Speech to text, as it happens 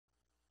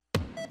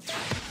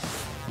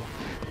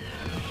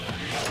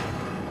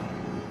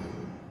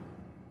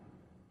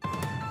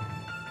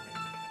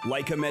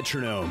Like a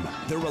metronome,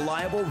 the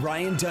reliable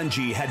Ryan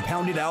Dungey had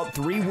pounded out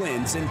 3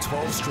 wins and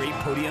 12 straight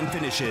podium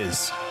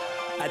finishes.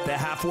 At the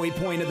halfway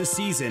point of the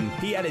season,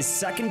 he had his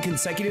 2nd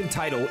consecutive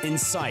title in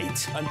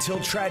sight until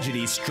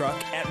tragedy struck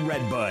at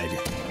Redbud.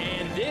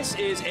 And this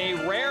is a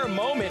rare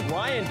moment.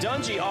 Ryan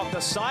Dungey off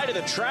the side of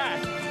the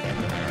track.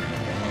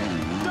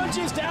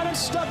 Dungey's down and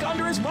stuck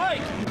under his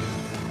bike.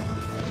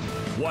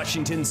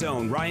 Washington's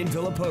own Ryan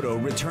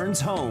Villopoto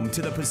returns home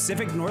to the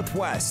Pacific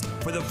Northwest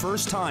for the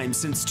first time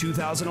since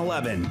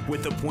 2011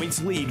 with the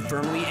points lead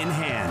firmly in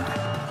hand.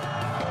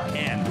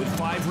 And with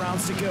 5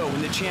 rounds to go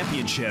in the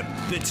championship,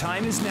 the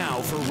time is now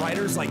for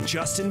riders like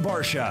Justin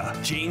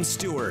Barcia, Jane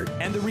Stewart,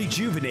 and the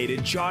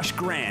rejuvenated Josh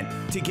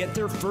Grant to get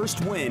their first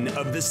win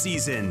of the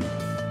season.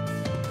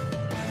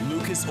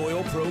 Lucas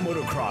Oil Pro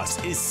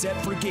Motocross is set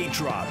for gate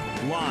drop,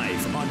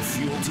 live on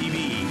Fuel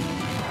TV.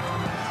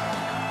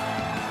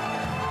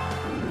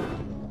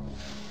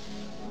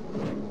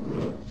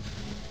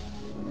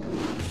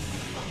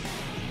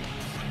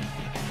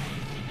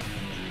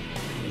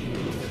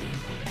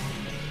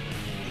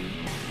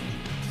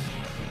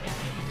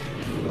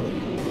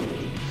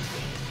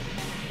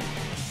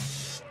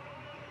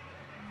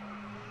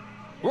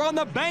 We're on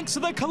the banks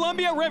of the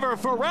Columbia River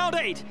for round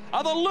 8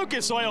 of the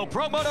Lucas Oil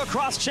Pro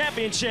Motocross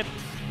Championship.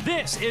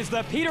 This is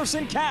the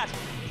Peterson Cat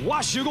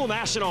Washougal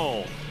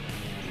National.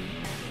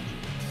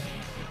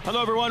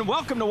 Hello everyone,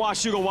 welcome to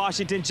Washougal,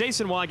 Washington.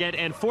 Jason Wygant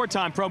and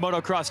 4-time Pro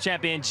Motocross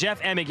champion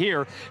Jeff Emig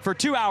here for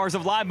 2 hours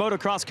of live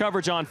motocross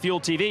coverage on Fuel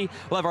TV.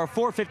 We'll have our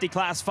 450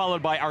 class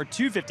followed by our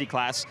 250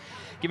 class.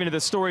 Giving you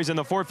the stories in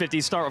the 450,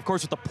 start, of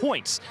course, with the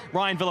points.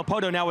 Ryan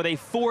Villopoto now with a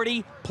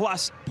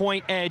 40-plus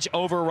point edge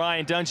over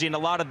Ryan Dungey, and a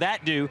lot of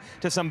that due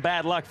to some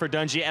bad luck for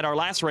Dungey at our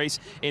last race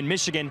in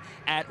Michigan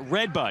at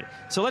Redbud.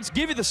 So let's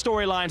give you the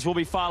storylines we'll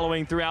be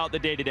following throughout the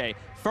day today.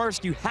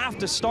 First, you have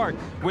to start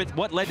with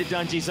what led to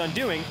Dungey's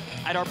undoing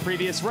at our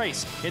previous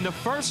race. In the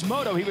first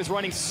moto, he was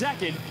running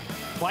 2nd.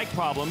 Bike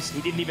problems.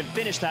 He didn't even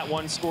finish that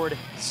one, scored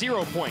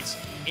 0 points.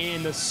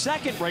 In the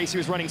second race, he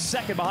was running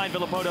 2nd behind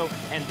Villopoto,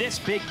 and this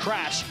big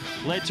crash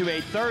led to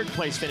a 3rd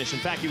place finish. In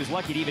fact, he was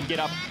lucky to even get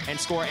up and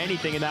score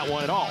anything in that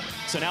one at all.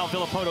 So now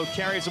Villopoto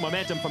carries the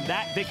momentum from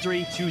that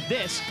victory to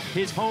this,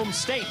 his home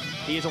state.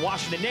 He is a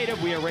Washington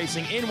native. We are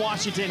racing in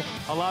Washington.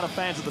 A lot of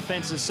fans of the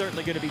fence is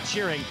certainly going to be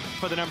cheering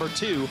for the number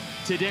 2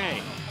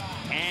 today.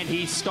 And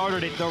he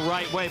started it the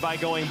right way by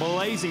going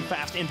blazing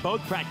fast in both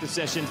practice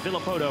sessions.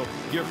 Villopoto,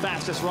 your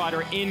fastest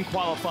rider in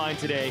qualifying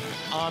today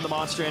on the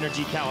Monster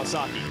Energy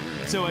Kawasaki.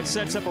 So it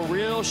sets up a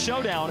real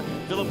showdown.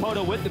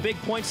 Villopoto with the big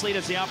points lead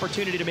has the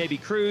opportunity to maybe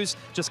cruise,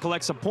 just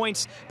collect some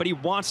points, but he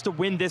wants to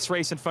win this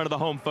race in front of the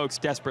home folks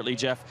desperately,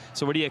 Jeff.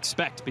 So what do you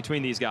expect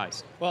between these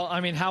guys? Well, I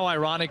mean, how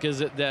ironic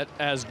is it that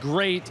as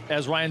great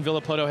as Ryan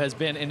Villopoto has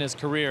been in his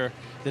career,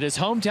 that his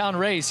hometown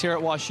race here at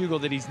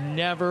Washougal, that he's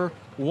never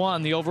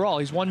won the overall.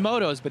 He's won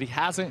motos, but he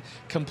hasn't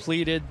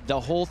completed the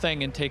whole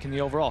thing and taken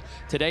the overall.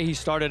 Today he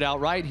started out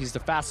right. He's the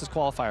fastest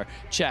qualifier.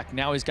 Check.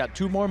 Now he's got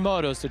 2 more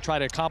motos to try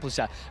to accomplish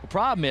that. The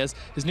problem is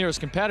his nearest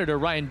competitor,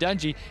 Ryan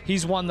Dungey,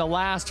 he's won the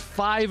last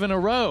 5 in a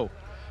row.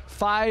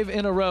 5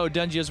 in a row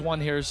Dungey has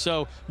won here,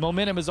 so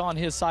momentum is on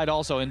his side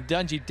also, and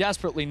Dungey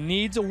desperately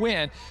needs a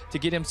win to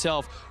get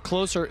himself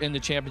closer in the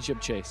championship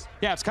chase.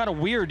 Yeah, it's kind of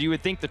weird. You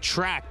would think the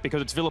track, because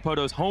it's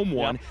Villopoto's home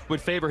one, would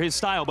favor his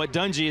style, but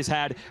Dungey has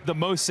had the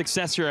most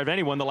success here of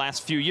anyone the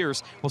last few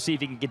years. We'll see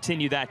if he can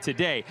continue that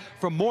today.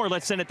 For more,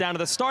 let's send it down to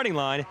the starting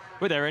line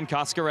with Aaron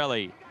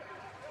Coscarelli.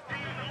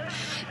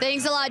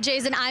 Thanks a lot,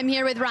 Jason. I'm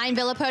here with Ryan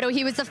Villopoto.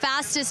 He was the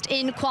fastest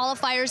in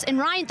qualifiers. And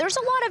Ryan, there's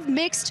a lot of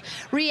mixed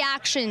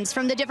reactions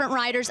from the different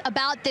riders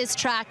about this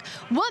track.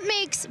 What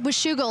makes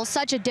Washougal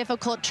such a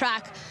difficult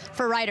track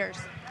for riders?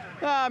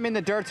 I mean,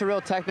 the dirt's a real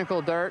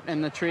technical dirt,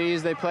 and the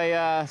trees, they play,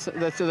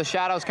 the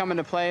shadows come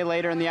into play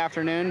later in the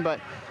afternoon.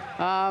 But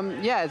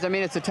yeah, I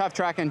mean, it's a tough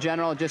track in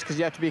general just because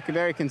you have to be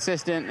very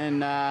consistent. And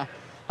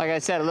like I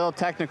said, a little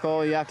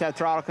technical. You have to have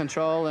throttle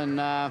control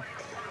and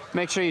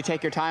make sure you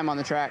take your time on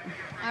the track.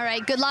 All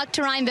right, good luck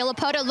to Ryan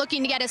Villopoto,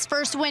 looking to get his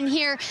first win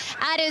here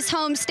at his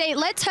home state.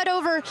 Let's head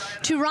over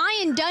to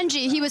Ryan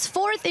Dungey. He was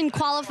 4th in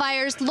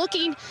qualifiers,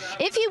 looking,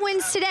 if he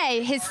wins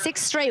today, his 6th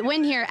straight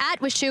win here at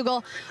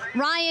Washougal.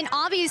 Ryan,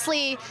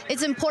 obviously,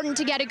 it's important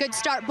to get a good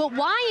start, but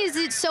why is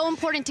it so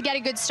important to get a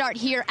good start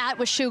here at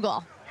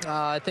Washougal?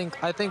 I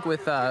think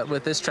with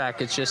this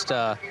track, it's just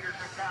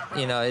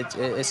you know,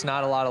 it's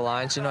not a lot of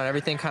lines, you know,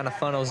 everything kind of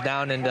funnels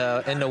down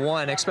into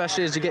one,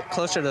 especially as you get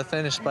closer to the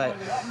finish. But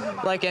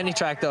like any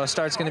track, though, a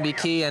start's going to be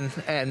key, and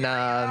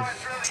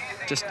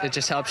it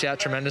just helps you out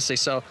tremendously.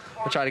 So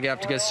we'll try to get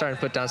up to a good start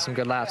and put down some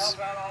good laps.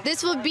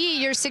 This will be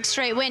your 6th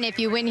straight win if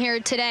you win here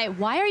today.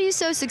 Why are you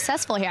so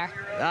successful here?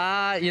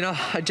 You know,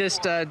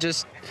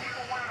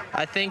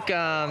 I think,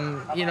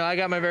 you know, I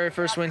got my very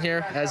first win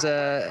here as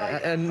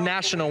a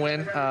national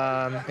win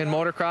in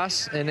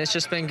motocross, and it's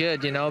just been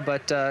good, you know,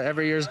 but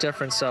every year is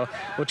different. So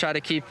we'll try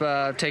to keep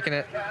taking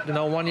it, you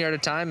know, 1 year at a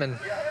time and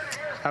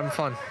having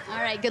fun. All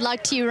right, good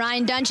luck to you,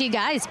 Ryan Dungey.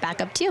 Guys,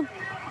 back up to you.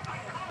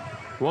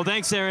 Well,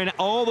 thanks, Aaron.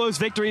 All those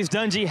victories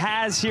Dungey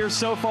has here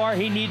so far,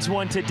 he needs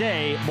one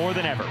today more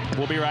than ever.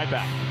 We'll be right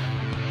back.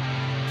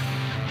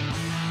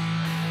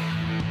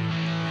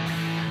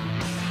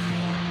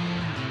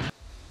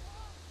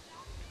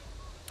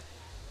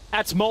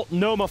 That's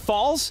Multnomah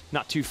Falls,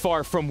 not too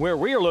far from where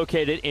we are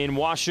located in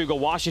Washougal,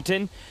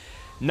 Washington.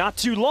 Not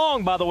too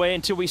long, by the way,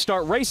 until we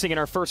start racing in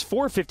our first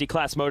 450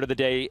 class moto of the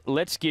day.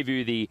 Let's give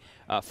you the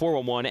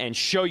 411 and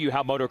show you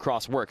how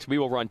motocross works. We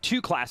will run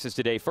 2 classes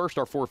today. First,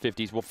 our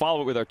 450s. We'll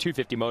follow it with our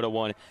 250 Moto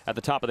 1 at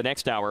the top of the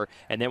next hour,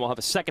 and then we'll have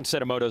a second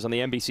set of motos on the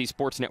NBC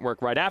Sports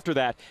Network right after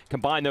that.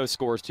 Combine those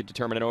scores to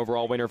determine an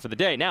overall winner for the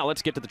day. Now,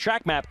 let's get to the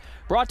track map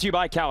brought to you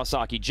by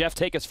Kawasaki. Jeff,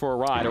 take us for a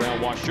ride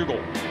around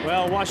Washougal.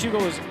 Well,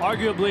 Washougal is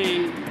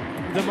arguably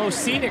the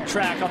most scenic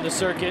track on the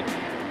circuit.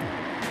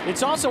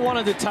 It's also one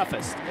of the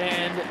toughest,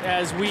 and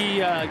as we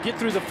get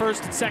through the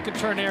first and second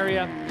turn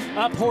area,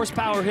 up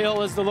Horsepower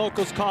Hill as the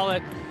locals call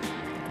it,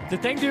 the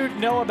thing to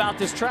know about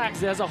this track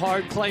is it has a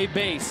hard clay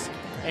base,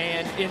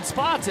 and in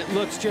spots it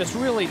looks just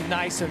really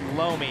nice and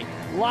loamy,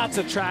 lots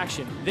of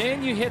traction.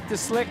 Then you hit the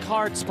slick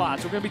hard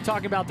spots. We're going to be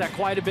talking about that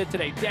quite a bit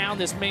today. Down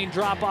this main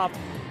drop-off,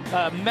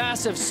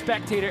 massive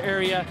spectator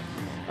area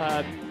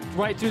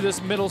right through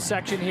this middle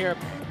section here.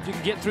 You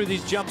can get through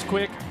these jumps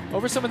quick.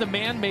 Over some of the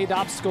man-made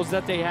obstacles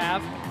that they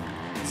have,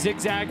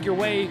 zigzag your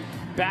way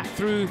back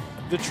through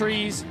the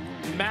trees,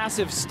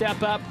 massive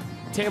step up,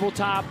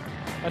 tabletop,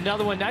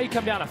 another one. Now you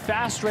come down a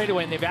fast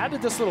straightaway, and they've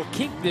added this little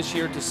kink this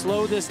year to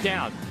slow this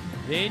down.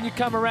 Then you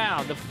come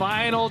around the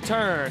final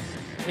turn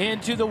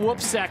into the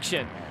whoop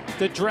section,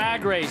 the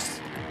drag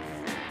race,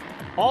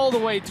 all the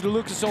way to the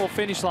Lucas Oil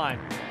finish line.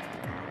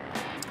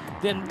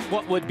 Then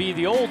what would be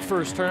the old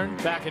first turn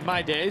back in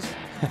my days.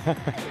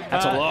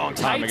 That's a long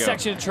time ago. Tight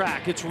section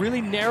track. It's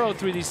really narrow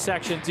through these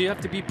sections. You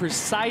have to be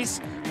precise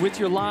with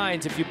your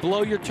lines. If you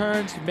blow your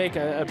turns, you make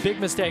a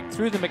big mistake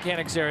through the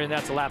mechanics area, and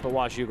that's a lap at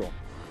Washougal.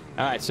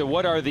 All right, so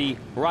what are the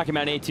Rocky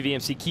Mountain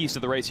ATVMC keys to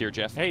the race here,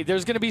 Jeff? Hey,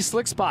 there's going to be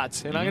slick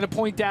spots, and I'm going to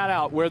point that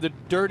out. Where the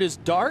dirt is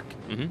dark,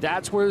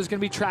 that's where there's going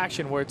to be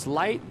traction. Where it's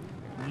light,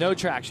 no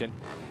traction.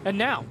 And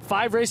now,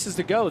 5 races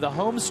to go, the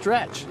home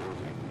stretch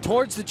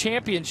towards the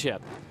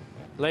championship.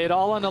 Lay it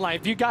all on the line.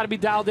 You've got to be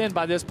dialed in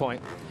by this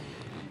point.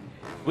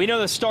 We know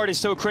the start is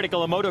so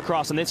critical in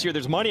motocross, and this year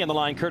there's money on the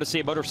line courtesy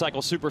of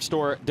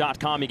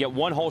MotorcycleSuperstore.com. You get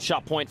 1 whole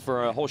shot point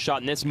for a whole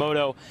shot in this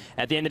moto.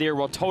 At the end of the year,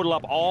 we'll total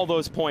up all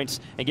those points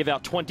and give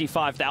out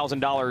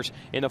 $25,000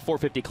 in the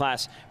 450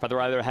 class for the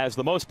rider that has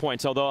the most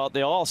points. Although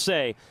they'll all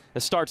say the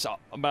start's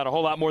about a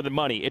whole lot more than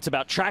money. It's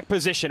about track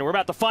position. We're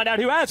about to find out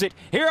who has it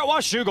here at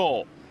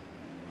Washougal.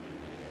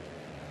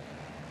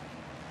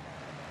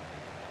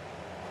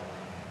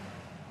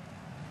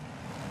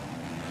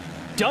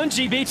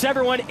 Dungey beats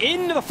everyone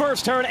into the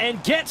first turn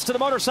and gets to the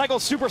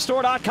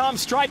MotorcycleSuperstore.com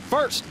stripe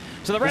first.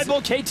 So the Red Bull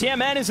KTM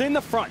man is in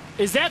the front.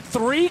 Is that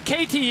 3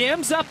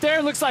 KTMs up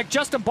there? Looks like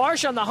Justin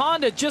Barsh on the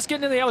Honda just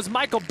getting in there. That was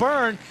Michael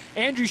Byrne,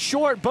 Andrew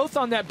Short, both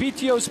on that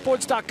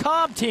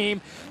BTOsports.com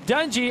team.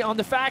 Dungey on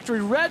the factory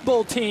Red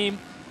Bull team.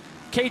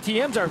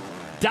 KTMs are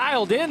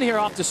dialed in here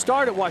off the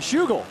start at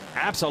Washougal.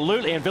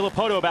 Absolutely, and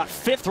Villapoto about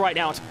 5th right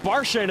now. It's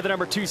Barsha into the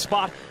number 2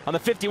 spot on the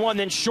 51,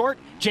 then Short,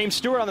 James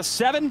Stewart on the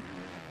 7.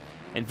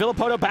 And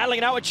Villapoto battling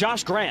it out with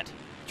Josh Grant.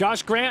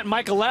 Josh Grant,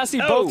 Michael Lessie,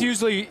 both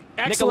usually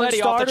excellent Nicoletti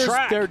starters. Off the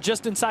track. They're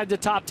just inside the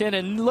top 10.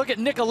 And look at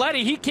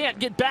Nicoletti. He can't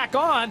get back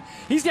on.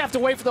 He's going to have to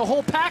wait for the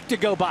whole pack to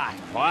go by.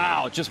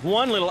 Wow, just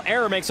one little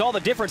error makes all the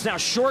difference. Now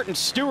Short and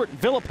Stewart,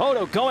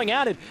 Villapoto going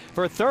at it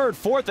for 3rd,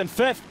 4th, and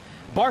 5th.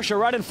 Barsha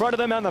right in front of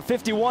them on the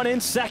 51 in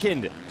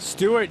 2nd.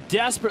 Stewart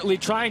desperately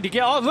trying to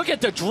get. Oh, look at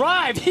the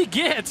drive he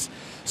gets.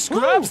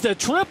 Scrubs the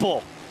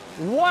triple.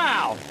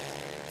 Wow.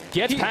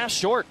 Gets past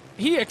Short.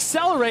 He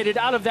accelerated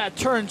out of that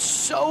turn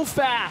so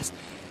fast.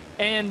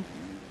 And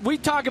we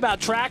talk about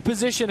track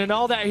position and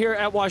all that here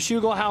at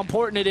Washougal, how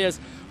important it is.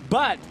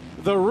 But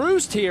the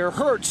roost here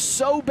hurts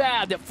so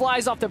bad that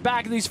flies off the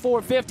back of these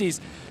 450s.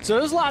 So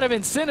there's a lot of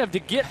incentive to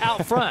get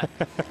out front.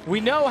 We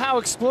know how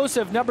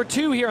explosive number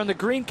 2 here on the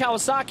green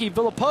Kawasaki,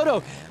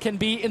 Villapoto, can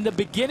be in the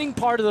beginning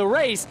part of the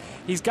race.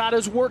 He's got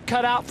his work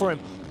cut out for him.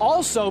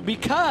 Also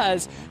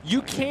because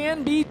you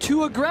can be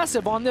too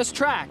aggressive on this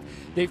track.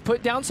 They've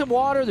put down some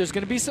water. There's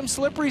going to be some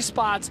slippery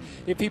spots.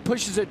 If he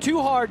pushes it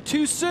too hard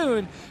too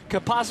soon,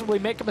 could possibly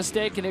make a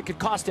mistake, and it could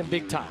cost him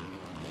big time.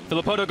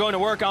 Villapoto going to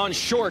work on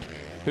Short,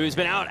 who's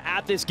been out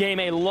at this game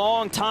a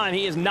long time.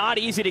 He is not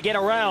easy to get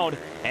around,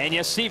 and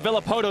you see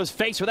Villapoto's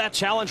face with that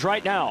challenge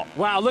right now.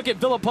 Wow, look at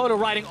Villapoto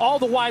riding all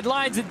the wide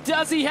lines, and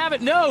does he have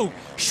it? No!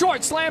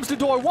 Short slams the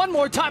door one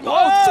more time. Whoa!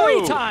 Oh,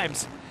 3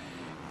 times!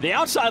 The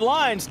outside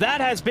lines,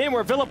 that has been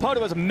where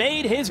Villapoto has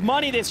made his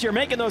money this year,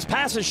 making those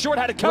passes. Short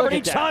had it covered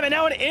each time, and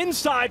now an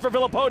inside for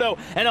Villapoto,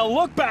 and a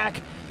look back.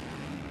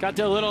 Got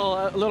the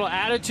little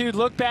attitude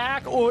look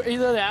back, or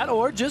either that,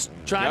 or just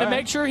trying to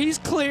make sure he's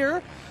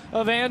clear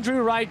of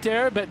Andrew right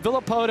there. But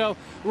Villapoto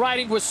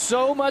riding with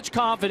so much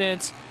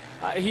confidence.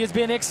 He has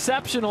been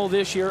exceptional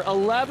this year.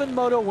 11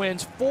 moto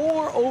wins,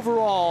 4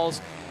 overalls.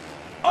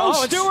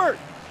 Oh, Stewart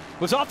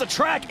was off the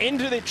track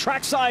into the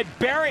trackside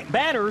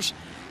banners,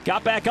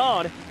 got back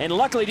on, and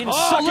luckily didn't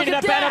suck into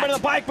that banner into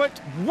the bike, but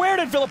where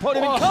did Villopoto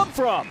even come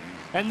from?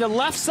 And the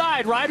left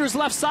side, Ryder's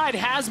left side,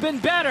 has been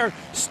better.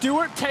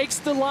 Stewart takes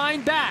the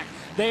line back.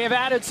 They have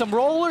added some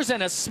rollers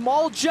and a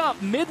small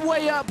jump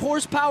midway up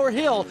horsepower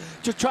hill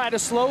to try to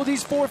slow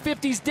these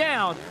 450s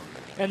down.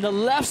 And the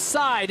left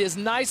side is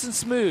nice and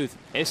smooth.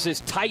 This is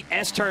tight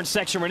S-turn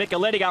section where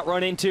Nicoletti got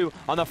run into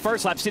on the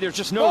first lap. See, there's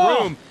just no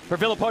room for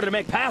Villopoto to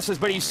make passes,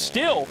 but he's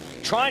still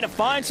trying to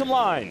find some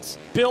lines.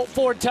 Built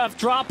for tough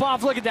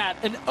drop-off. Look at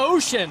that. An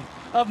ocean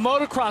of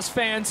motocross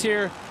fans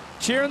here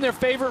cheering their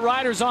favorite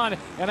riders on.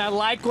 And I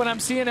like what I'm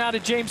seeing out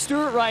of James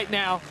Stewart right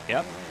now.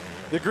 Yep.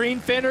 The green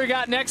fender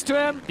got next to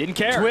him. Didn't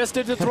care.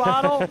 Twisted the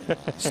throttle.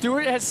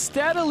 Stewart has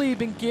steadily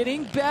been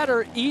getting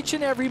better each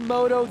and every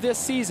moto this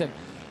season.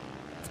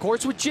 Of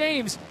course, with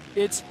James,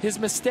 it's his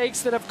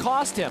mistakes that have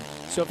cost him.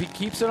 So if he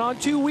keeps it on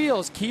two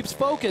wheels, keeps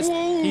focused,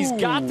 he's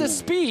got the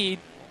speed,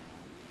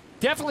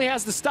 definitely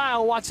has the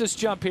style. Watch this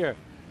jump here.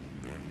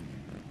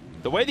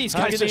 The way these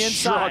guys just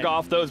shrug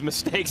off those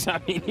mistakes, I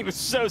mean, he was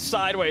so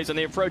sideways on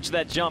the approach to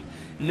that jump.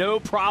 No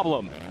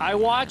problem. I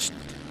watched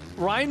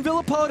Ryan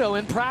Villopoto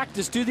in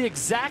practice do the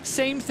exact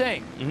same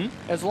thing.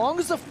 As long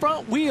as the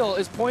front wheel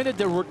is pointed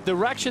the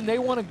direction they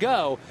want to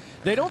go,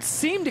 they don't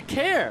seem to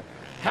care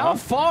how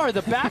far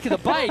the back of the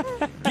bike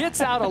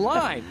gets out of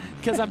line.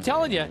 Because I'm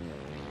telling you,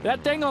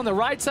 that thing on the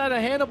right side of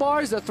the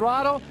handlebars, the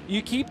throttle,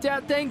 you keep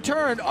that thing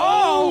turned.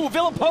 Oh,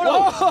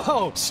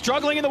 Villopoto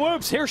struggling in the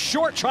whoops. Here's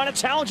Short trying to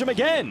challenge him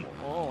again.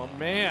 Oh,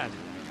 man.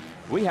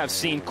 We have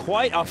seen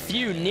quite a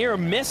few near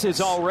misses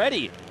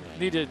already.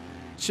 Need to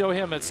show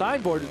him a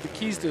signboard with the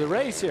keys to the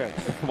race here.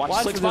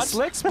 Watch slick for the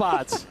slick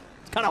spots.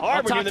 Kind of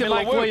hard when you're in the middle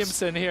of Mike whoops.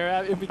 Williamson here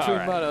in between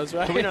motos,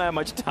 right? We don't have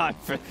much time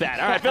for that.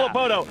 All right,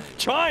 Villopoto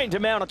trying to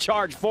mount a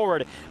charge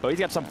forward, but he's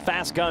got some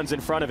fast guns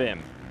in front of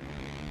him.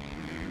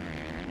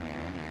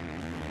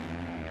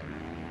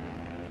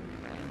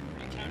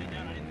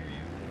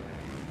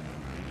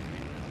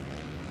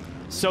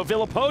 So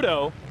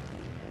Villopoto,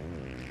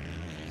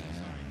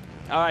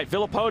 all right,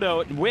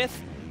 Villopoto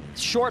with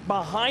Short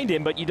behind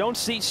him, but you don't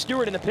see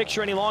Stewart in the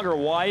picture any longer.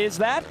 Why is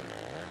that?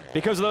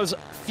 Because of those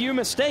few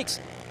mistakes.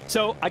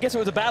 So I guess it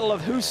was a battle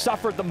of who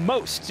suffered the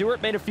most.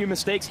 Stewart made a few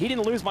mistakes. He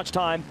didn't lose much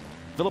time.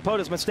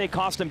 Villopoto's mistake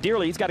cost him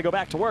dearly. He's got to go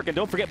back to work. And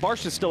don't forget,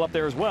 Barsha's still up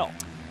there as well.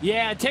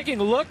 Yeah, taking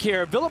a look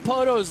here,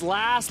 Villopoto's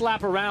last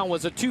lap around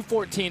was a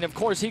 2:14. Of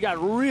course, he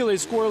got really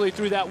squirrely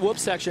through that whoop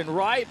section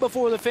right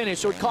before the finish,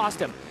 so it cost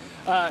him.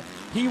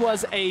 He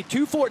was a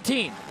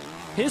 2:14.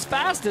 His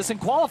fastest in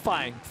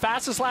qualifying,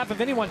 fastest lap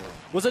of anyone,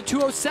 was a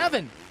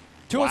 2:07.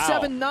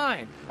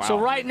 2:07.9. Wow. So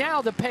right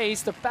now the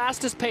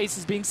fastest pace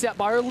is being set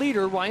by our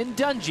leader, Ryan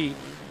Dungey,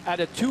 at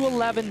a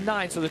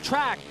 2:11.9. So the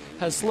track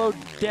has slowed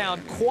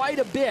down quite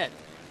a bit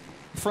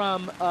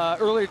from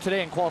earlier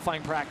today in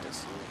qualifying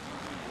practice.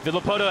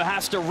 Villopoto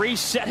has to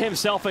reset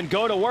himself and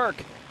go to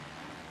work.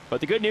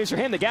 But the good news for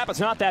him, the gap is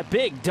not that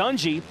big.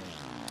 Dungey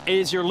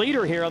is your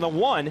leader here on the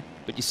one,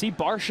 but you see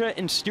Barsha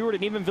and Stewart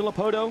and even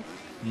Villopoto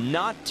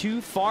not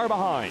too far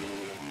behind.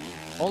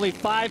 Only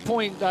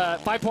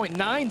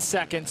 5.9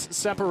 seconds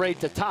separate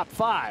the top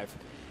five.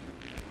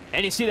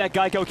 And you see that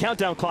Geico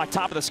countdown clock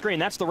top of the screen.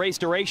 That's the race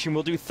duration.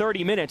 We'll do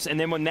 30 minutes, and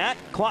then when that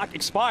clock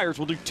expires,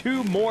 we'll do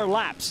 2 more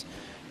laps.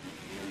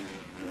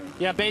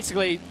 Yeah,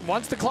 basically,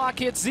 once the clock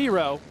hits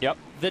 0, yep,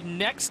 the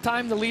next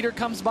time the leader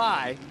comes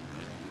by,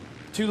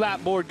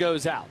 2-lap board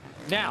goes out.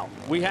 Now,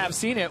 we have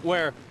seen it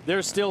where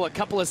there's still a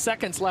couple of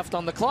seconds left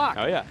on the clock.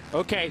 Oh, yeah.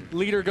 Okay,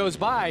 leader goes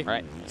by.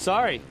 Right.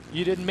 Sorry,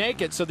 you didn't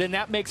make it. So then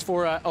that makes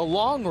for a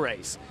long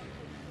race.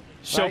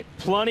 So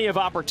plenty of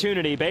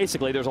opportunity.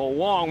 Basically, there's a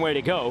long way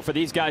to go for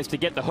these guys to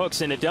get the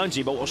hooks into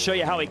Dungey, but we'll show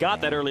you how he got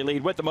that early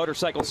lead with the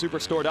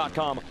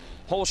MotorcycleSuperstore.com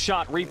whole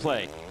shot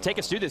replay. Take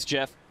us through this,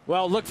 Jeff.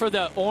 Well, look for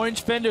the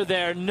orange fender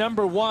there.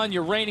 Number 1,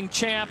 your reigning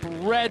champ,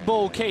 Red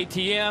Bull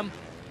KTM.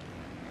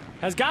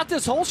 Has got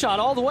this whole shot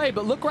all the way,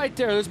 but look right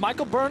there. There's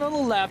Michael Byrne on the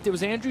left. It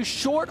was Andrew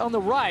Short on the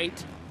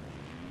right.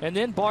 And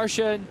then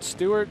Barsha and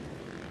Stewart,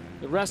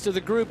 the rest of the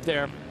group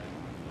there.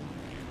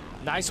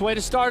 Nice way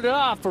to start it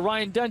off for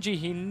Ryan Dungey.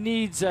 He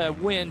needs a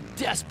win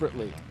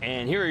desperately.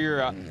 And here are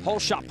your whole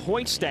shot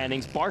point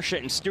standings. Barsha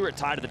and Stewart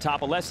tied at the top.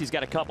 Alessi's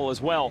got a couple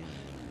as well.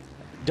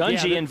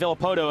 Dungey and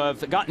Villopoto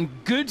have gotten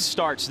good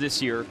starts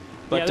this year,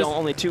 but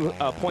only 2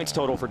 points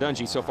total for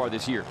Dungey so far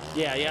this year.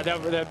 Yeah,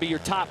 that'd be your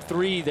top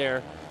 3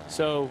 there.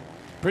 So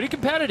pretty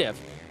competitive.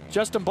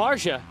 Justin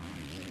Barsha,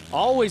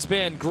 always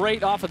been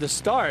great off of the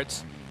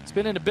starts. It's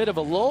been in a bit of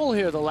a lull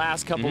here the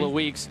last couple of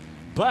weeks,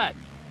 but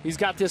he's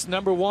got this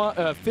number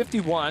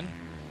 51,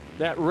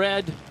 that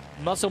red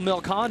Muscle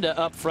Milk Honda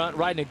up front,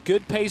 riding a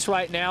good pace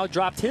right now.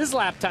 Dropped his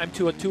lap time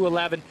to a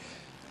 2:11.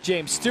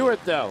 James Stewart,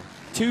 though,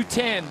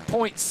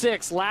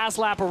 2:10.6 last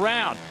lap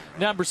around.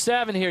 Number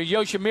 7 here,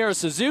 Yoshimura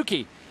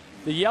Suzuki,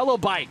 the yellow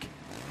bike,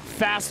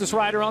 fastest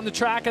rider on the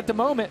track at the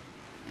moment.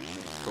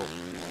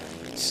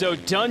 So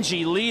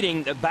Dungey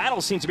leading. The battle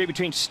seems to be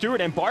between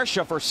Stewart and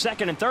Barsha for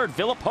second and third.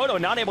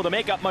 Villopoto not able to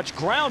make up much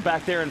ground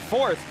back there in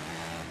fourth.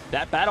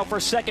 That battle for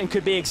second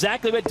could be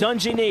exactly what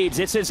Dungey needs.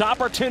 It's his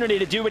opportunity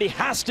to do what he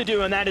has to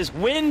do, and that is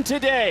win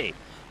today.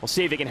 We'll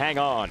see if he can hang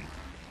on.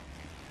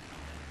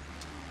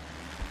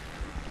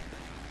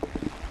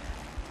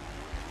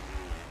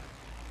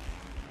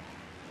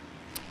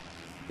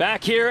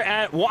 Back here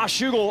at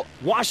Washougal,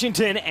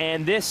 Washington,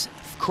 and this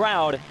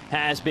crowd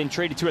has been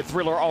treated to a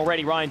thriller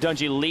already. Ryan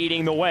Dungey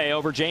leading the way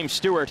over James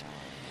Stewart.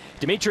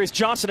 Demetrius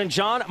Johnson and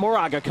John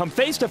Moraga come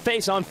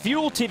face-to-face on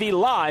Fuel TV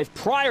Live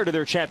prior to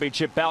their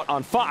championship bout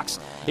on Fox.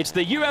 It's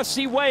the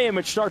UFC weigh-in,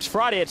 which starts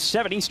Friday at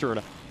 7 Eastern,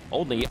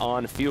 only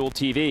on Fuel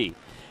TV.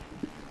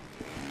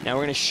 Now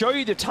we're going to show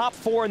you the top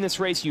 4 in this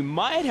race. You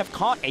might have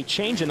caught a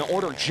change in the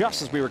order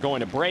just as we were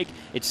going to break.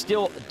 It's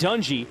still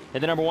Dungey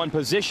in the #1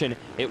 position.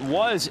 It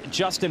was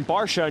Justin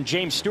Barcia and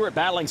James Stewart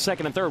battling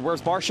second and third.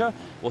 Where's Barcia?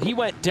 Well, he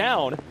went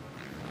down.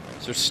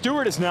 So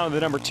Stewart is now in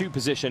the #2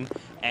 position,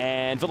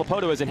 and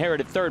Villopoto has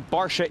inherited third.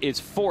 Barcia is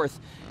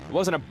fourth. It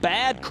wasn't a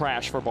bad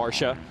crash for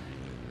Barcia,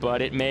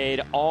 but it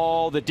made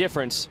all the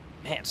difference.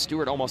 Man,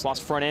 Stewart almost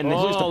lost front end.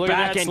 Oh, Here's the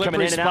back end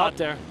coming in and out.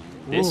 There.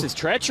 This is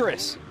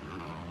treacherous.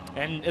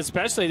 And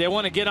especially they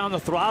want to get on the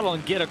throttle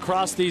and get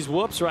across these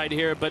whoops right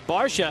here. But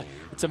Barcia,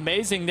 it's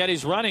amazing that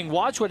he's running.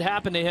 Watch what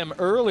happened to him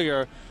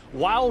earlier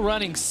while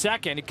running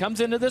second. He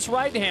comes into this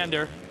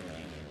right-hander,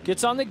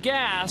 gets on the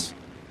gas.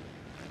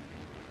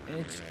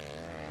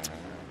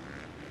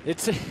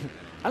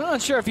 I'm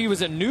not sure if he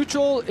was in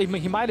neutral. He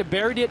might have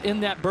buried it in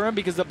that berm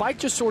because the bike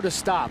just sort of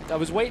stopped. I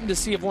was waiting to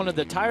see if one of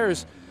the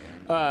tires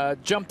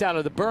jumped out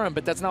of the berm,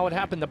 but that's not what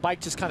happened. The bike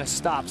just kind of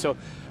stopped. So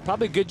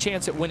probably a good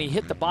chance that when he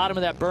hit the bottom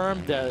of that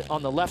berm,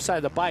 on the left side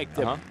of the bike,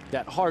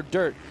 that hard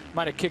dirt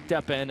might have kicked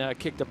up and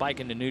kicked the bike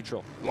into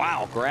neutral.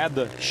 Wow, grab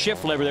the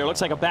shift lever there.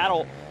 Looks like a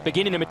battle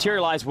beginning to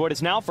materialize. What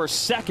is now for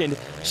second,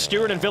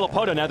 Stewart and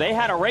Villopoto. Now, they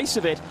had a race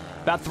of it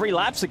about 3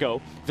 laps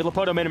ago.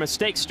 Villopoto made a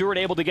mistake. Stewart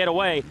able to get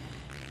away.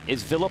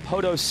 Is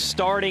Villopoto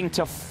starting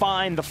to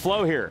find the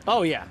flow here?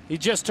 Oh, yeah. He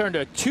just turned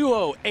a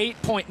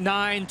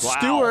 208.9. Wow.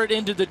 Stewart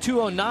into the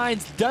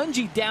 209s.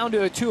 Dungey down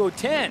to a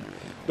 210.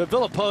 But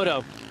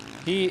Villopoto,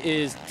 he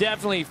is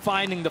definitely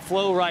finding the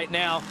flow right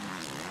now.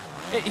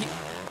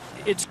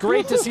 It's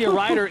great to see a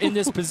rider in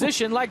this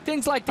position, like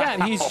things like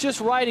that. He's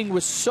just riding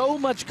with so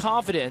much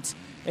confidence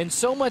and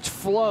so much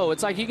flow.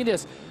 It's like he can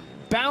just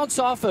bounce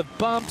off of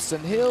bumps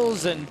and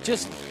hills and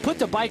just put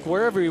the bike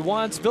wherever he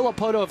wants.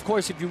 Villopoto, of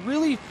course, if you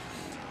really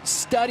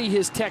study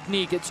his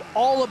technique, it's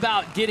all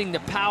about getting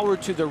the power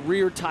to the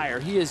rear tire.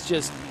 He is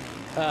just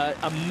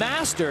a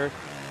master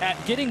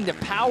at getting the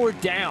power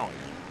down,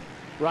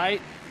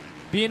 right?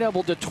 Being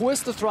able to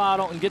twist the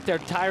throttle and get their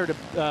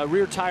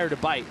rear tire to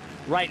bite.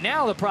 Right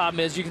now, the problem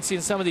is, you can see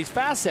in some of these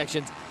fast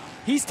sections,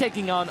 he's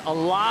taking on a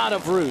lot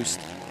of roost.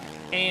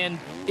 And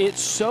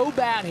it's so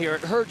bad here.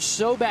 It hurts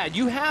so bad.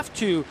 You have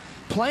to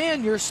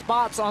plan your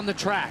spots on the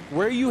track,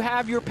 where you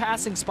have your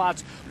passing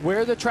spots,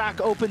 where the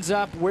track opens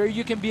up, where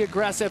you can be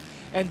aggressive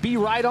and be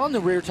right on the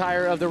rear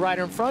tire of the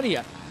rider in front of you.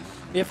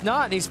 If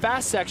not, in these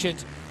fast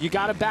sections, you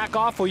got to back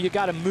off or you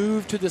got to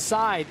move to the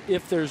side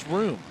if there's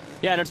room.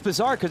 Yeah, and it's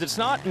bizarre because it's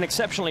not an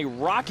exceptionally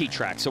rocky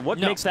track. So what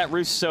makes that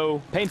roost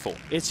so painful?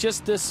 It's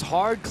just this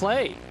hard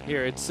clay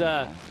here. It's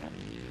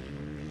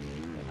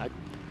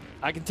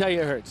I can tell you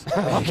it hurts.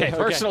 Okay,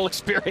 personal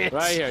experience.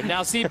 Right here.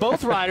 Now see,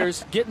 both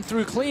riders getting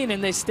through clean,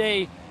 and they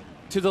stay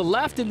to the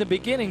left in the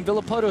beginning.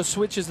 Villopoto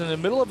switches in the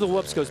middle of the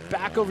whoops, goes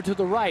back over to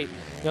the right.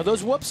 Now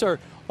those whoops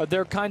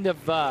they're kind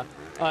of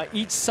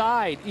each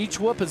side. Each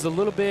whoop is a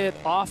little bit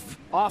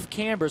off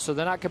camber, so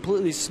they're not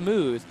completely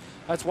smooth.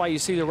 That's why you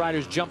see the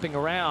riders jumping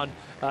around,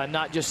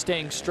 not just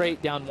staying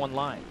straight down one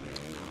line.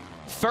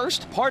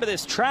 First part of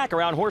this track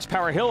around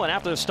Horsepower Hill and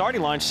after the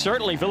starting line,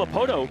 certainly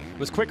Villopoto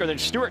was quicker than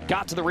Stewart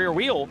got to the rear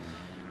wheel.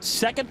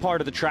 Second part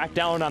of the track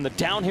down on the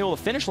downhill,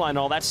 the finish line and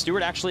all that,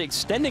 Stewart actually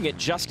extending it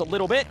just a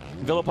little bit.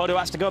 Villopoto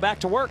has to go back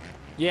to work.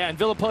 Yeah, and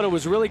Villopoto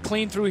was really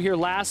clean through here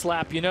last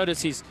lap. You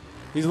notice he's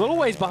a little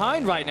ways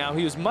behind right now.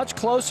 He was much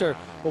closer,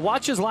 but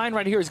watch his line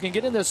right here. He's going to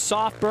get in this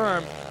soft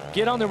berm,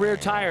 get on the rear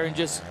tire, and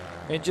just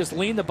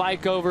lean the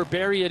bike over,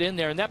 bury it in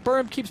there. And that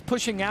berm keeps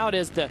pushing out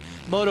as the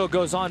moto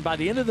goes on. By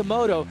the end of the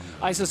moto,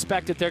 I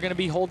suspect that they're going to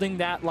be holding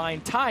that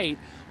line tight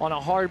on a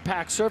hard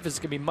packed surface. It's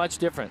going to be much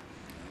different.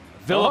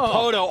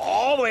 Villopoto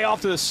all the way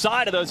off to the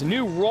side of those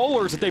new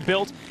rollers that they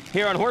built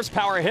here on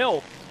Horsepower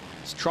Hill.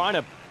 He's trying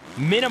to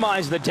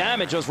minimize the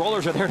damage. Those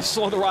rollers are there to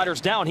slow the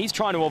riders down. He's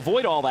trying to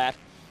avoid all that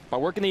by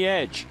working the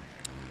edge.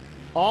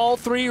 All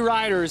 3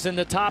 riders in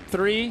the top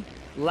 3.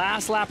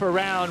 Last lap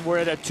around, we're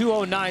at a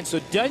 209. So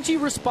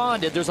Dungey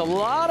responded. There's a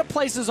lot of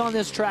places on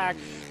this track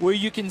where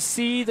you can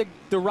see the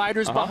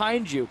riders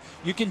behind you.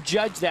 You can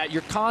judge that.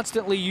 You're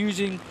constantly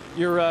using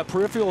your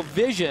peripheral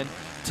vision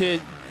to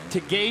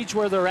gauge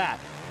where they're at.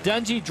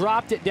 Dungey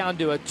dropped it down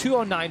to a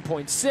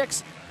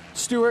 209.6.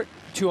 Stewart,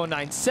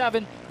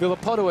 209.7.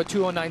 Villopoto, a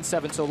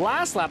 209.7. So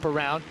last lap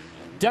around,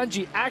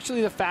 Dungey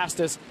actually the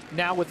fastest,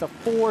 now with a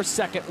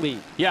 4-second lead.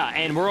 Yeah,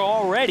 and we're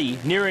already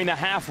nearing the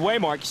halfway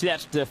mark. You see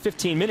that's the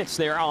 15 minutes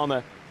there on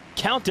the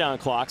countdown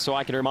clock. So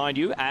I can remind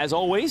you, as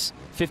always,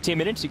 15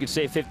 minutes, you could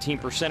save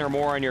 15% or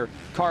more on your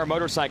car or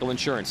motorcycle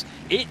insurance.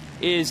 It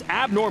is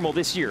abnormal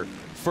this year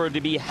for it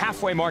to be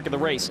halfway mark of the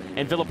race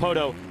and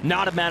Villopoto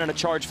not a man on a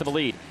charge for the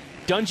lead.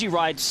 Dungey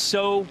rides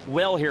so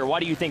well here. Why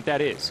do you think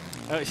that is?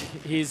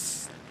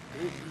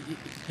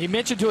 He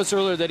mentioned to us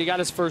earlier that he got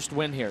his first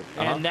win here,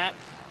 and that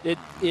it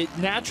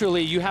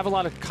naturally you have a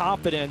lot of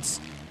confidence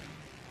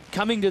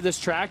coming to this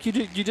track.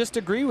 You just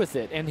agree with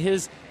it, and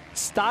his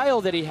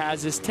style that he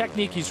has, his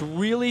technique, he's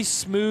really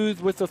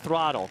smooth with the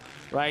throttle,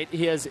 right?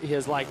 He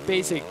has like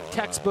basic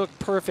textbook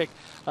perfect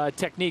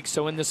technique.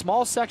 So in the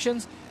small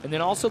sections and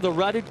then also the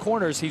rutted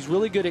corners, he's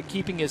really good at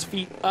keeping his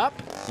feet up,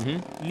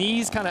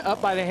 knees kind of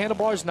up by the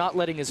handlebars, not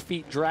letting his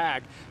feet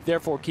drag,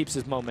 therefore keeps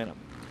his momentum.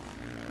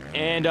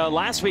 And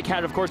last week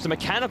had, of course, the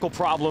mechanical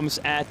problems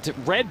at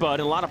Redbud.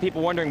 And a lot of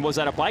people wondering, was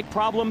that a bike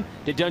problem?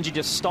 Did Dungey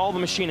just stall the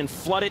machine and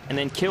flood it and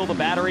then kill the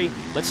battery?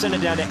 Let's send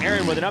it down to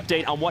Aaron with an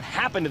update on what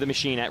happened to the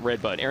machine at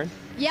Redbud. Aaron?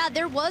 Yeah,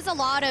 there was a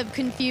lot of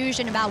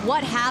confusion about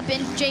what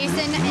happened,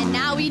 Jason, and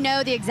now we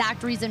know the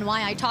exact reason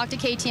why. I talked to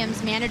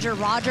KTM's manager,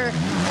 Roger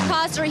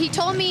Coster. He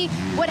told me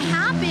what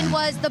happened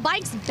was the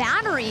bike's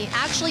battery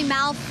actually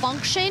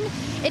malfunctioned.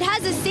 It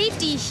has a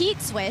safety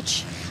heat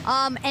switch,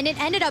 and it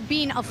ended up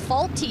being a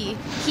faulty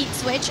heat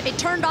switch. It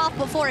turned off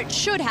before it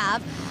should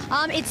have.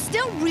 It's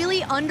still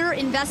really under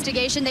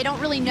investigation. They don't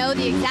really know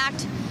the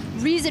exact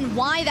reason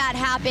why that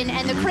happened,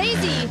 and the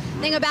crazy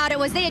thing about it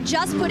was they had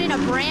just put in a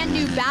brand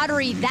new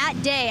battery that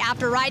day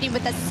after riding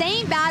with the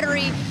same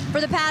battery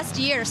for the past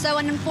year. So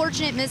an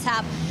unfortunate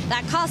mishap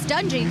that cost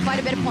Dungey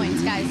quite a bit of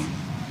points, guys.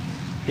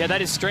 Yeah,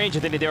 that is strange. I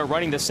think they were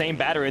running the same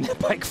battery in the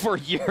bike for a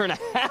year and a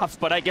half,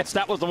 but I guess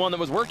that was the one that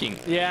was working.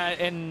 Yeah,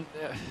 and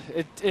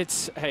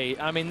it's hey,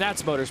 I mean,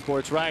 that's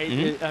motorsports,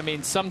 right? I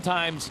mean,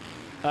 sometimes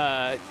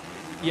the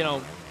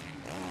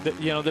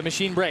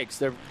machine breaks.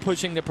 They're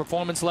pushing the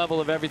performance level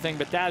of everything,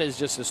 but that is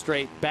just a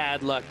straight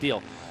bad luck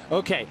deal.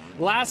 Okay,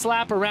 last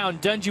lap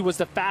around, Dungey was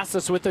the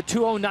fastest with a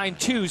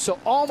 2:09.2, so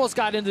almost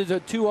got into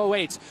the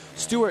 2:08s.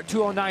 Stewart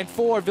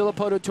 2:09.4,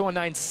 Villopoto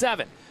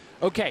 2:09.7.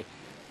 Okay,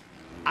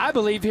 I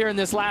believe here in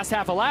this last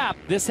half a lap,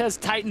 this has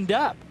tightened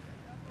up.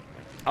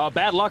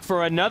 Bad luck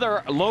for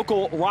another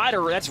local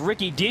rider. That's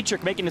Ricky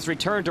Dietrich making his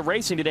return to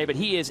racing today, but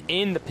he is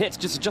in the pits,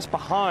 just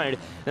behind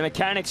the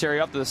mechanics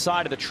area up to the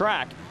side of the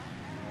track.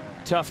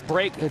 Tough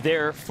break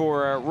there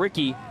for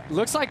Ricky.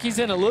 Looks like he's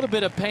in a little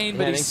bit of pain,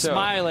 but he's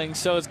smiling.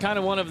 So it's kind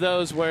of one of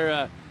those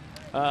where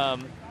you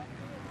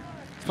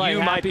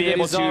might be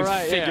able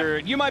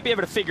to you might be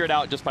able to figure it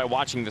out just by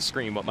watching the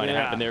screen what might have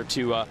happened there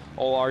to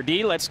old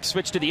RD. Let's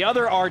switch to the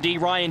other RD,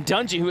 Ryan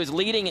Dungey, who is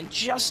leading and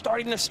just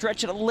starting to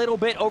stretch it a little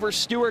bit over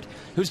Stewart,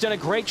 who's done a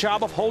great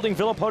job of holding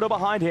Villopoto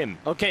behind him.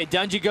 Okay,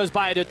 Dungey goes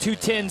by at a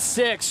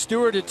 2:10.6,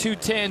 Stewart at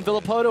 2:10,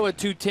 Villopoto at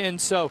 2:10.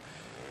 So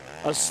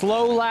a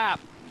slow lap.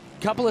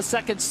 Couple of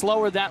seconds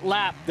slower that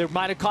lap. They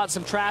might have caught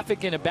some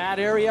traffic in a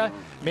bad area.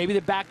 Maybe they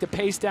backed the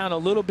pace down a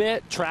little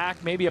bit.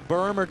 Track, maybe a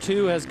berm or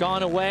two has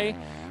gone away.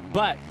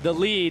 But the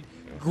lead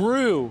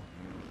grew.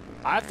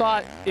 I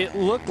thought it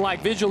looked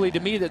like visually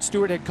to me that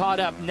Stewart had caught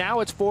up.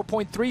 Now it's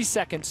 4.3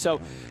 seconds. So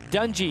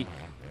Dungey,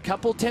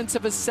 couple tenths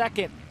of a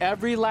second.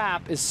 Every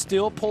lap is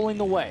still pulling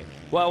away.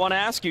 Well, I want to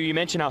ask you, you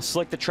mentioned how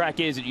slick the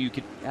track is, that you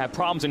could have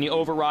problems when you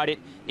override it.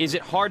 Is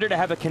it harder to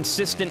have a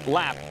consistent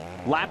lap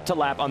to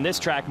lap on this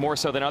track more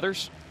so than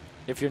others?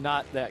 If you're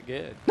not that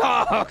good.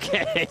 Oh,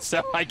 okay.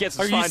 So I guess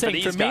it's fine for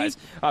these guys.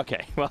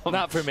 Okay. Well,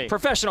 not for me.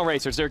 Professional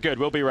racers, they're good.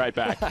 We'll be right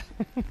back.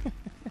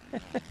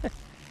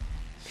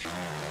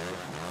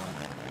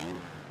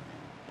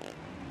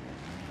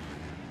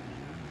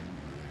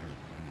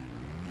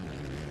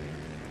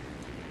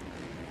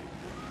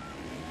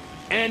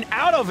 And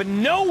out of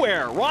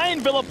nowhere,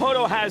 Ryan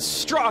Villopoto has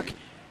struck,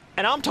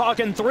 and I'm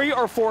talking 3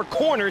 or 4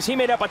 corners. He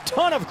made up a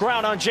ton of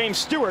ground on James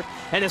Stewart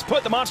and has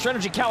put the Monster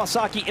Energy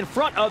Kawasaki in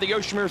front of the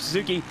Yoshimura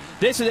Suzuki.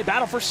 This is a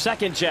battle for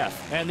second,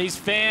 Jeff. And these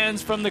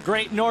fans from the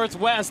great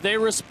Northwest, they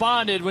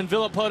responded when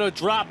Villopoto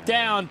dropped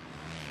down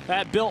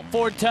that Built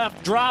Ford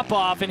Tough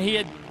drop-off, and he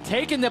had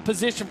taken the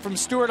position from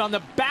Stewart on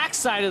the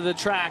backside of the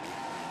track.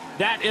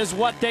 That is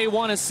what they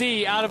want to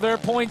see out of their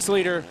points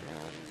leader.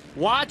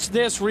 Watch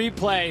this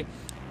replay.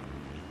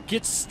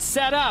 Gets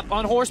set up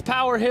on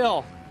Horsepower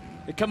Hill.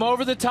 They come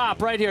over the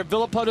top right here.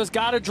 Villopoto's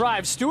got to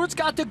drive. Stewart's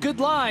got the good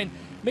line.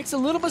 Makes a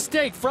little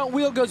mistake. Front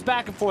wheel goes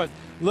back and forth.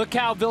 Look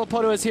how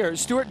Villopoto is here.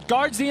 Stewart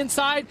guards the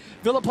inside.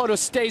 Villopoto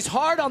stays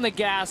hard on the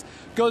gas.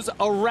 Goes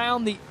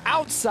around the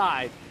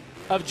outside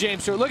of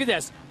James Stewart. Look at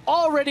this.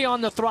 Already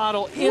on the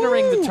throttle,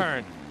 entering the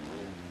turn.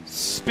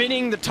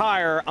 Spinning the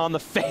tire on the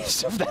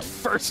face of that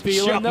first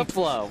Feeling jump. the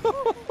flow.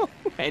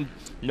 And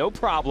no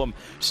problem.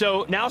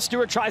 So now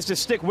Stewart tries to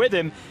stick with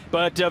him,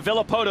 but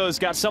Villopoto's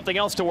got something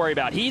else to worry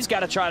about. He's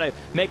got to try to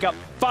make up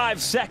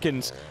 5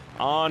 seconds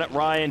on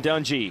Ryan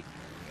Dungey.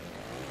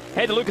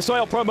 Hey, the Lucas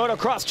Oil Pro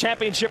Motocross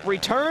Championship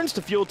returns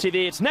to Fuel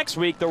TV. It's next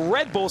week. The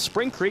Red Bull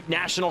Spring Creek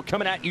National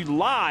coming at you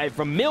live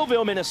from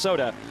Millville,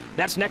 Minnesota.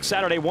 That's next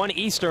Saturday, 1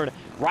 Eastern,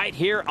 right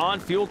here on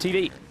Fuel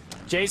TV.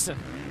 Jason,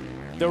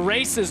 the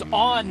race is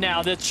on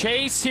now. The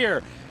chase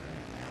here.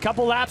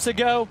 Couple laps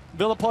ago,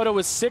 Villopoto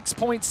was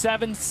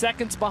 6.7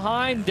 seconds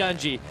behind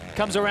Dungey.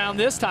 Comes around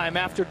this time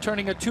after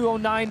turning a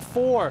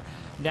 2:09.4.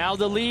 Now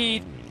the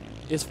lead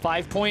is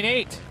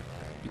 5.8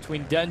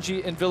 between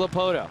Dungey and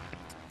Villopoto.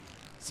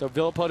 So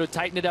Villopoto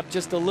tightened it up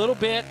just a little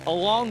bit,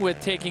 along with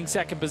taking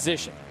second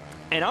position.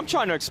 And I'm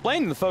trying to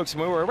explain to the folks,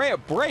 when we were ready to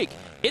break,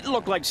 it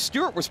looked like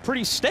Stewart was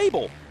pretty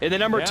stable in the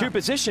number 2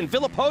 position.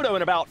 Villopoto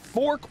in about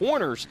 4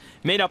 corners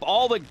made up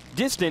all the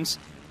distance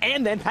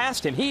and then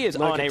passed him. He is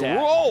on a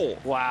roll.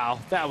 Wow,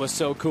 that was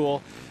so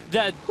cool.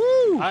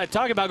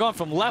 Talking about going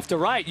from left to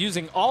right,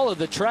 using all of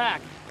the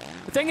track.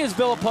 The thing is,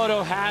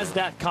 Villopoto has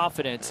that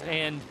confidence,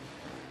 and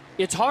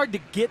it's hard to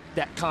get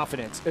that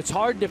confidence. It's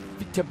hard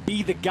to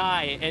be the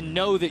guy and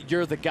know that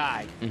you're the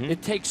guy.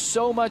 It takes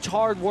so much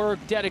hard work,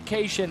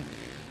 dedication,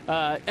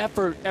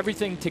 effort,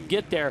 everything to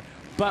get there.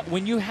 But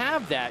when you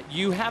have that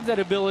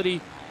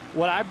ability.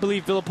 What I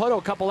believe Villopoto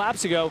a couple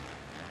laps ago,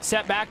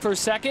 sat back for a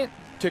second,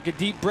 took a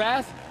deep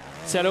breath,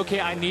 said, okay,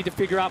 I need to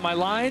figure out my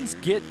lines,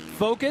 get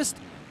focused,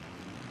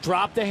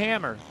 drop the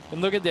hammer. And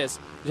look at this.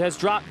 It has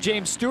dropped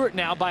James Stewart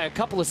now by a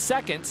couple of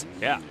seconds.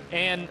 Yeah.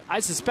 And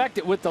I suspect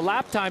that with the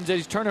lap times that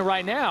he's turning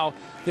right now,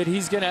 that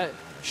he's going to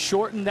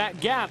shorten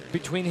that gap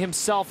between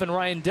himself and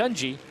Ryan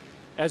Dungey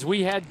as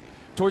we head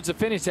towards the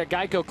finish. That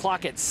Geico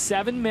clock at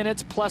 7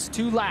 minutes plus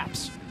 2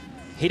 laps.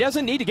 He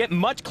doesn't need to get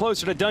much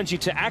closer to Dungey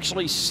to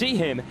actually see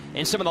him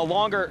in some of the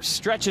longer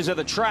stretches of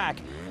the track.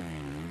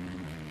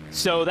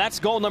 So that's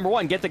goal number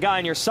 1. Get the guy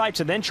in your sights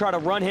and then try to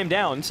run him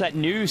down. It's that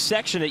new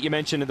section that you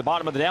mentioned at the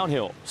bottom of the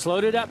downhill.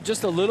 Slowed it up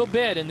just a little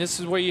bit, and this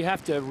is where you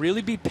have to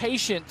really be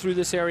patient through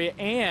this area.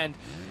 And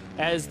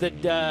as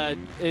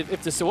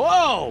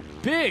whoa,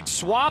 big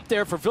swap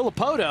there for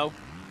Villopoto.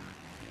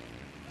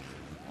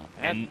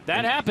 And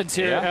that happens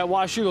here at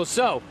Washougal.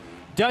 So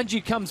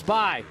Dungey comes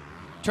by,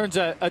 turns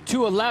a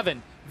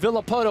 2:11.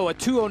 Villopoto a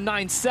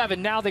 2:09.7.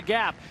 Now the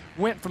gap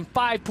went from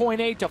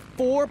 5.8 to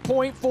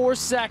 4.4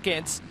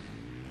 seconds.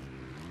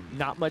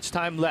 Not much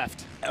time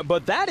left.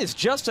 But that is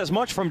just as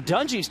much from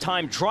Dungey's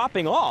time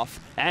dropping off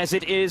as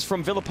it is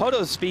from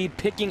Villopoto's speed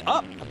picking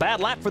up. A bad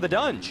lap for the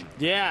Dunge.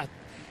 Yeah.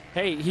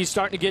 Hey, he's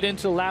starting to get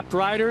into lapped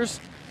riders.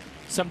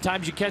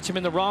 Sometimes you catch him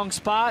in the wrong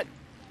spot.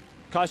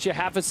 Cost you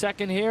half a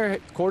second here,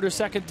 quarter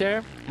second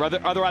there.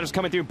 Other riders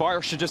coming through.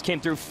 Barsha just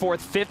came through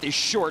 4th, 5th is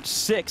short,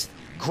 6th.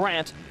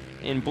 Grant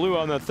in blue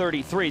on the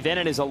 33. Then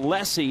it is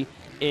Alessi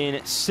in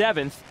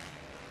 7th.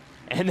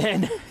 And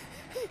then,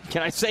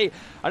 can I say,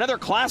 another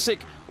classic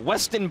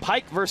Weston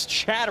Pike versus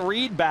Chad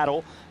Reed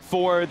battle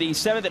for the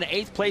 7th and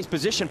 8th place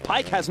position.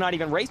 Pike has not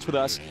even raced with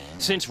us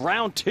since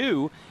round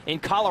 2 in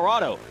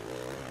Colorado.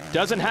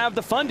 Doesn't have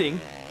the funding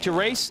to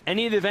race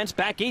any of the events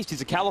back east.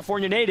 He's a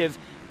California native,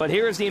 but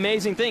here is the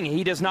amazing thing.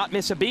 He does not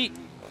miss a beat.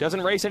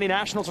 Doesn't race any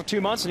nationals for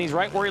 2 months, and he's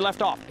right where he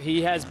left off.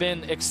 He has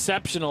been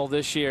exceptional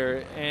this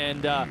year,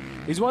 and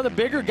he's one of the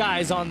bigger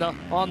guys on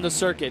the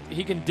circuit.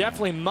 He can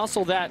definitely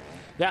muscle that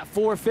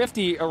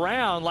 450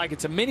 around like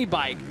it's a mini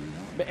bike.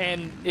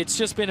 And it's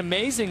just been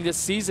amazing this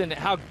season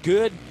how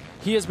good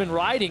he has been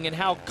riding and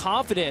how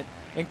confident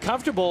and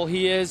comfortable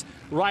he is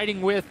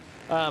riding with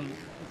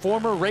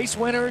former race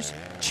winners,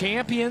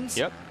 champions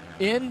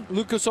in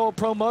Lucas Oil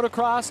Pro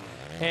Motocross,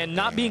 and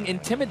not being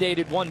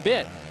intimidated one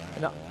bit.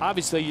 And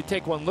obviously, you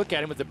take one look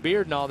at him with the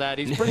beard and all that.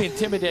 He's a pretty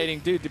intimidating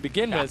dude to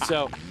begin with.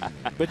 So,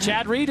 but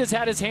Chad Reed has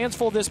had his hands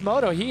full this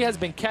moto. He has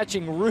been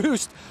catching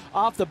roost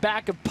off the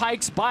back of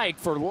Pike's bike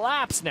for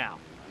laps now.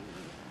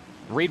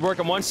 Reed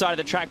working one side of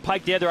the track,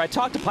 Pike the other. I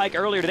talked to Pike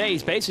earlier today.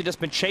 He's basically just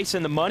been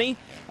chasing the money.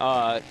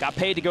 Got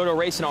paid to go to a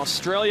race in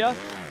Australia,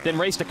 then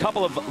raced a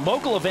couple of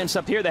local events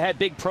up here that had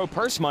big pro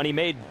purse money.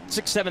 Made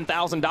 $6,000,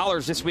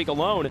 $7,000 this week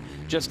alone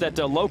just at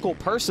local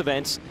purse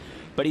events.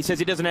 But he says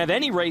he doesn't have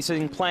any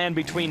racing planned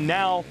between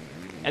now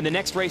and the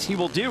next race he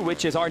will do,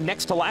 which is our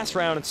next to last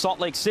round in Salt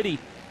Lake City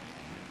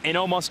in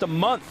almost a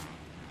month.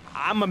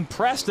 I'm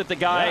impressed that the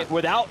guy,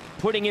 without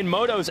putting in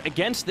motos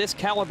against this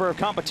caliber of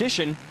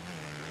competition,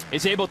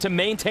 is able to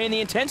maintain the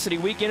intensity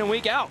week in and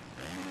week out.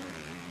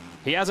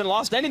 He hasn't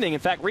lost anything. In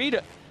fact, Reed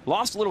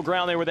lost a little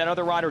ground there with that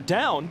other rider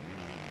down.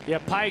 Yeah,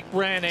 Pike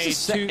ran a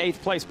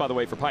 8th place, by the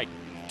way, for Pike.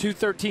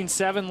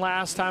 2:13.7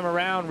 last time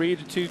around.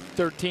 Reed a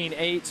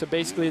 2:13.8, so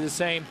basically the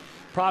same.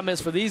 Problem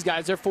is for these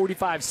guys, they're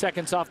 45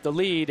 seconds off the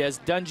lead as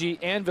Dungey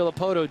and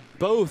Villopoto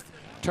both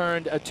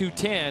turned a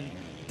 2:10.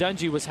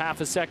 Dungey was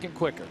half a second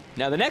quicker.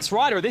 Now the next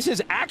rider, this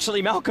is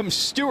actually Malcolm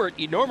Stewart.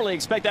 You'd normally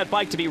expect that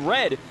bike to be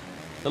red,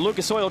 the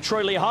Lucas Oil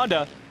Troy Lee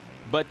Honda,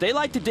 but they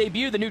like to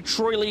debut the new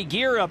Troy Lee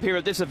gear up here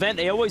at this event.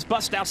 They always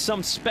bust out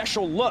some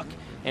special look,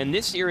 and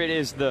this year it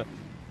is the,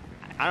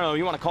 I don't know,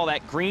 you want to call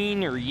that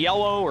green or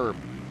yellow, or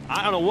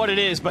I don't know what it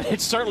is, but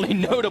it's certainly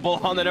notable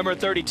on the number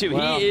 32.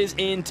 Well, he is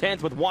in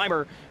 10th with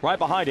Weimer right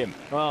behind him.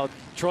 Well,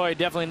 Troy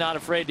definitely not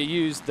afraid to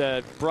use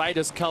the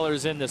brightest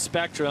colors in the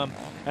spectrum,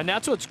 and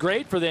that's what's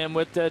great for them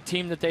with the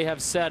team that they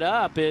have set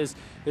up is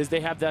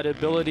they have that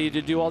ability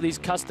to do all these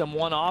custom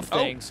one-off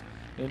things,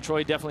 and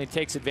Troy definitely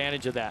takes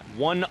advantage of that.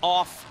 One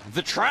off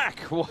the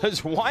track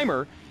was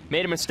Weimer.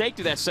 Made a mistake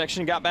through that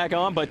section, got back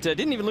on, but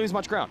didn't even lose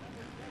much ground.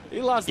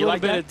 He lost a little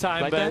bit of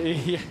time, but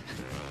yeah.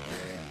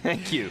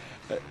 Thank you.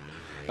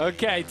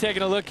 Okay,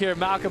 taking a look here.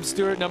 Malcolm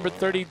Stewart, number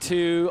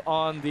 32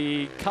 on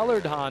the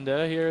colored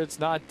Honda. Here it's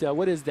not,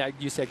 what is that?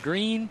 You said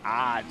green?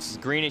 It's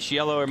greenish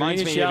yellow. It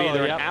reminds me of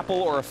either an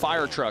apple or a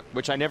fire truck,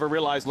 which I never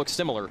realized looked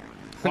similar.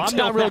 Well, I'm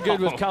not real good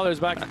with colors,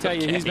 but I can tell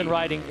you he's been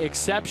riding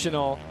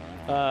exceptional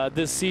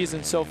this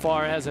season so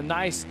far. Has a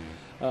nice,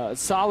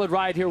 solid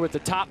ride here with the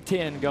top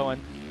 10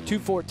 going.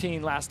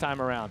 2:14 last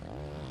time around.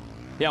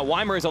 Yeah,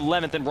 Weimer is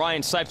 11th, and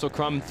Ryan Sipes will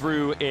come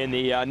through in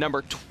the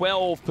number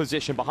 12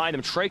 position behind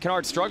him. Trey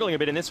Kennard struggling a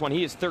bit in this one.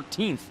 He is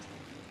 13th.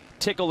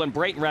 Tickle and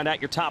Brayton round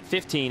out your top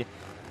 15.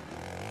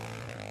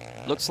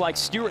 Looks like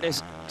Stewart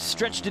has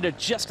stretched it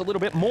just a little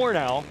bit more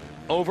now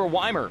over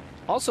Weimer.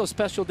 Also a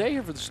special day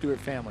here for the Stewart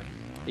family.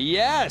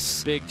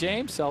 Yes. Big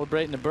James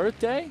celebrating a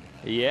birthday.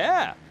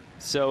 Yeah.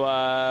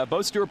 So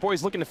both Stewart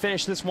boys looking to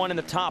finish this one in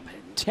the top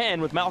 10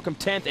 with Malcolm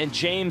 10th and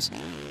James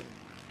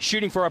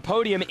shooting for a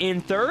podium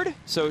in 3rd.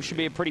 So it should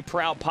be a pretty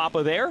proud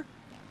papa there.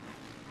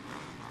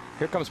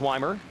 Here comes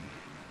Weimer.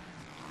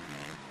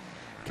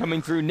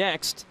 Coming through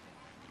next.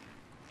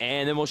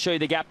 And then we'll show you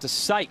the gap to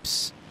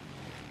Sipes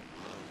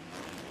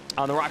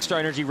on the Rockstar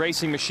Energy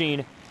Racing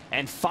machine.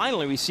 And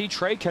finally, we see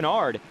Trey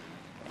Kennard.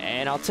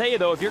 And I'll tell you,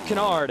 though, if you're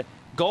Kennard,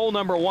 goal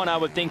number 1, I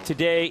would think,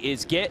 today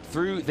is get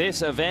through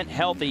this event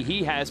healthy.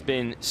 He has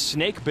been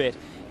snake bit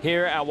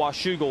here at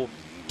Washougal.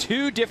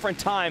 2 different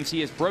times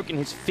he has broken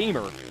his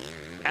femur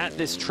at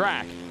this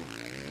track.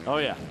 Oh,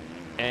 yeah.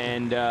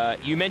 And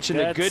you mentioned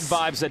the good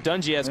vibes that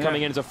Dungey has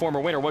coming in as a former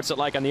winner. What's it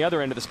like on the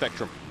other end of the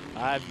spectrum?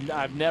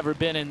 I've never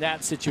been in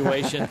that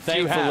situation,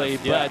 thankfully.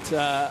 But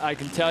I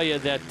can tell you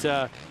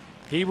that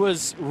he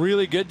was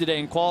really good today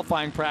in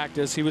qualifying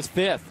practice. He was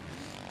 5th.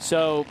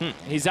 So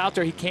he's out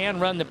there. He can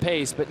run the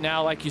pace. But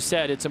now, like you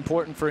said, it's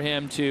important for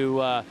him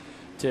to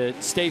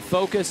stay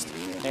focused.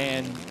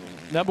 And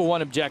number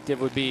 1 objective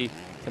would be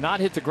to not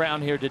hit the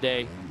ground here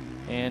today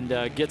and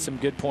get some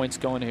good points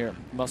going here.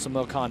 Muscle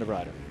Milk Honda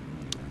rider.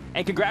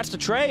 And congrats to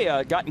Trey.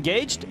 Got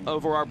engaged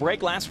over our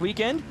break last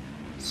weekend.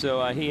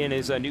 So he and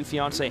his new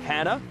fiancee,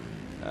 Hannah,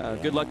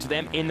 good luck to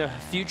them in the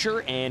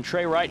future. And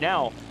Trey right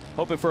now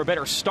hoping for a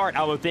better start,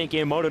 I would think,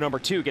 in Moto number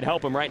 2. Could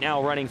help him right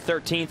now running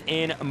 13th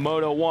in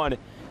Moto 1.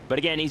 But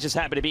again, he's just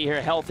happy to be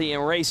here healthy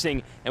and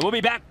racing. And we'll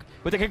be back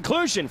with the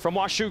conclusion from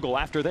Washougal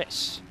after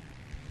this.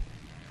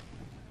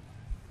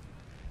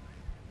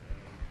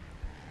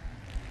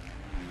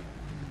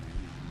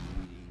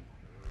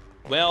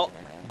 Well,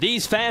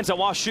 these fans at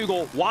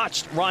Washougal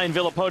watched Ryan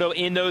Villopoto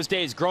in those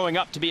days growing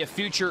up to be a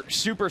future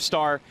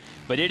superstar.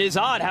 But it is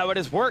odd how it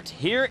has worked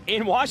here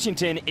in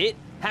Washington. It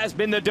has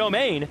been the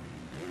domain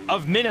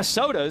of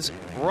Minnesota's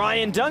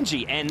Ryan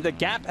Dungey, and the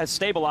gap has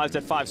stabilized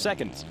at 5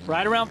 seconds.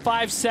 Right around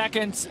 5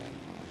 seconds.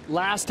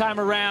 Last time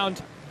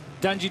around,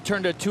 Dungey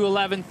turned a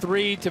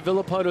 2:11.3 to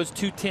Villopoto's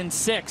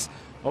 2:10.6.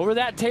 Over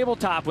that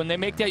tabletop, when they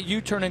make that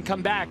U-turn and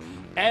come back,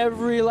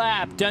 every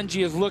lap,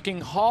 Dungey is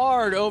looking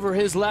hard over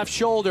his left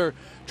shoulder,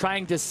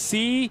 trying to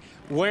see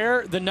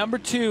where the number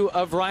 2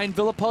 of Ryan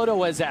Villopoto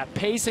was at,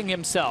 pacing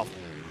himself.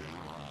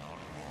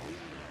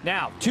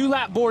 Now,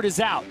 2-lap board is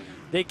out.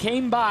 They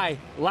came by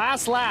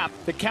last lap.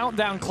 The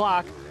countdown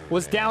clock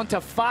was down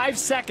to 5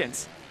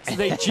 seconds. So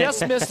they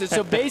just missed it.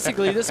 So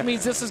basically, this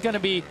means this is going to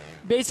be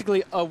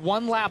basically a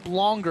 1 lap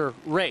longer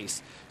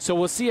race. So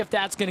we'll see if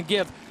that's going to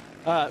give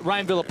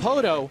Ryan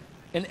Villopoto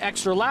an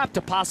extra lap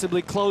to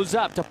possibly close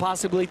up, to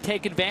possibly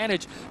take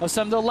advantage of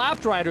some of the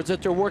lap riders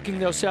that they're working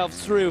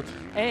themselves through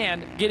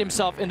and get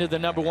himself into the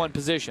number 1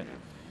 position.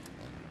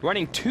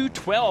 Running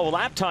 2:12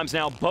 lap times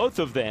now, both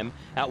of them.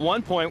 At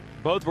one point,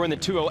 both were in the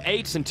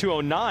 2:08s and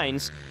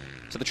 2:09s.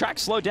 So the track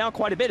slowed down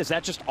quite a bit. Is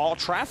that just all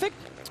traffic?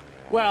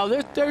 Well,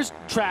 there's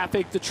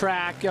traffic, the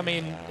track. I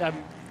mean,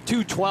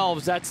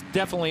 2:12s, that's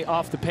definitely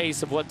off the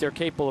pace of what they're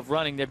capable of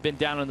running. They've been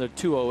down in the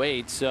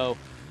 2:08. So,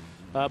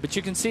 but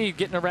you can see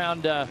getting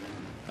around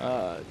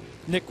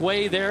Nick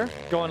Way there,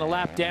 going a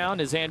lap down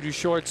as Andrew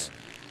Short's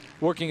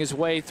working his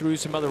way through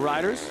some other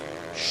riders.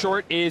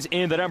 Short is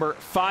in the number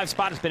 5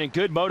 spot. It's been a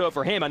good moto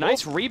for him. A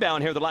nice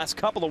rebound here the last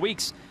couple of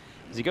weeks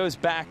as he goes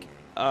back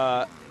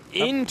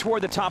in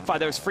toward the top 5.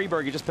 That was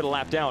Freeberg. He just put a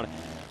lap down.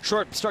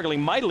 Short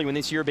struggling mightily when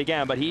this year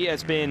began, but he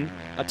has been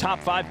a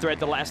top 5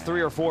 threat the last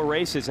 3 or 4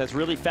 races, has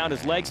really found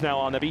his legs now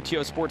on the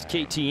BTO Sports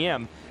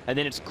KTM. And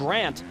then it's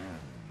Grant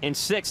in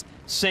 6th.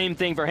 Same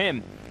thing for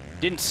him.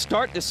 Didn't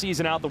start the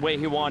season out the way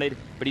he wanted,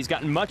 but he's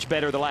gotten much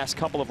better the last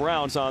couple of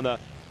rounds on the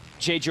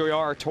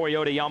JJR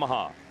Toyota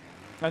Yamaha.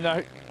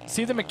 And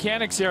see the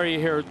mechanics area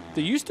here.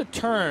 They used to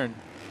turn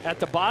at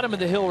the bottom of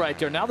the hill right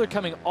there. Now they're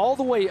coming all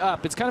the way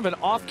up. It's kind of an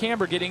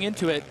off-camber getting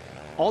into it,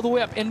 all the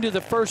way up into the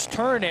first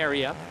turn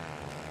area.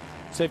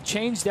 So they've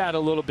changed that a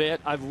little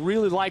bit. I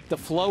really like the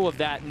flow of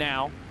that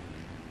now.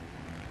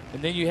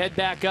 And then you head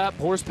back up,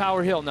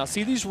 Horsepower Hill. Now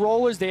see these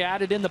rollers they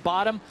added in the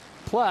bottom?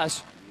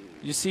 Plus,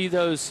 you see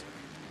those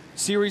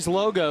series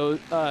logo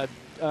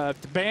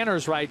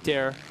banners right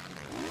there.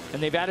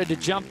 And they've added a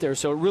jump there,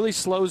 so it really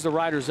slows the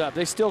riders up.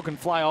 They still can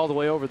fly all the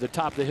way over the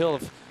top of the hill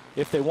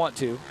if they want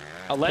to.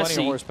 Plenty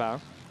of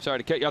horsepower. Sorry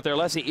to cut you off there.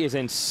 Alessi is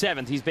in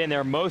 7th. He's been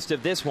there most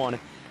of this one.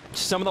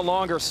 Some of the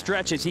longer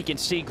stretches, he can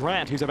see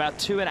Grant, who's about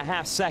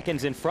 2.5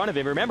 seconds in front of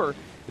him. Remember,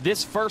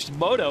 this first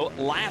moto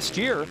last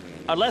year,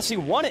 Alessi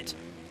won it.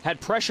 Had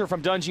pressure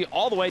from Dungey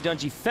all the way.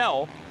 Dungey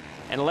fell,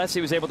 and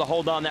Alessi was able to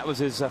hold on. That was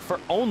his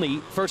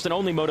first and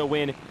only moto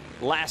win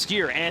last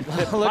year. And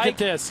look at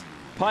this.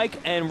 Pike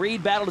and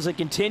Reed battle as it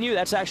continue.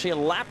 That's actually a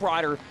lap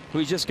rider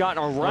who's just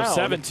gotten around.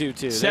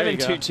 7-2-2.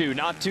 7-2-2,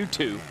 not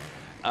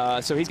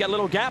 2-2. So he's got a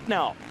little gap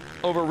now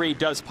over Reed,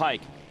 does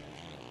Pike.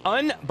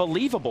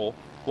 Unbelievable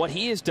what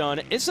he has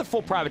done. It's a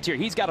full privateer.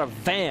 He's got a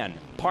van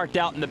parked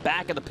out in the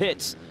back of the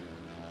pits.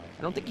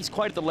 I don't think he's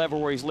quite at the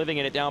level where he's living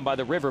in it down by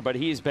the river, but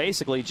he is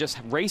basically just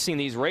racing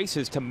these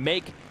races to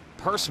make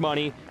purse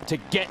money to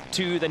get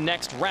to the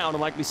next round.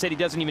 And like we said, he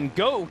doesn't even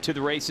go to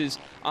the races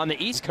on the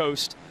East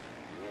Coast.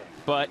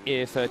 But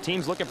if a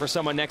team's looking for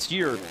someone next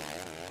year,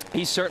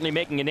 he's certainly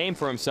making a name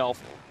for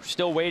himself. We're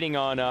still waiting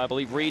on, I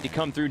believe, Reed to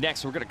come through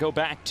next. We're going to go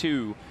back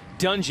to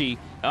Dungey.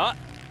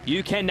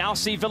 You can now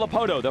see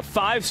Villopoto. The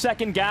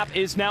 5-second gap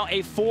is now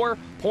a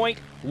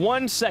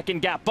 4.1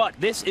 second gap, but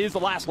this is the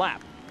last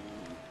lap.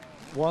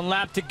 1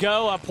 lap to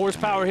go up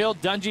Horsepower Hill.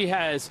 Dungey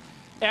has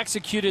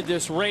executed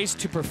this race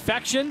to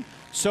perfection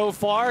so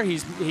far.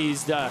 He's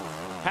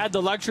had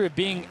the luxury of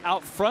being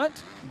out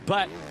front,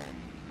 but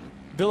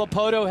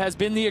Villopoto has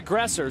been the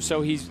aggressor,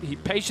 so he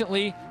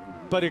patiently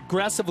but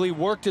aggressively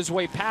worked his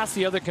way past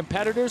the other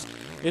competitors.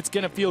 It's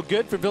going to feel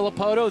good for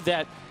Villopoto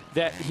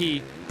that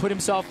he put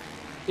himself,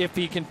 if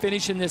he can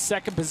finish in this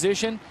second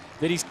position,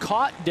 that he's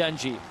caught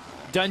Dungey.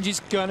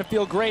 Dungey's going to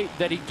feel great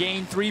that he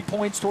gained 3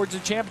 points towards the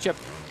championship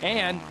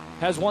and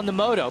has won the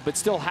moto, but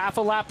still half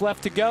a lap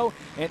left to go,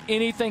 and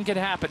anything can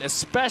happen,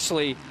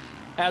 especially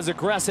as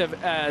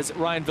aggressive as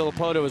Ryan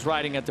Villopoto is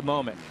riding at the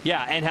moment.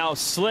 Yeah, and how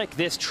slick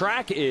this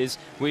track is.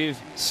 We've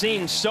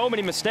seen so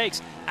many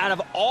mistakes out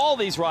of all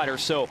these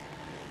riders, so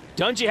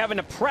Dungey having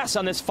to press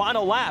on this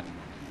final lap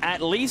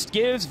at least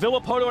gives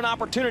Villopoto an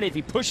opportunity. If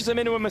he pushes him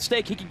into a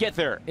mistake, he can get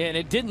there. And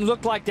it didn't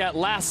look like that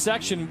last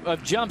section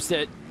of jumps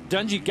that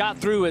Dungey got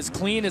through as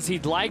clean as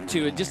he'd like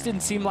to. It just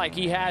didn't seem like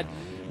he had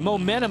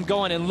momentum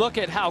going, and look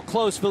at how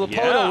close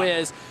Villopoto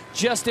is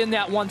just in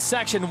that one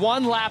section.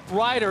 1 lap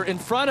rider in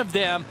front of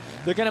them.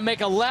 They're going to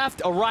make a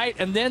left, a right,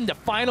 and then the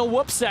final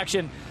whoop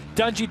section.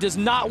 Dungey does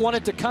not want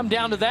it to come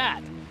down to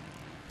that.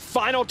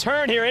 Final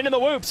turn here into the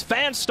whoops.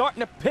 Fans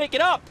starting to pick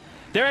it up.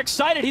 They're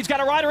excited. He's got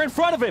a rider in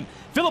front of him.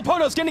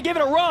 Villopoto's going to give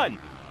it a run.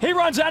 He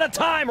runs out of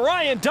time.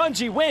 Ryan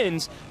Dungey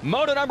wins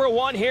moto number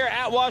 1 here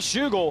at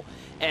Washougal,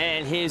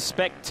 and his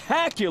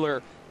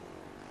spectacular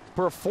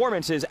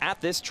performances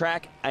at this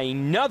track,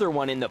 another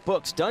one in the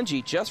books.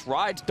 Dungey just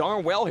rides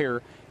darn well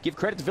here. Give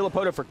credit to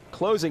Villopoto for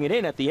closing it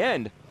in at the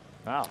end.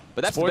 Wow,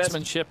 but that's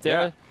sportsmanship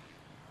there.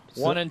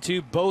 Yeah. 1 and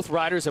 2, both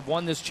riders have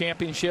won this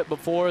championship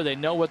before. They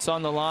know what's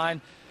on the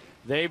line.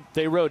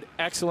 They rode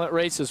excellent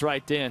races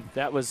right then.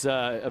 That was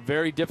a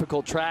very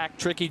difficult track,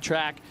 tricky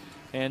track,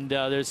 and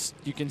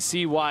you can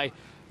see why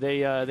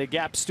they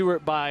gapped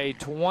Stewart by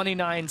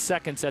 29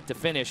 seconds at the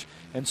finish,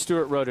 and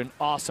Stewart rode an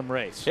awesome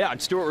race. Yeah,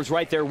 and Stewart was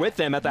right there with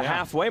them at the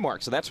halfway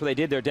mark, so that's where they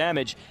did their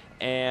damage.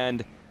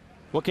 And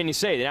what can you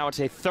say? Now it's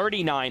a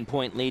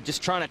 39-point lead.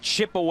 Just trying to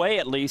chip away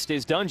at least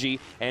is Dungey,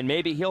 and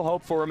maybe he'll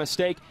hope for a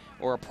mistake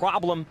or a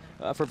problem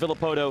for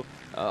Villopoto,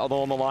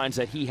 although on the lines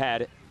that he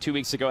had 2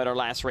 weeks ago at our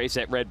last race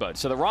at Redbud.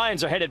 So the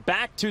Ryans are headed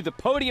back to the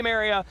podium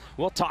area.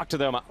 We'll talk to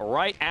them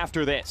right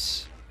after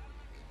this.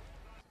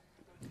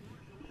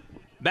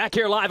 Back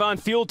here live on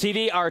Fuel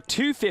TV, our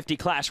 250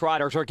 class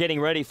riders are getting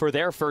ready for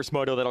their first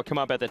moto that'll come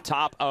up at the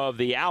top of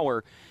the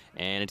hour.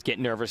 And it's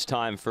getting nervous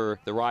time for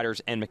the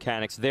riders and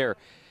mechanics there.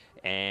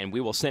 And we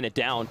will send it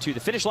down to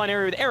the finish line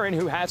area with Aaron,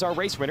 who has our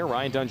race winner,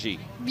 Ryan Dungey.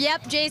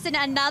 Yep, Jason,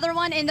 another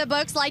one in the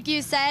books, like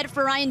you said,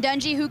 for Ryan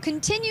Dungey, who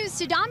continues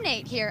to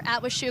dominate here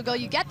at Washougal.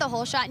 You get the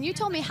whole shot, and you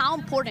told me how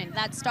important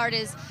that start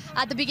is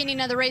at the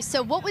beginning of the race.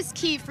 So what was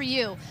key for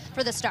you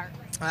for the start?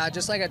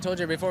 Just like I told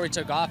you before we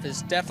took off,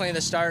 is definitely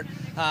the start.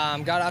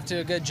 Got off to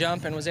a good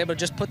jump and was able to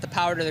just put the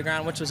power to the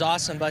ground, which was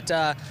awesome. But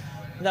the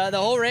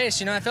whole race,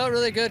 you know, I felt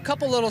really good.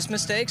 Couple little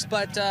mistakes,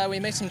 but we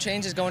made some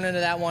changes going into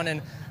that one,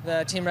 and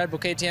the Team Red Bull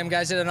KTM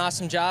guys did an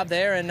awesome job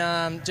there,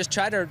 and just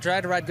try to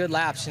ride good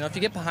laps. You know, if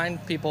you get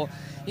behind people,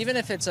 even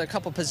if it's a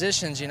couple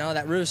positions, you know,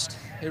 that roost,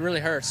 it really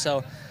hurts.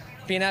 So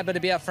being able to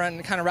be up front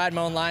and kind of ride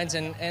my own lines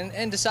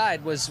and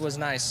decide was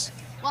nice.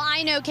 Well,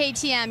 I know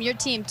KTM, your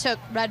team took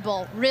Red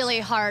Bull really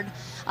hard.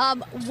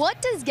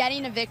 What does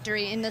getting a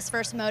victory in this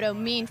first moto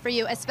mean for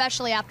you,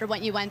 especially after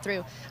what you went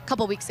through a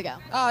couple weeks ago?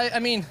 I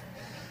mean,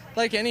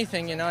 like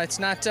anything, you know, it's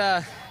not,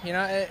 you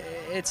know,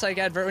 it's like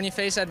when you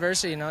face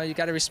adversity, you know, you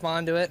got to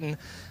respond to it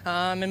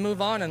and move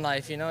on in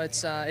life. You know,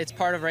 it's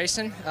part of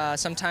racing.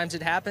 Sometimes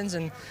it happens,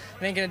 and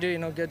it ain't gonna do you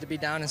no good to be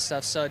down and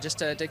stuff. So just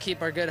to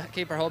keep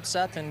our hopes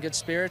up and good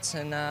spirits,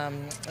 and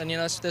you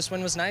know, this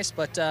win was nice,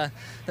 but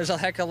there's a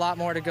heck of a lot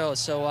more to go.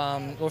 So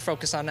we'll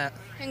focus on that.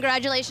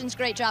 Congratulations,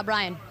 great job,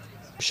 Ryan.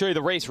 I'll show you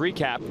the race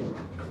recap,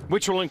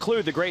 which will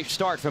include the great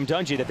start from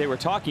Dungey that they were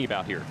talking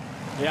about here.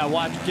 Yeah,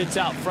 watch, gets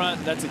out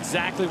front. That's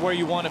exactly where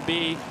you want to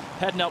be.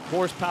 Heading up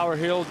Horsepower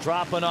Hill,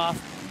 dropping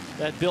off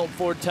that Built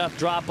Ford Tough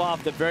drop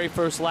off the very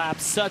first lap.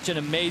 Such an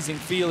amazing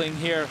feeling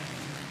here.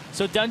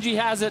 So Dungey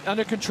has it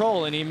under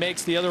control, and he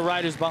makes the other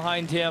riders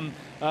behind him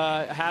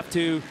have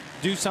to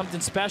do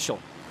something special.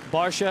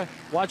 Barsha,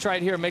 watch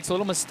right here, makes a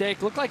little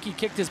mistake. Looked like he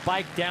kicked his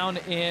bike down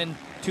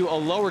into a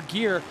lower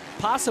gear,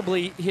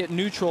 possibly hit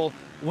neutral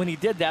when he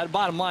did that.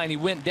 Bottom line, he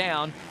went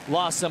down,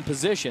 lost some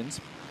positions.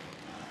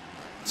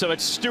 So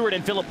it's Stewart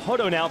and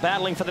Villopoto now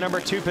battling for the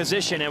number 2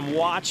 position, and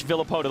watch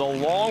Villopoto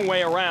the long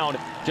way around,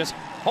 just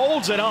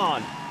holds it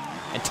on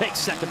and takes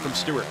second from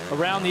Stewart.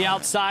 Around the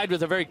outside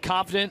with a very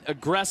confident,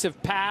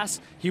 aggressive pass.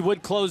 He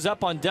would close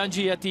up on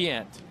Dungey at the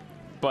end.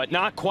 But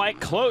not quite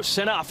close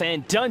enough,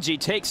 and Dungey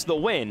takes the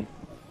win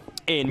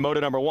in Moto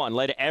number 1.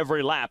 Led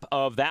every lap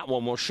of that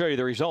one. We'll show you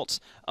the results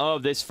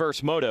of this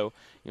first Moto.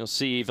 You'll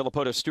see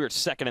Villopoto, Stewart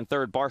second and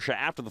third. Barsha,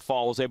 after the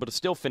fall, was able to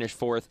still finish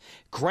 4th.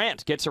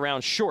 Grant gets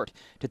around short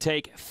to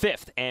take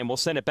 5th, and we'll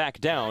send it back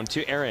down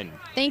to Erin.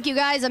 Thank you,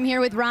 guys. I'm here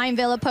with Ryan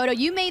Villopoto.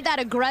 You made that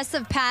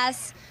aggressive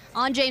pass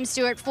on James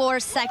Stewart for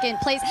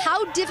 2nd place.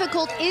 How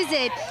difficult is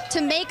it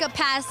to make a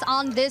pass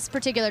on this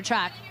particular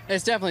track?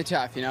 It's definitely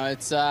tough. You know,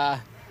 it's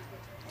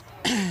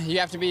you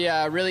have to be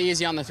really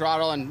easy on the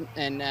throttle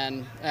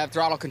and have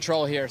throttle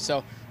control here.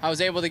 So I was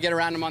able to get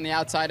around him on the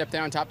outside up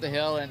there on top of the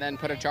hill and then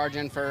put a charge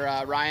in for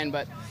Ryan,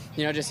 but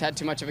you know, just had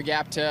too much of a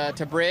gap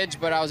to bridge.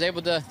 But I was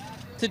able to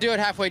do it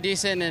halfway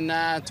decent,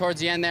 and towards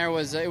the end there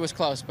it was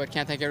close. But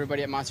can't thank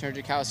everybody at Monster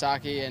Energy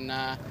Kawasaki and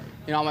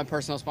you know, all my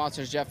personal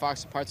sponsors: Jeff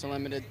Fox, Parts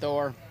Unlimited,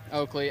 Thor,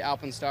 Oakley,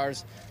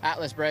 Alpenstars,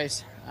 Atlas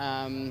Brace,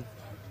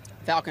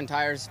 Falcon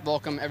Tires,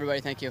 Volcom. Everybody,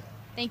 thank you.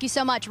 Thank you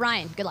so much,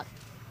 Ryan. Good luck.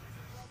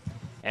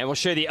 And we'll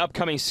show you the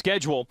upcoming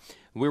schedule.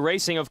 We're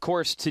racing, of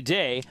course,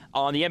 today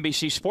on the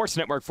NBC Sports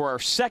Network for our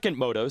 2nd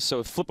Moto,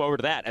 so flip over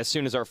to that as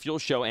soon as our fuel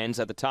show ends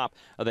at the top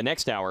of the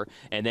next hour.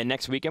 And then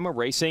next weekend, we're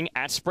racing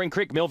at Spring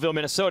Creek, Millville,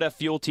 Minnesota,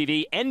 Fuel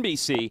TV,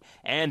 NBC,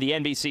 and the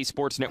NBC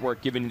Sports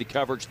Network giving you the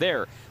coverage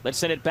there. Let's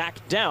send it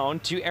back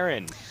down to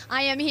Erin.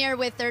 I am here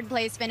with 3rd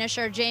place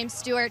finisher James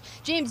Stewart.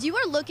 James, you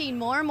are looking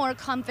more and more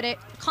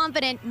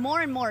confident,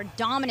 more and more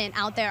dominant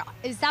out there.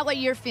 Is that what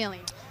you're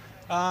feeling?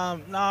 No,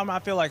 I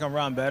feel like I'm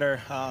running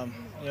better.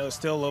 You know,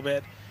 still a little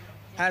bit.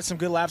 Had some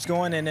good laps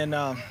going, and then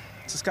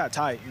just got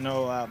tight. You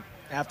know,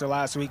 after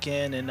last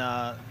weekend,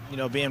 and you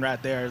know, being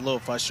right there, a little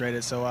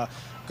frustrated. So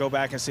go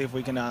back and see if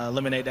we can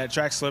eliminate that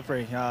track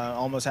slippery.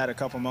 Almost had a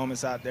couple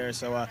moments out there,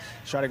 so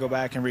try to go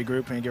back and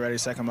regroup and get ready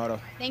for 2nd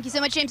Moto. Thank you so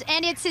much, James.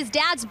 And it's his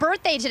dad's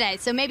birthday today,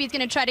 so maybe he's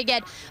going to try to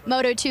get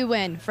Moto 2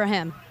 win for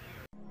him.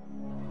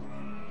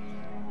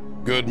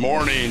 Good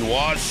morning,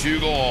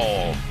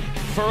 Washougal.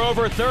 For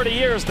over 30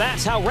 years,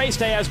 that's how race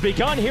day has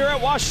begun here at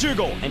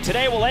Washougal. And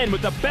today will end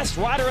with the best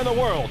rider in the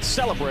world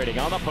celebrating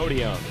on the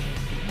podium.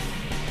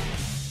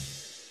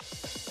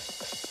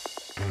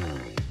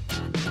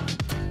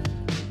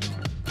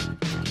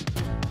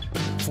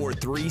 For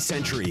 3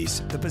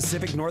 centuries, the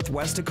Pacific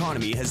Northwest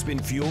economy has been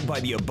fueled by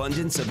the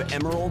abundance of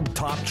emerald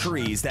top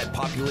trees that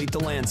populate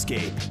the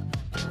landscape.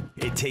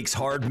 It takes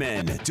hard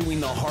men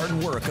doing the hard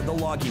work of the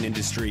logging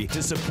industry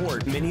to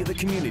support many of the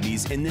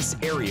communities in this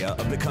area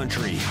of the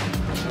country.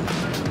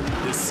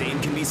 The same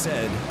can be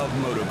said of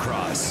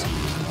motocross.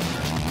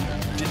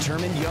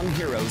 Determined young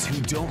heroes who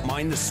don't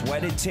mind the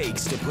sweat it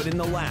takes to put in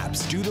the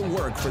laps do the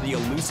work for the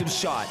elusive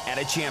shot at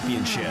a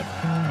championship.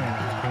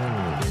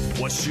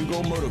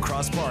 Washougal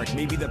Motocross Park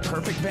may be the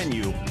perfect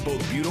venue,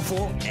 both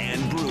beautiful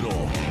and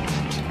brutal.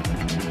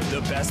 The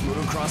best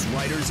motocross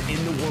riders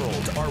in the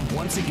world are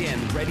once again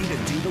ready to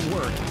do the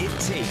work it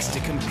takes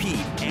to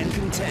compete and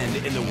contend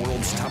in the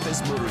world's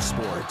toughest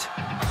motorsport.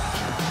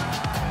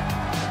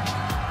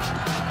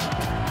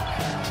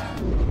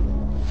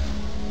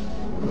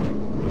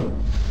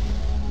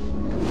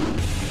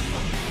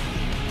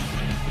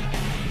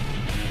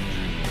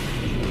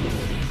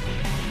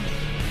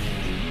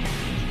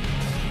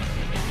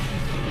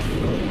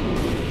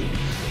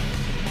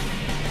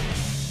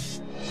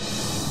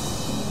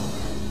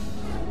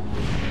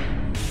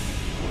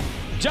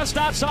 Just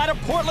outside of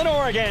Portland,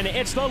 Oregon,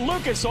 it's the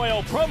Lucas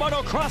Oil Pro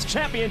Motocross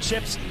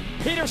Championships,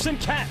 Peterson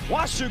Cat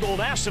Washougal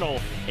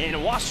National in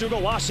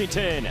Washougal,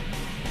 Washington.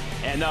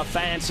 And the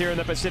fans here in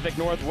the Pacific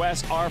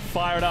Northwest are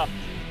fired up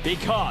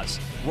because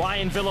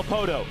Ryan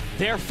Villopoto,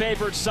 their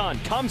favored son,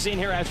 comes in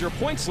here as your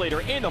points leader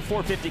in the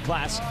 450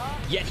 class,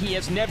 yet he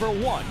has never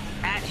won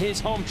at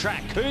his home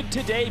track. Could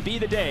today be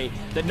the day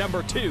that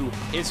number 2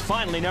 is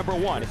finally number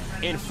 1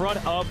 in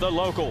front of the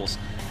locals?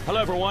 Hello,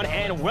 everyone,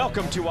 and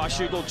welcome to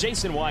Washougal.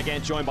 Jason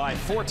Wygant, joined by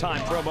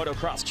 4-time Pro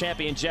Motocross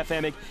champion Jeff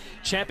Emig.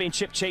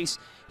 Championship chase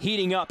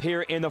heating up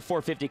here in the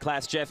 450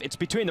 class. Jeff, it's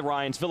between the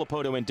Ryans,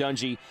 Villopoto and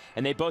Dungey,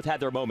 and they both had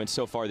their moments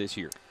so far this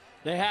year.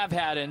 They have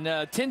had, and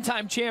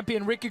 10-time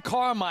champion Ricky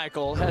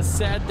Carmichael has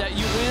said that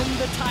you win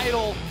the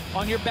title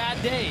on your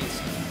bad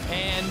days.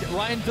 And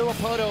Ryan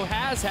Villopoto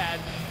has had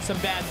some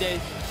bad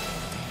days.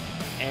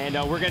 And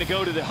we're going to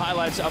go to the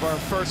highlights of our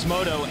first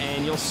moto,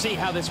 and you'll see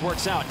how this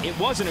works out. It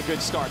wasn't a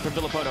good start for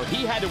Villopoto.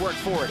 He had to work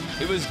forward.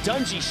 It was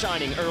Dungey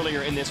shining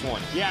earlier in this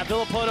one. Yeah,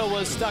 Villopoto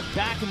was stuck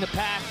back in the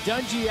pack.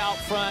 Dungey out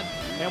front.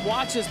 And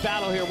watch this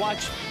battle here.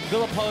 Watch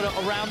Villopoto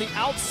around the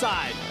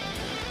outside.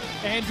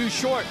 Andrew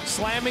Short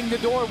slamming the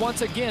door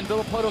once again.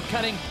 Villopoto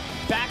cutting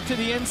back to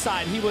the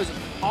inside. He was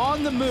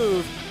on the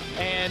move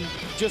and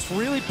just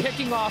really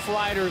picking off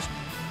riders.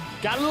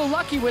 Got a little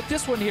lucky with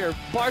this one here.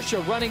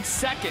 Barsha running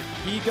second.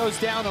 He goes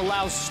down,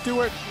 allows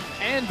Stewart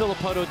and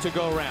Villopoto to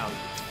go around.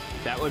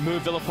 That would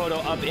move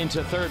Villopoto up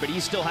into third, but he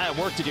still had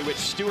work to do with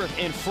Stewart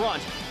in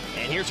front.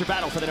 And here's your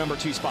battle for the number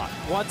 2 spot.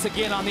 Once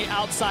again on the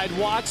outside,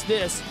 watch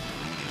this.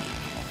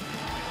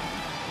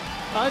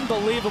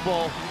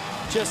 Unbelievable.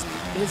 Just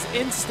his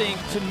instinct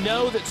to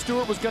know that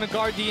Stewart was going to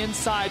guard the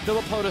inside.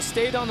 Villopoto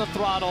stayed on the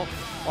throttle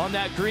on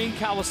that green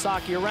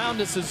Kawasaki around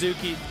the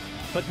Suzuki.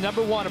 But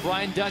number 1 of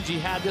Ryan Dungey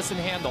had this in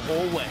hand the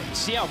whole way.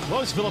 See how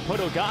close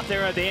Villopoto got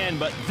there at the end,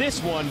 but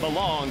this one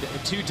belonged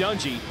to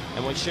Dungey.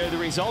 And we'll show you the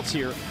results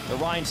here. The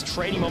Ryans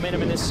trading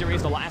momentum in this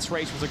series. The last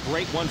race was a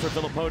great one for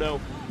Villopoto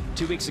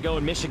 2 weeks ago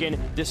in Michigan.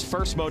 This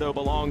first moto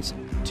belongs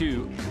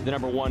to the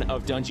number 1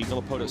 of Dungey.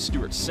 Villopoto,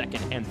 Stewart,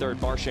 second and third.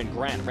 Barsha and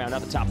Grant round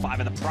out the top 5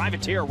 in the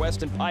privateer.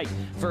 Weston Pike,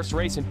 first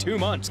race in 2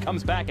 months,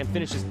 comes back and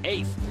finishes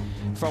 8th.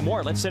 For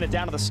more, let's send it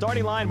down to the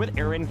starting line with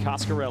Aaron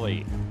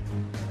Coscarelli.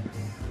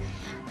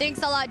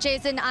 Thanks a lot,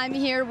 Jason. I'm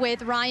here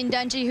with Ryan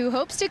Dungey, who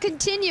hopes to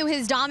continue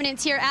his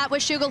dominance here at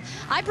Washougal.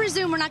 I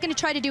presume we're not going to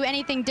try to do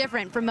anything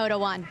different for Moto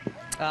 1.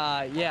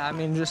 Yeah, I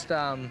mean, just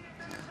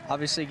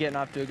obviously getting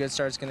off to a good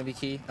start is going to be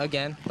key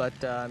again. But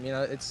you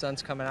know, it's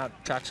sun's coming out,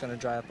 track's going to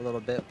dry up a little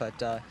bit.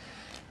 But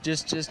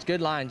just good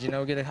lines, you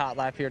know, get a hot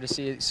lap here to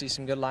see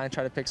some good lines,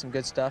 try to pick some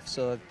good stuff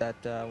so that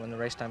when the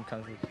race time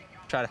comes, we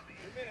try to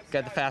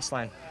get the fast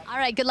line. All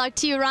right, good luck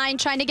to you, Ryan,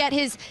 trying to get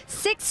his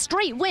 6th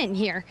straight win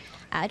here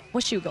at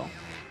Washougal.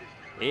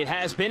 It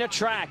has been a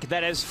track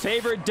that has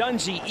favored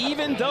Dungey,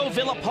 even though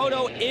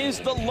Villopoto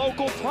is the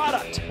local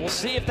product. We'll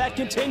see if that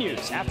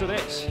continues after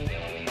this.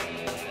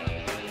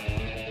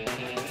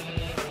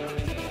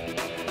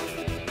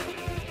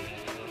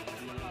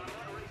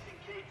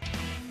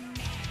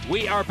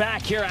 We are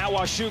back here at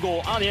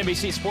Washougal on the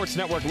NBC Sports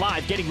Network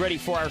Live, getting ready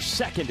for our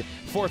second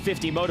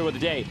 450 moto of the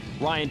day.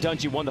 Ryan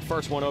Dungey won the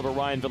first one over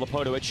Ryan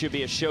Villopoto. It should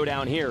be a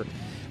showdown here.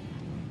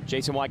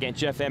 Jason Wygant,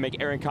 Jeff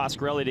Emig, Aaron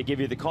Coscarelli to give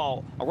you the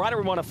call. A rider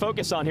we want to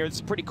focus on here, this is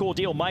a pretty cool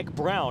deal. Mike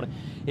Brown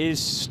is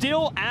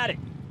still at it,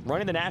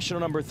 running the national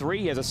number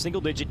 3. He has a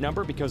single-digit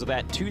number because of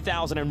that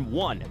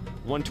 2001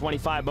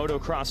 125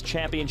 Motocross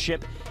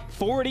Championship.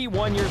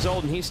 41 years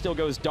old, and he still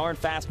goes darn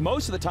fast.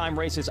 Most of the time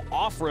races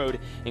off-road,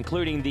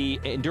 including the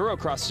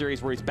Endurocross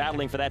Series where he's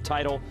battling for that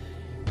title.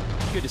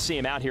 Good to see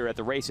him out here at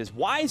the races.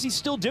 Why is he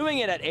still doing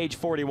it at age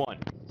 41?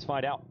 Let's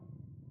find out.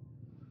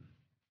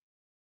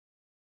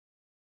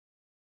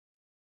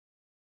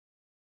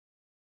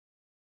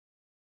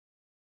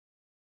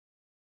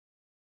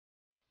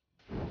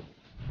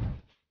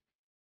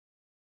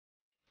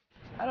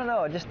 I don't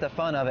know, just the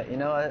fun of it, you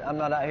know. I'm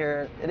not out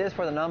here, it is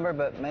for the number,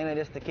 but mainly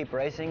just to keep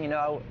racing. You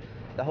know,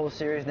 the whole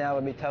series now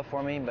would be tough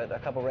for me, but a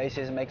couple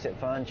races makes it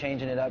fun,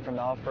 changing it up from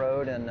the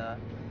off-road, and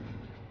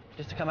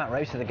just to come out and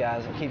race with the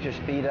guys. It keeps your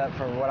speed up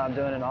for what I'm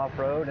doing in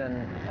off-road,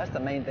 and that's the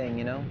main thing,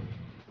 you know.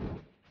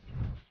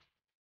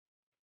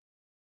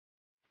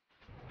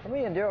 For me,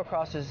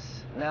 Endurocross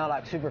is now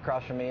like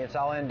Supercross for me. It's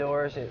all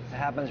indoors, it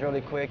happens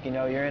really quick, you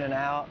know, you're in and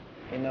out.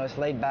 You know, it's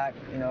laid back,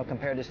 you know,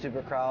 compared to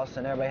Supercross,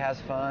 and everybody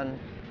has fun.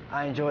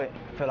 I enjoy it.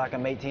 I feel like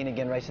I'm 18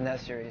 again racing that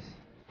series.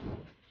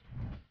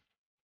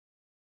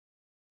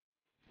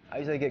 I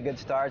usually get good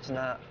starts, and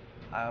I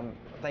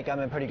think I'm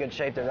in pretty good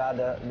shape to ride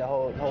the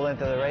whole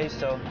length of the race.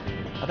 So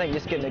I think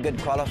just getting a good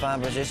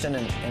qualifying position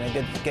and a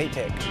good gate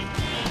pick.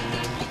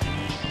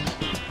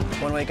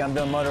 1 week I'm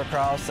doing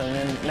motocross, and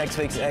then next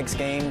week's X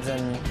Games.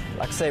 And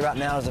like I say, right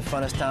now is the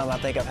funnest time I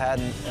think I've had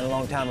in a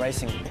long time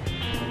racing.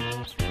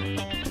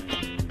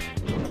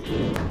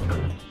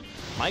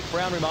 Mike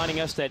Brown reminding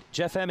us that,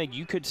 Jeff Emig,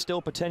 you could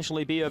still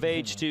potentially be of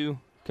age to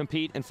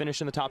compete and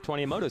finish in the top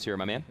 20 in motos here,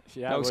 my man.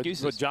 Yeah, no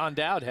excuses. What John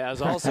Dowd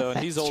has also, and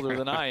he's older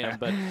than I am.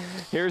 But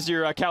here's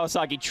your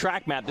Kawasaki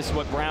track map. This is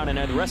what Brown and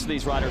the rest of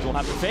these riders will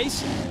have to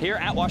face here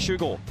at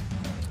Washougal.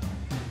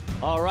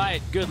 All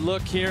right, good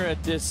look here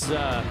at this,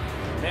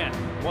 man,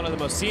 one of the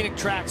most scenic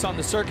tracks on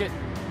the circuit.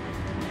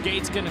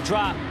 Gate's going to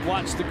drop.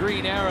 Watch the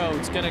green arrow.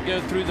 It's going to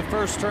go through the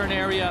first turn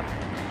area,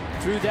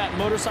 through that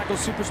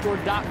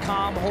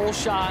motorcyclesuperstore.com whole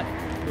shot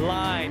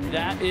line.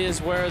 That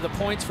is where the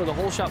points for the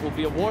whole shot will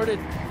be awarded,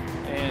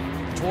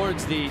 and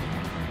towards the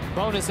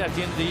bonus at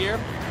the end of the year.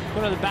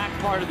 Going to the back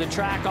part of the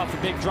track off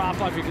the big drop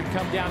off. You can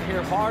come down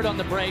here hard on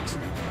the brakes,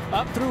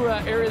 up through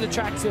an area of the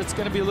track that's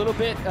going to be a little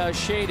bit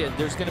shaded.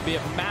 There's going to be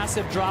a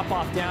massive drop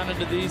off down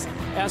into these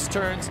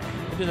S-turns,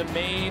 into the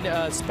main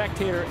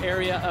spectator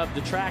area of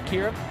the track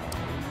here.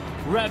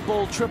 Red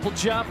Bull triple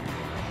jump,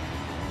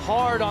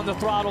 hard on the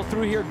throttle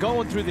through here,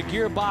 going through the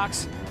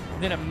gearbox,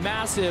 then a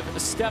massive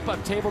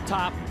step-up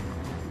tabletop.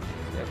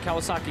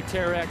 Kawasaki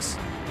Terex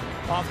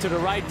Off to the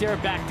right there,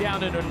 back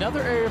down into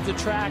another area of the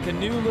track, a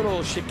new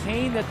little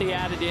chicane that they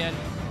added in.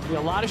 A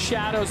lot of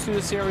shadows through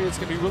this area. It's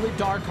going to be really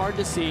dark, hard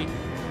to see.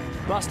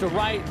 Bust a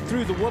right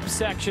through the whoop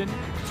section,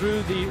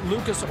 through the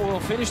Lucas Oil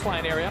finish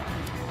line area,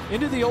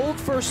 into the old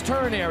first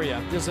turn area.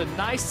 There's a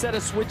nice set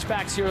of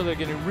switchbacks here. They're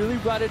going to really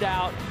rut it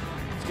out.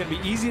 It's going to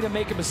be easy to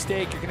make a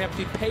mistake. You're going to have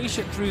to be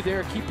patient through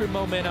there, keep your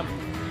momentum.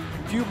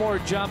 A few more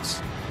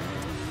jumps.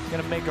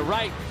 Going to make a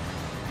right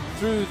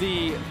through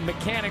the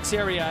mechanics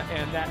area,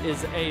 and that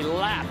is a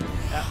lap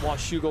at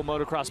Washougal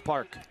Motocross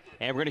Park.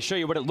 And we're going to show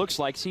you what it looks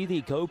like. See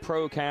the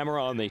GoPro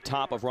camera on the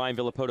top of Ryan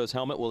Villapoto's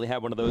helmet? We'll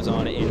have one of those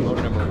on in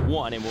moto number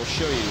 1, and we'll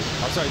show you.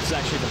 Oh, sorry, this is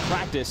actually the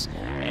practice,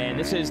 and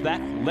this is that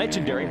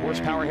legendary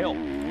horsepower hill.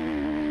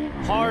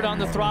 Hard on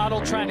the throttle,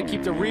 trying to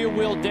keep the rear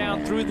wheel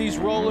down through these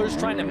rollers,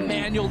 trying to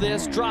manual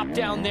this, drop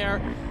down there,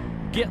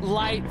 get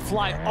light,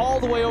 fly all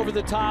the way over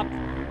the top.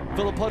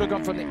 Villapoto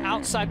going from the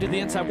outside to the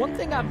inside. One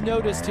thing I've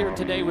noticed here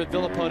today with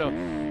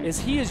Villapoto is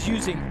he is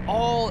using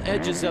all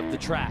edges of the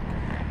track.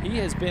 He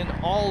has been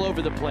all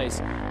over the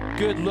place.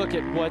 Good look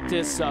at what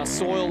this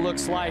soil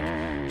looks like.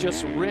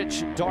 Just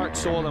rich, dark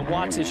soil. And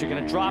watch this, you're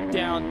gonna drop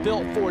down,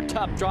 built for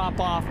tough drop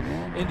off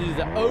into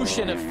the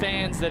ocean of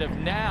fans that have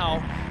now,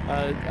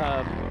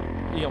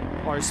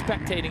 are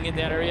spectating in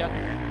that area.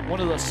 One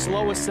of the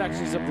slowest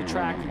sections of the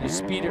track, and you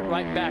speed it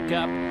right back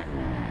up.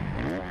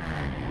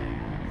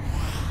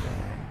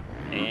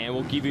 And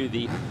we'll give you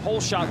the whole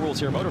shot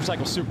rules here.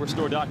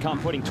 MotorcycleSuperstore.com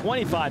putting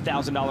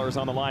 $25,000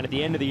 on the line at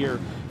the end of the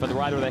year for the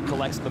rider that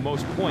collects the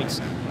most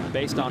points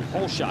based on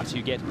hole shots.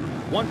 You get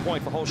 1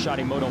 point for hole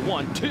shotting Moto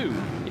 1, 2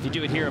 if you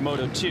do it here in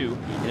Moto 2.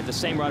 And if the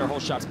same rider hole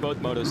shots both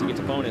motos, he gets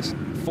a bonus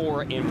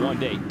 4 in 1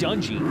 day.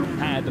 Dungey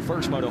had the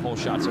first moto hole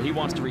shot, so he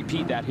wants to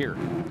repeat that here.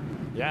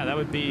 Yeah, that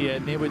would be,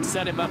 it would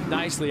set him up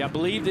nicely. I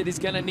believe that he's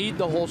going to need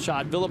the whole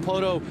shot.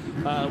 Villapoto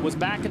was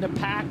back in the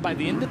pack by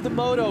the end of the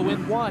moto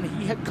in 1.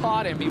 He had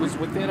caught him. He was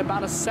within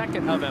about a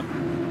second of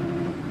him.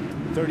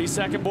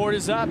 30-second board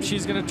is up.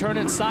 She's going to turn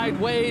it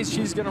sideways.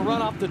 She's going to run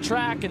off the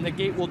track, and the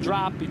gate will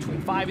drop between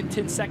 5 and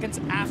 10 seconds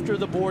after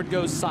the board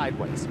goes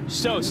sideways.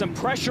 So some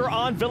pressure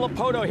on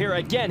Villapoto here.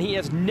 Again, he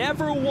has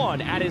never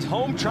won at his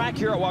home track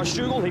here at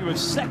Washougal. He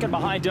was second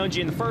behind Dungey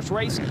in the first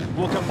race.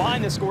 We'll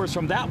combine the scores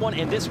from that one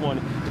and this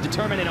one to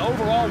determine an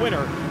overall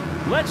winner.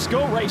 Let's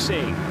go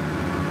racing.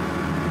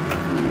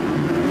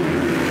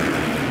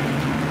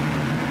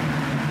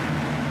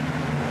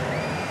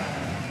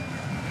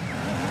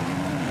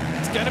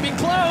 Gonna be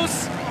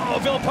close. Oh,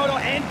 Villapoto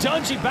and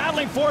Dungey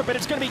battling for it, but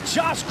it's gonna be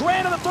Josh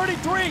Grant on the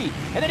 33.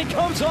 And then he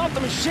comes off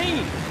the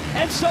machine.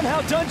 And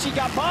somehow Dungey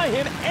got by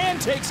him and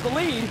takes the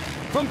lead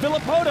from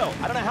Villapoto.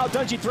 I don't know how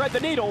Dungey thread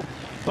the needle,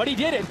 but he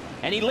did it.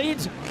 And he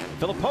leads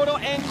Villapoto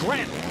and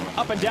Grant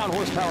up and down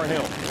Horsepower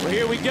Hill. Well,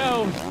 here we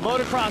go.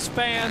 Motocross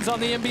fans on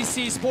the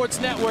NBC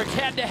Sports Network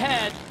head to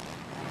head.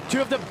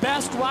 Two of the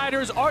best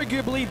riders,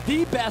 arguably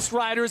the best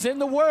riders in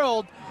the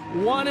world,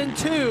 1 and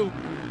 2.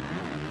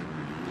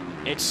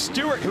 It's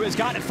Stewart who has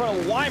gotten in front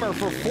of Weimer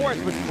for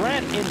 4th with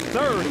Grant in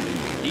 3rd.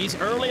 These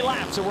early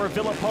laps are where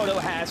Villapoto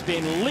has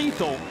been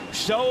lethal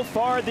so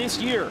far this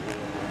year.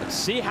 Let's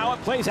see how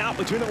it plays out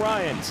between the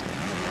Ryans.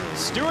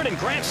 Stewart and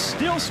Grant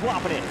still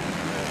swapping it.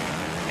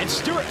 And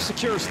Stewart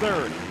secures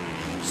 3rd.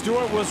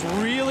 Stewart was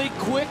really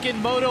quick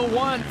in Moto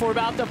 1 for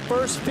about the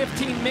first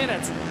 15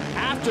 minutes.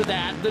 After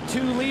that, the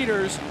two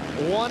leaders,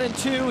 1 and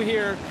 2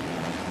 here,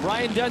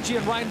 Ryan Dungey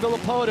and Ryan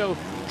Villapoto,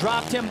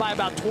 dropped him by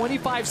about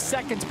 25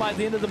 seconds by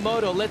the end of the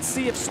moto. Let's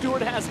see if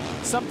Stewart has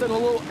something a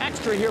little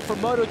extra here for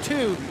Moto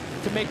 2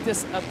 to make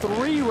this a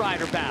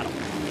 3-rider battle.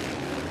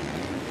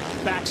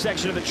 Back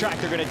section of the track,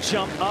 they're going to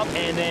jump up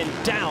and then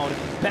down.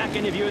 Back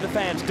into view of the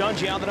fans.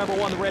 Dungey on the number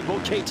 1, the Red Bull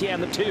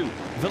KTM, the 2.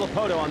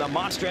 Villapoto on the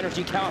Monster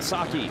Energy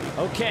Kawasaki.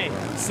 Okay,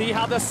 see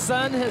how the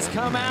sun has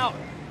come out.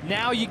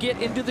 Now you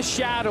get into the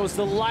shadows,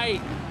 the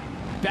light,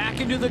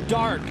 back into the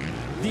dark.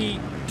 The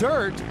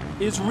dirt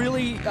is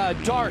really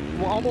dark,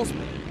 almost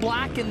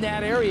black in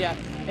that area,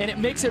 and it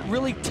makes it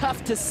really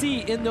tough to see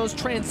in those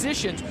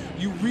transitions.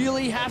 You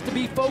really have to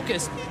be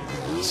focused.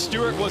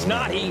 Stewart was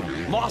not. He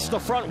lost the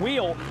front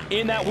wheel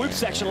in that whoop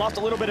section, lost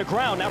a little bit of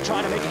ground, now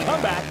trying to make a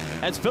comeback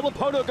as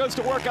Villapoto goes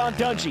to work on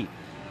Dungey.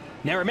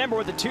 Now remember,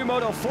 with the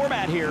 2-moto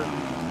format here,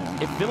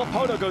 if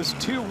Villapoto goes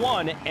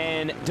 2-1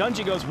 and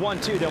Dungey goes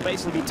 1-2, they'll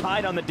basically be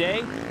tied on the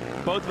day,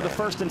 both with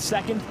the 1st and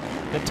 2nd.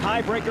 The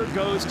tiebreaker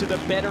goes to the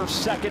better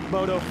 2nd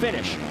moto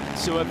finish.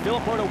 So if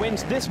Villapoto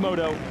wins this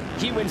moto,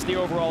 he wins the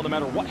overall no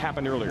matter what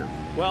happened earlier.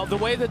 Well, the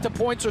way that the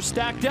points are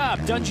stacked up,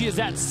 Dungey is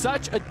at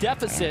such a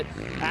deficit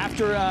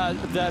after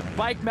the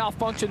bike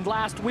malfunctioned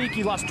last week.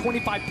 He lost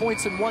 25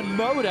 points in 1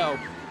 moto.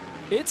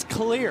 It's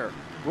clear,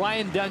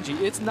 Ryan Dungey.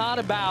 It's not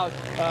about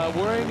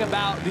worrying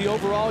about the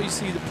overall. You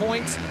see the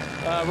points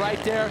right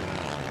there.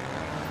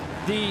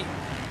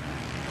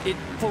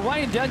 For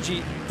Ryan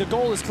Dungey, the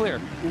goal is clear.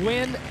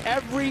 Win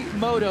every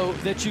moto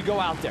that you go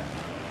out there.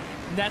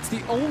 And that's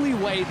the only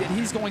way that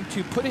he's going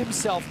to put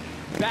himself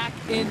back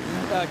in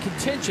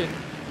contention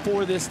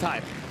for this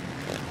title.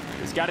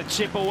 He's got to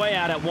chip away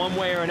at it one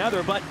way or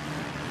another, but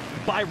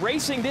by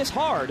racing this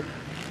hard,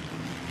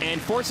 and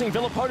forcing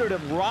Villopoto to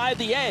ride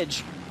the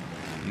edge.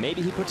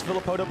 Maybe he puts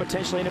Villopoto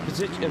potentially in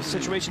a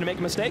situation to make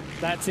a mistake.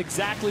 That's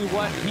exactly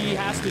what he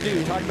has to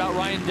do. Talking about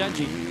Ryan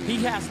Dungey,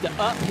 he has to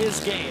up his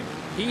game.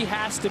 He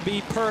has to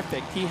be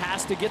perfect. He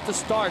has to get the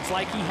starts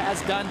like he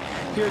has done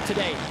here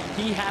today.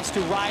 He has to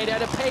ride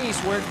at a pace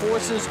where it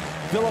forces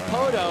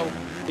Villopoto,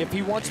 if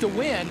he wants to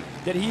win,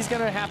 that he's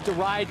going to have to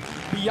ride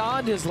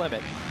beyond his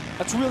limit.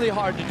 That's really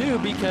hard to do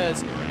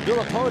because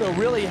Villopoto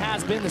really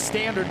has been the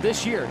standard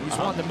this year. He's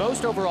won the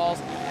most overalls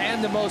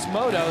and the most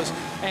motos,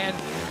 and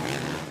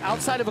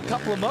outside of a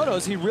couple of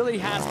motos, he really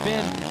has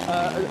been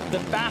the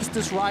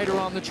fastest rider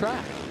on the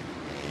track.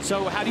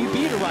 So how do you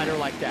beat a rider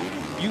like that?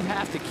 You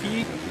have to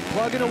keep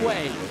plugging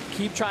away,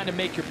 keep trying to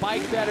make your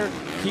bike better,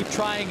 keep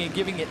trying and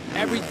giving it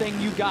everything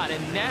you got.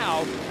 And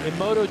now in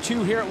Moto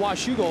 2 here at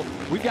Washougal,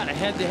 we've got a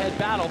head-to-head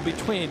battle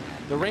between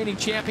the reigning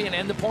champion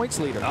and the points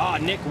leader.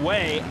 Nick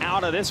Way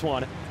out of this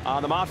one.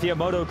 The Mafia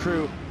Moto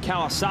Crew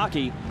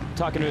Kawasaki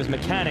talking to his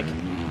mechanic.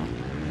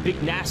 Big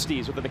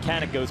nasties with the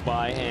mechanic goes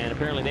by, and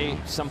apparently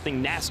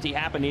something nasty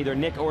happened, either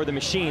Nick or the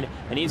machine,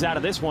 and he's out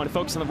of this one.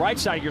 Folks, on the right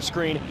side of your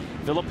screen,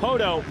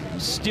 Villopoto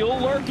still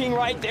lurking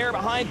right there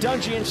behind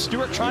Dungey, and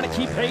Stewart trying to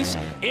keep pace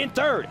in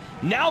third.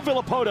 Now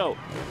Villopoto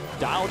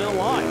dialed in a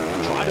line,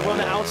 trying to run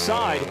the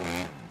outside.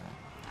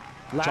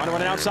 Trying to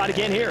run it outside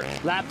again here.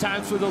 Lap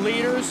times for the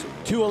leaders,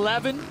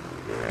 2:11,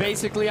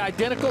 basically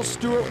identical.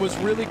 Stewart was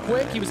really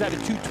quick. He was at a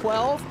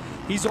 2:12.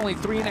 He's only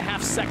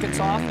 3.5 seconds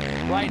off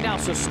right now,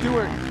 so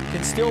Stewart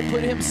can still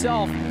put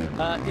himself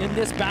in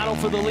this battle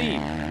for the lead.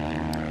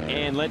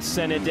 And let's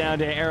send it down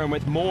to Aaron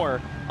with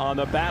more on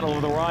the Battle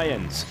of the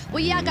Ryans. Well,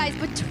 yeah, guys,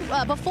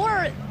 but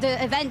before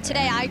the event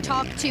today, I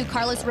talked to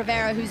Carlos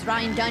Rivera, who's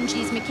Ryan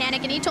Dungey's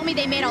mechanic, and he told me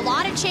they made a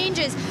lot of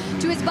changes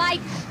to his bike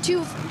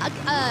to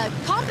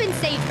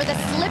compensate for the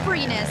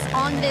slipperiness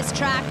on this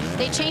track.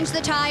 They changed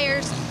the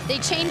tires, they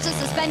changed the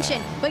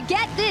suspension, but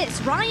get this,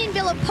 Ryan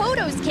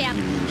Villopoto's camp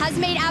has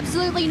made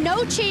absolutely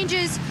no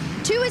changes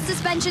to his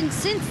suspension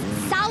since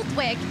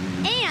Southwick,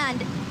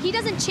 and he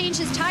doesn't change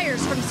his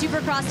tires from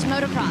Supercross to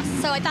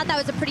Motocross. So I thought that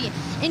was a pretty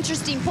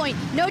interesting point.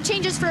 No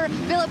changes for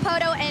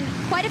Villopoto and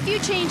quite a few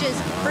changes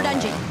for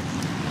Dungey.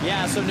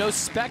 Yeah, so no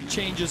spec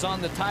changes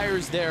on the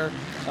tires there.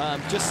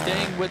 Just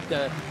staying with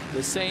the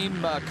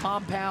same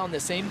compound, the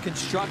same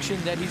construction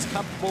that he's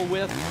comfortable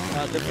with,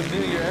 the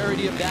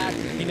familiarity of that.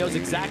 He knows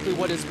exactly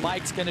what his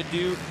bike's going to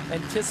do,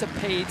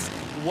 anticipates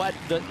what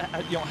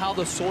how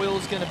the soil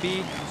is going to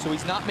be, so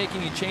he's not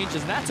making any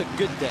changes, and that's a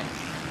good thing.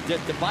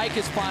 The bike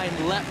is fine,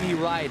 let me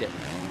ride it.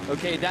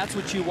 Okay, that's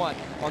what you want.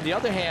 On the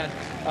other hand,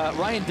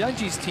 Ryan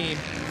Dungey's team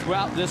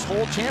throughout this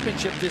whole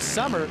championship this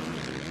summer,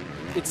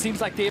 it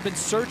seems like they've been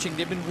searching,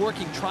 they've been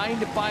working, trying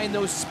to find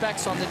those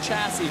specs on the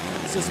chassis,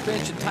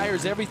 suspension,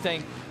 tires,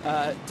 everything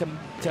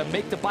to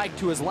make the bike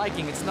to his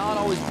liking. It's not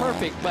always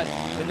perfect, but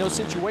in those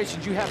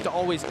situations, you have to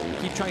always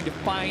keep trying to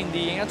find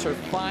the answer,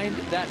 find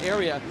that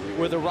area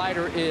where the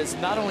rider is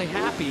not only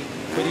happy,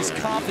 but he's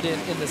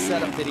confident in the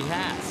setup that he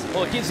has.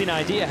 Well, it gives you an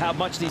idea how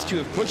much these two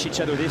have pushed each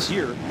other this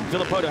year.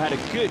 Villopoto had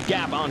a good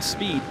gap on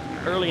speed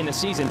early in the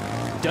season.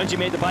 Dungey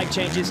made the bike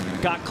changes,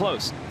 got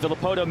close.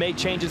 Villopoto made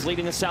changes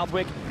leading to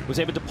Southwick, was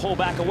able to pull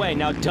back away.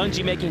 Now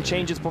Dungey making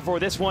changes before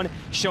this one,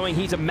 showing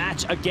he's a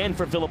match again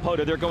for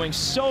Villopoto. They're going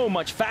so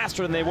much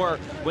faster than they were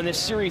when this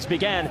series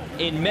began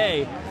in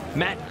May.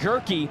 Matt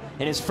Gerke,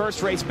 in his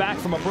first race back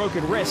from a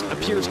broken wrist,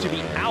 appears to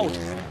be out.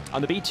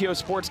 On the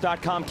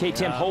BTOsports.com,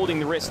 KTM holding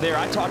the wrist there.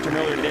 I talked to him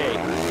earlier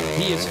today.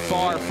 He is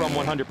far from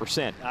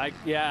 100%.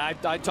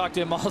 I talked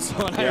to him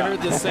also, and I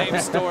heard the same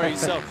story.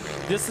 So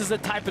this is the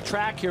type of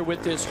track here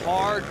with this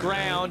hard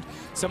ground,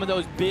 some of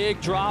those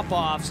big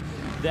drop-offs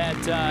that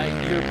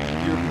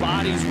your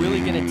body's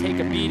really going to take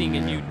a beating,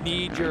 and you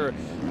need your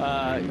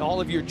all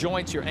of your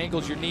joints, your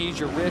ankles, your knees,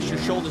 your wrists, your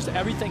shoulders,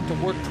 everything to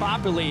work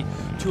properly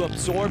to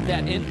absorb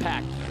that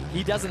impact.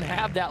 He doesn't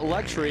have that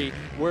luxury.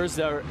 Wears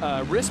the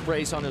wrist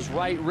brace on his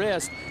right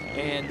wrist,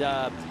 and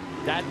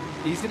that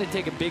he's going to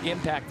take a big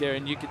impact there,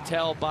 and you could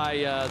tell by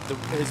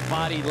his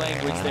body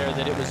language there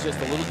that it was just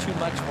a little too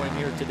much for him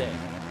here today.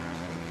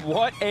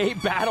 What a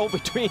battle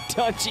between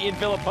Dungey and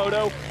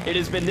Villopoto. It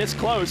has been this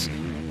close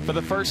for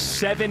the first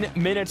 7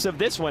 minutes of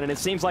this one, and it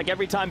seems like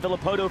every time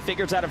Villopoto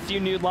figures out a few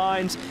new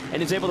lines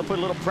and is able to put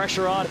a little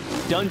pressure on,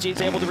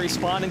 Dungey's able to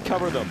respond and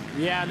cover them.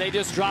 Yeah, and they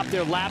just dropped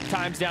their lap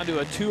times down to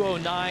a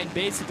 2:09,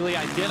 basically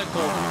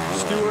identical.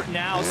 Stewart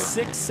now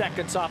 6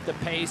 seconds off the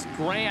pace.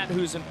 Grant,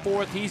 who's in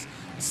fourth, he's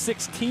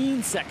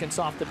 16 seconds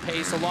off the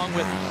pace, along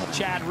with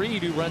Chad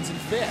Reed, who runs in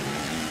fifth.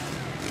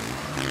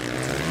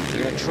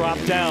 They're going to drop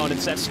down.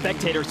 It's that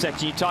spectator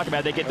section you talk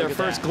about. They get their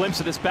first glimpse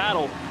of this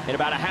battle in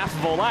about a half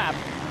of a lap,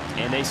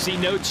 and they see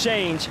no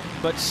change,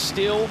 but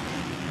still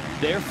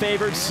their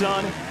favored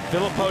son,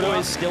 Villopoto,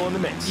 is still in the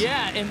mix.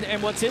 Yeah,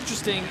 and what's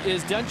interesting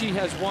is Dungey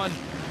has won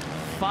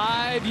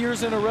 5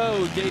 years in a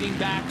row dating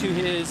back to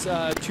his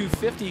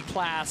 250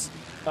 class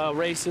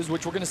races,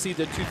 which we're going to see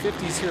the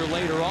 250s here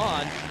later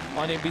on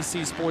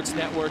NBC Sports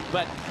Network.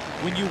 But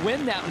when you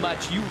win that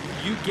much, you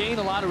gain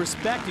a lot of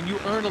respect and you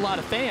earn a lot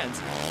of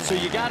fans. So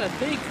you got to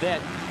think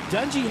that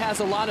Dungey has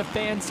a lot of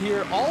fans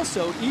here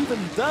also, even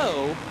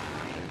though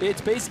it's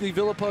basically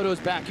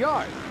Villapoto's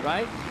backyard,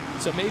 right?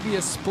 So maybe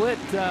a split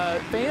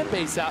fan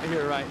base out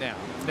here right now.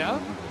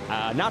 No?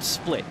 Not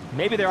split.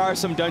 Maybe there are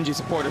some Dungey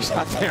supporters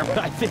out there, but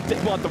I think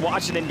they want the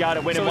Washington guy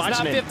to win in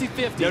Washington. So it's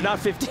not 50-50. No, not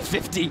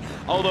 50-50.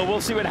 Although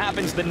we'll see what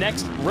happens. The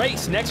next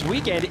race next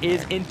weekend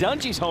is in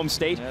Dungey's home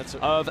state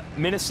of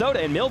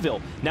Minnesota in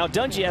Millville. Now,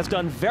 Dungey has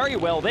done very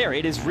well there.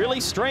 It is really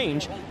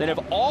strange that of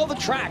all the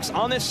tracks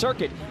on this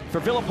circuit for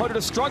Villapoto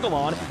to struggle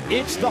on,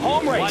 it's the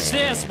home race. Watch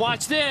this,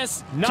 watch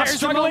this. Not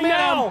struggling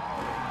now.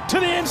 To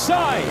the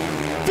inside.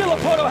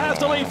 Villapoto has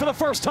the lead for the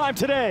first time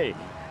today.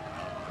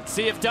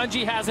 See if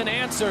Dungey has an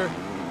answer.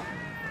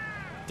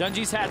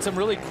 Dungey's had some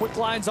really quick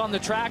lines on the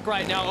track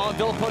right now. Oh,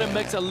 Villapoto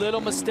makes a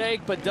little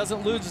mistake, but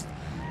doesn't lose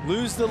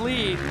the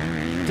lead.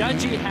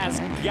 Dungey has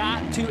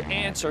got to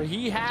answer.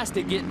 He has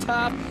to get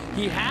tough.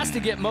 He has to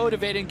get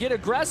motivated and get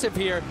aggressive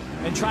here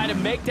and try to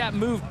make that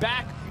move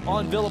back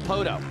on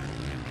Villapoto.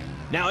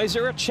 Now, is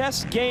there a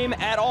chess game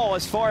at all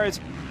as far as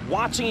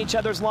watching each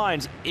other's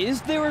lines?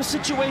 Is there a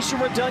situation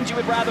where Dungey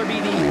would rather be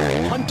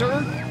the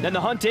hunter than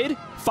the hunted?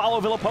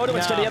 Follow Villapoto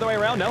instead of the other way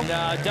around? No?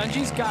 No,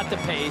 Dungey's got the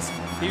pace.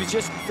 He was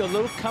just a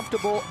little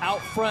comfortable out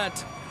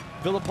front.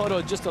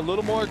 Villapoto just a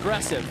little more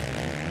aggressive.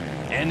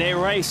 And they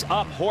race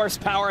up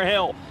Horsepower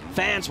Hill.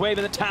 Fans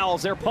waving the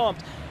towels, they're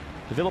pumped.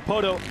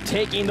 Villapoto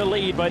taking the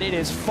lead, but it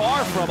is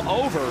far from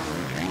over.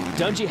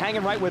 Dungey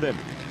hanging right with him.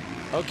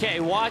 Okay,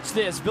 watch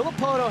this.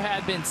 Villapoto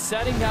had been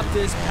setting up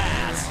this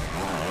pass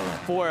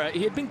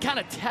he had been kind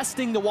of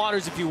testing the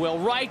waters, if you will,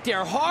 right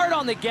there, hard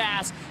on the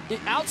gas.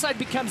 Outside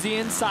becomes the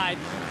inside.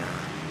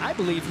 I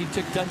believe he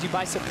took Dungey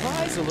by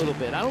surprise a little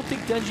bit. I don't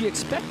think Dungey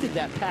expected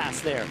that pass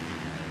there.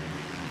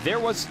 There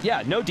was,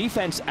 no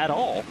defense at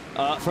all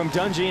from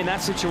Dungey in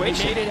that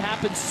situation. He made it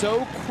happen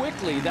so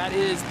quickly. That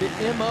is the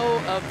MO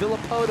of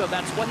Villapoto.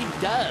 That's what he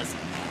does.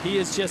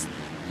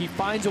 He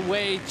finds a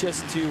way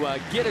just to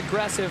get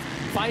aggressive,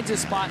 finds a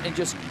spot, and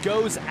just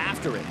goes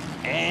after it.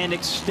 And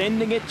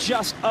extending it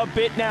just a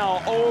bit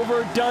now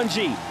over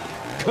Dungey.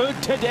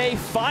 Could today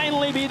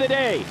finally be the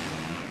day?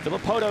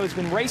 Villapoto has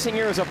been racing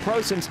here as a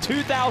pro since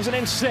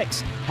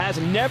 2006, has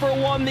never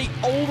won the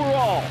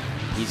overall.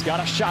 He's got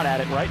a shot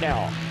at it right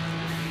now.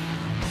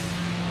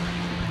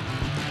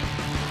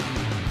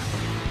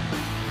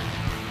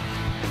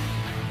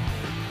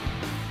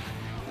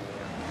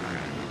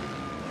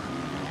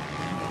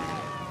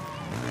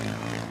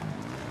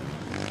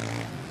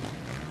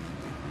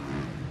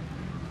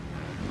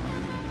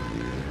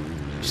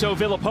 So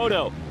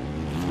Villapoto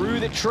through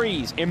the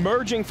trees,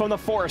 emerging from the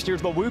forest.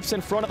 Here's the whoops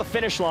in front of the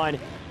finish line.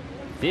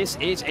 This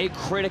is a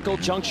critical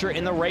juncture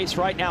in the race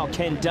right now.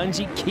 Can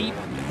Dungey keep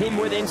him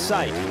within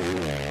sight?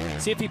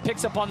 See if he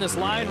picks up on this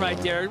line right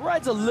there. He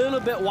rides a little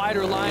bit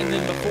wider line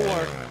than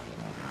before,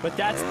 but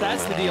that's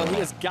the deal. He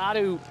has got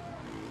to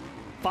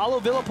follow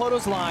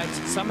Villapoto's lines,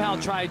 somehow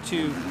try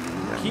to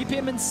keep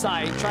him in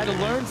sight, try to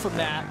learn from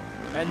that,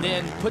 and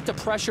then put the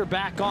pressure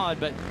back on.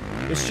 But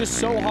it's just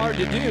so hard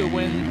to do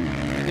when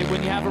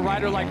you have a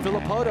rider like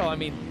Villapoto. I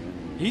mean,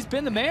 he's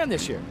been the man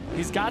this year.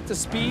 He's got the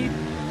speed,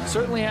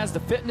 certainly has the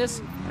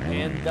fitness,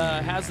 and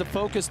has the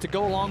focus to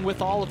go along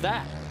with all of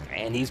that.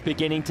 And he's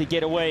beginning to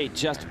get away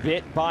just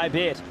bit by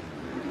bit.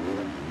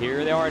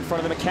 Here they are in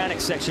front of the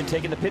mechanics section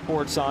taking the pit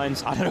board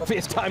signs. I don't know if he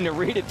has time to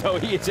read it, though.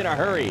 He is in a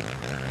hurry.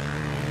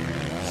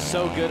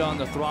 So good on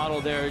the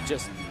throttle there.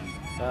 Just,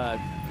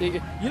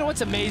 you know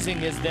what's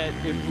amazing is that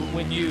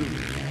when you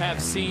have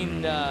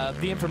seen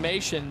the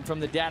information from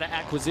the data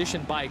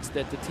acquisition bikes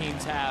that the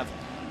teams have,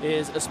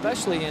 is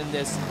especially in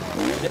this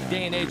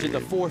day and age of the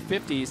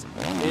 450s,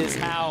 is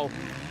how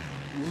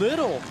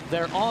little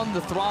they're on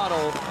the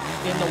throttle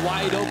in the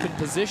wide open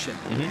position.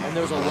 And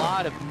there's a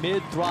lot of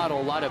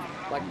mid-throttle, a lot of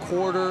like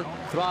quarter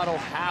throttle,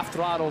 half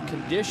throttle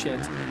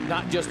conditions,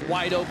 not just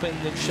wide open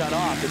then shut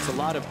off. It's a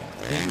lot of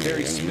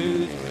very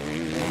smooth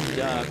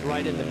and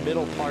right in the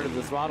middle part of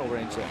the throttle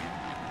range there.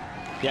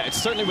 Yeah, it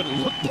certainly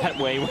wouldn't look that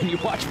way when you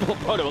watch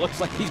Villapoto. It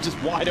looks like he's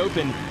just wide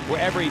open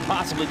wherever he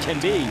possibly can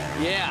be.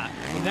 Yeah,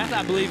 and that,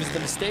 I believe, is the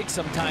mistake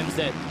sometimes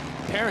that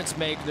parents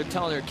make. They're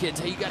telling their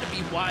kids, hey, you got to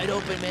be wide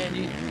open, man,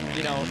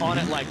 you know, on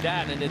it like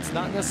that, and it's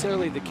not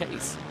necessarily the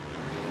case.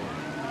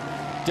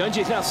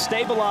 Dungey's now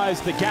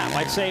stabilized the gap.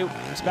 I'd say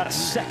it's about a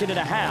second and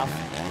a half.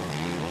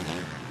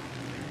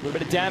 A little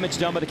bit of damage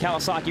done by the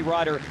Kawasaki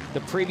rider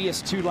the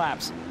previous 2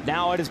 laps.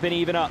 Now it has been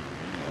even up.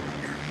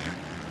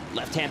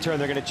 Left-hand turn,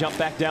 they're going to jump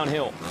back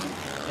downhill.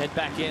 Head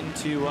back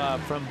into,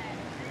 from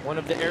one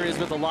of the areas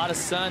with a lot of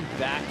sun,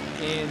 back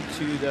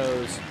into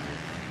those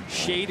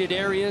shaded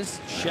areas,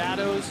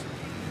 shadows.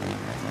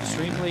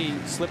 Extremely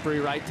slippery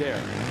right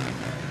there.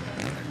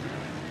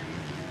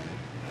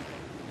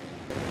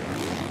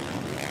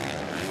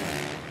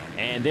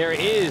 And there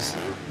is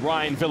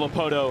Ryan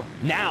Villapoto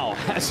now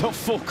as a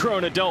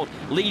full-grown adult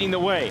leading the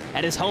way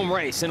at his home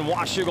race in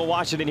Washougal,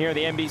 Washington here on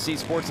the NBC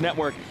Sports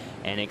Network.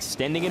 and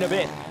extending it a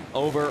bit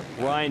over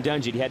Ryan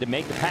Dungey. He had to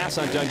make the pass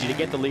on Dungey to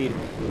get the lead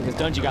because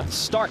Dungey got the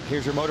start.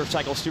 Here's your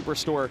Motorcycle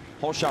Superstore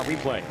whole shot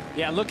replay.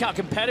 Yeah, look how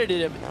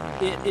competitive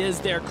it is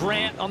there.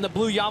 Grant on the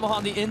blue Yamaha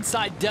on the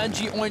inside,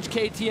 Dungey, orange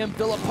KTM,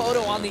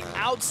 Villapoto on the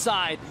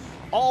outside.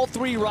 All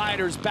three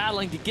riders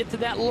battling to get to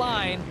that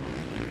line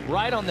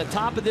right on the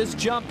top of this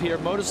jump here.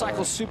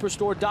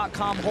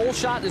 MotorcycleSuperstore.com whole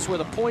shot is where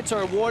the points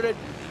are awarded.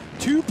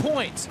 2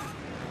 points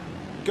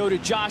go to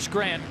Josh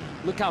Grant.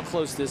 Look how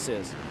close this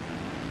is.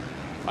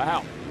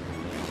 Wow.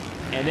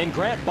 And then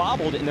Grant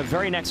bobbled in the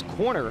very next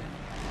corner.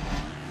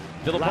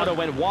 Villapoto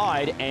went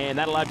wide, and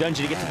that allowed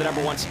Dungey to get to the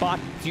 #1 spot.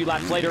 A few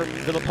laps later,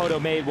 Villapoto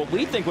made what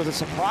we think was a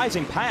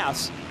surprising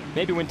pass,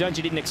 maybe when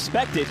Dungey didn't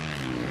expect it.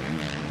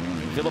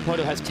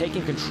 Villapoto has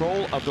taken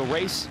control of the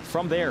race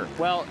from there.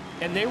 Well,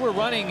 and they were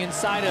running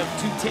inside of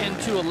 210,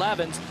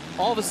 211s.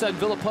 All of a sudden,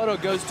 Villapoto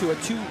goes to a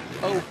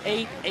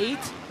 208.8,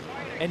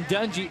 and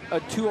Dungey a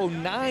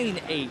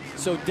 209.8.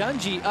 So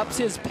Dungey ups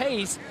his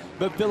pace,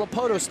 but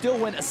Villapoto still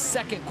went a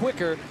second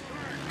quicker.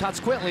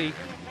 Consequently,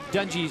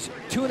 Dungey's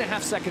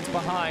 2.5 seconds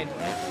behind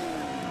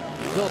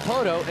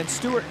Villapoto, and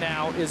Stewart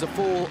now is a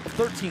full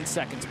 13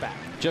 seconds back.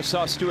 Just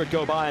saw Stewart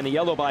go by on the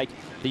yellow bike,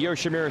 the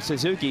Yoshimura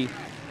Suzuki.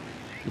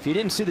 If you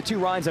didn't see the two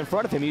rides in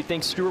front of him, you'd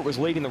think Stewart was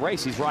leading the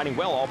race. He's riding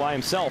well all by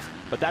himself,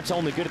 but that's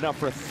only good enough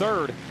for a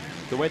third,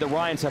 the way the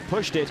Ryans have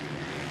pushed it.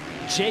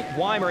 Jake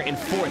Weimer in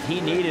fourth. He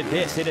needed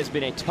this. It has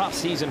been a tough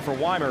season for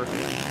Weimer.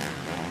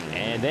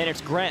 And then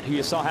it's Grant, who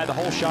you saw had the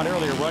whole shot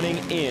earlier, running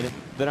in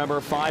the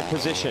 #5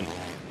 position.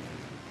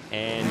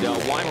 And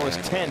Weimer was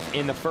 10th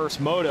in the first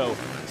moto.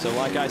 So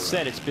like I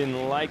said, it's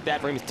been like that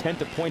for him. He's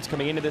 10th of points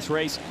coming into this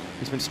race.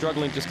 He's been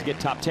struggling just to get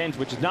top 10s,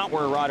 which is not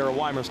where a rider of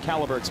Weimer's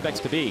caliber expects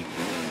to be.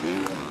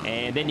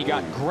 And then you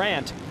got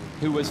Grant,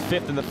 who was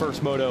 5th in the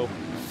first moto,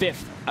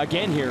 5th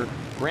again here.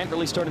 Grant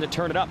really starting to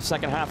turn it up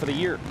second half of the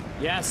year.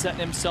 Yeah, setting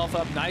himself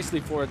up nicely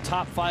for a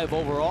top 5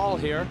 overall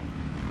here.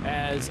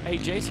 As, hey,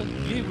 Jason,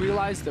 do you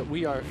realize that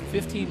we are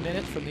 15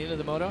 minutes from the end of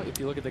the moto? If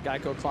you look at the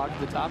Geico clock at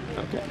the top,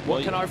 okay.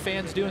 What can our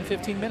fans do in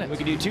 15 minutes? We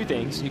can do two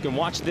things. You can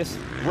watch this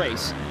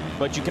race,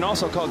 but you can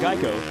also call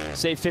Geico,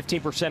 save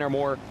 15% or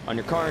more on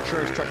your car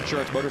insurance, truck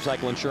insurance,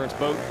 motorcycle insurance,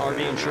 boat, RV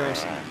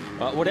insurance,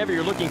 whatever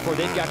you're looking for,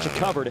 they've got you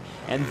covered.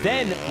 And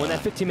then when that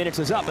 15 minutes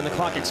is up and the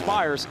clock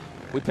expires,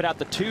 we put out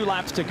the 2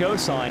 laps to go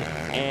sign,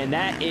 and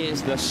that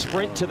is the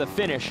sprint to the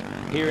finish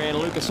here in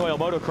Lucas Oil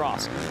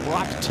Motocross.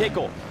 Brock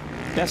Tickle,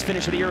 best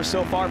finish of the year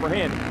so far for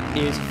him,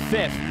 is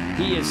 5th.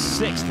 He is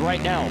 6th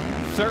right now,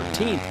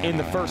 13th in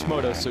the first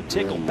moto. So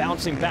Tickle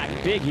bouncing back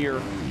big here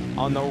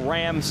on the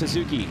Ram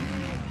Suzuki.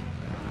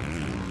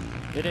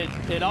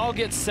 It all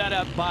gets set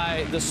up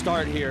by the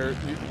start here.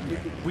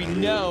 We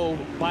know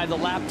by the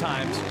lap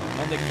times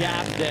and the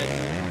gap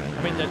that,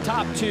 I mean, the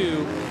top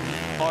 2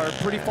 are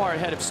pretty far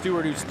ahead of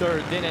Stewart, who's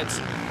 3rd. Then it's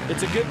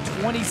a good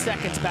 20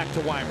 seconds back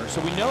to Weimer.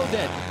 So we know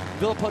that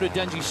Villapoto,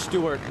 Dungey,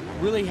 Stewart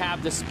really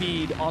have the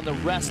speed on the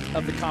rest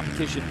of the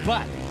competition.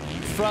 But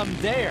from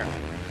there,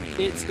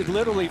 it's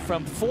literally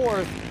from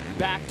 4th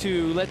back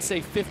to, let's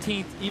say,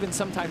 15th, even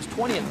sometimes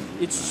 20th.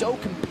 It's so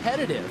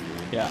competitive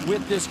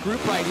with this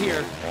group right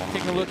here.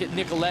 Taking a look at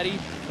Nicoletti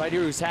right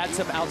here, who's had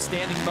some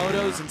outstanding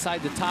motos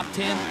inside the top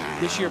 10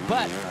 this year.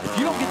 But if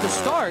you don't get the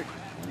start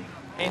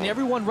and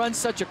everyone runs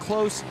such a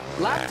close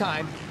lap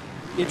time,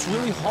 it's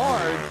really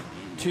hard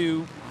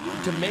to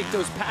make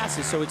those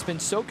passes. So it's been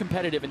so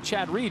competitive. And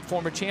Chad Reed,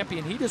 former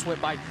champion, he just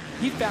went by.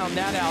 He found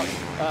that out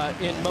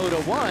in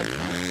Moto 1.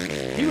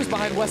 He was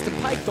behind Weston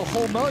Pike the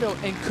whole moto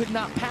and could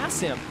not pass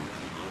him.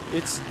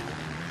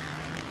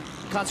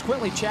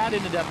 Consequently, Chad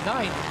ended up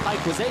 9th,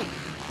 Pike was 8th.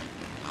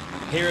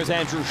 Here is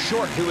Andrew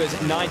Short, who is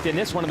 9th in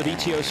this one of the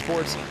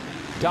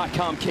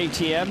VTOsports.com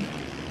KTM.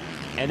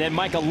 And then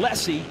Michael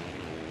Alessi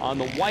on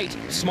the white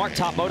Smart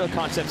Top Moto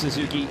Concept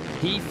Suzuki.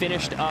 He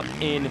finished up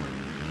in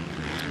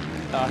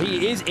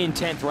he is in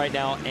 10th right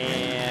now,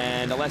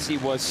 and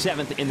Alessi was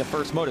 7th in the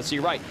first moto. So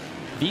you're right.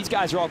 These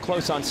guys are all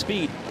close on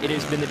speed. It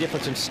has been the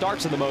difference in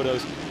starts in the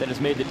motos that has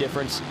made the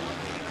difference.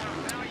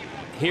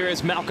 Here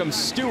is Malcolm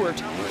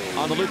Stewart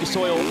on the Lucas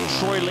Oil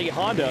Troy Lee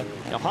Honda.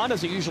 Now,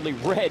 Hondas are usually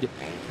red,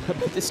 but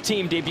this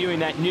team debuting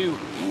that new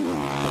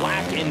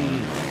black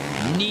and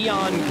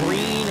neon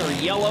green or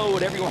yellow,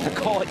 whatever you want to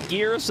call it,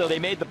 gear. So they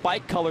made the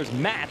bike colors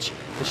match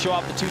to show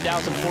off the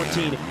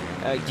 2014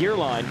 gear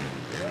line.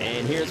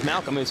 And here's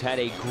Malcolm, who's had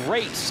a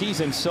great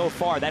season so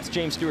far. That's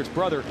James Stewart's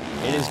brother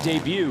in his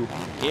debut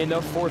in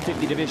the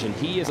 450 division.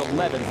 He is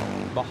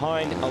 11th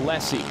behind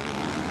Alessi.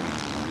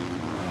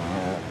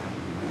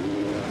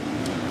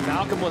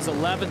 Malcolm was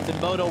 11th in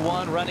Moto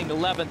 1, running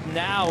 11th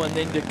now, and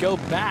then to go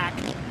back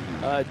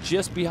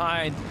just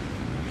behind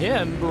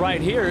him right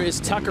here is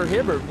Tucker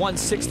Hibbert,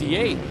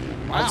 168.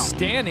 Wow.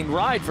 Outstanding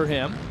ride for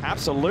him.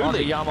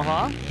 Absolutely. On the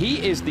Yamaha.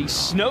 He is the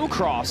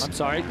snowcross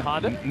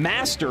Honda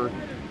master,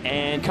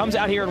 and comes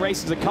out here and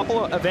races a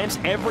couple of events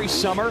every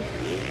summer.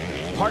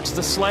 Parks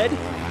the sled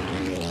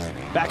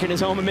back in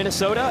his home in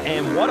Minnesota,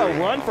 and what a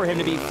run for him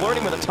to be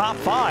flirting with a top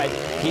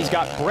 5. He's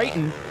got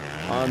Brayton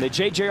on the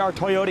JJR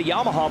Toyota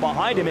Yamaha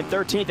behind him in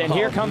 13th. And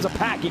here comes a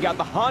pack. You got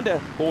the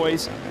Honda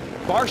boys,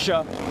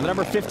 Barsha, the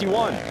number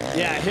 51.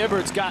 Yeah,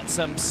 Hibbert's got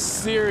some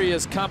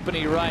serious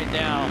company right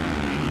now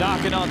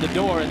knocking on the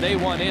door, and they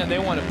want in. They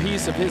want a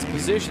piece of his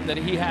position that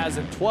he has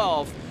in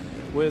 12th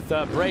with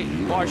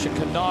Brayton, Barsha,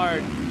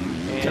 Kennard,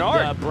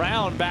 and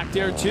Brown back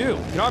there too.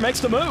 Kennard makes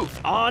the move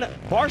on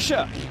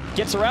Barsha.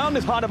 Gets around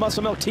his Honda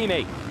Muscle Milk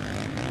teammate.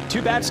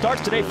 2 bad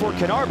starts today for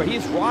Kennard, but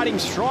he's riding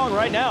strong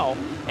right now.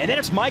 And then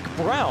it's Mike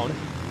Brown,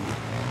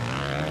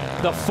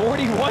 the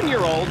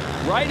 41-year-old,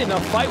 right in the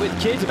fight with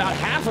kids about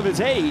half of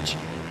his age,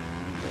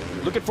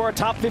 looking for a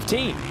top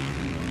 15.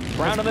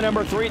 Brown on the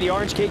number 3, the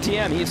orange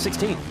KTM. He is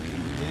 16th.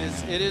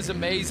 It is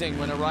amazing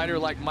when a rider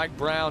like Mike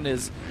Brown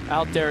is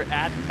out there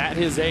at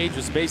his age,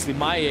 was basically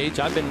my age.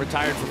 I've been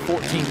retired for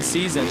 14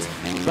 seasons,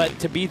 but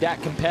to be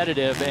that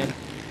competitive, and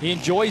he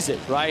enjoys it,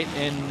 right?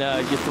 And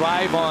you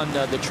thrive on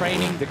the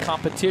training, the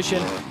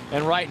competition,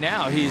 and right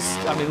now he's,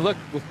 I mean, look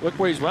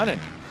where he's running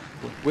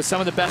with some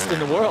of the best in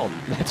the world.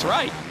 That's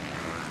right.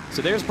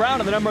 So there's Brown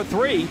on the number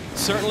 3.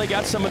 Certainly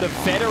got some of the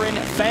veteran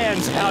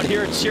fans out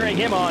here cheering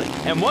him on.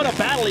 And what a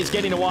battle he's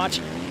getting to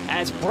watch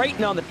as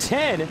Brayton on the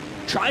 10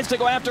 tries to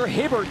go after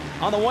Hibbert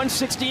on the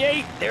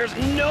 168. There's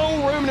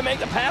no room to make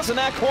the pass in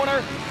that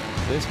corner.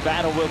 This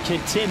battle will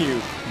continue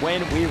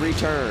when we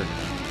return.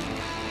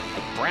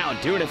 Brown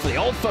doing it for the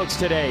old folks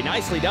today.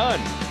 Nicely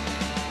done.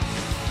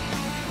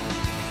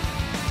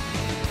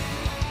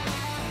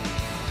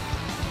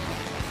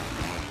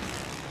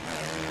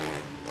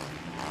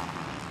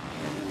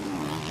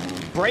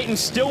 Brayton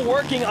still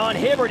working on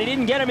Hibbert. He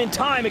didn't get him in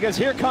time because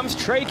here comes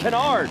Trey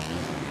Kennard.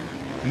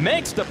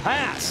 Makes the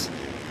pass.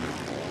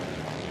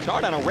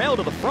 Kennard on a rail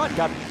to the front.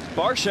 Got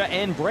Barsha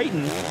and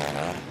Brayton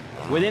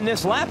within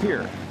this lap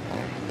here.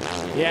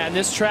 Yeah, and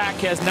this track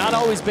has not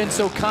always been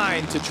so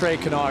kind to Trey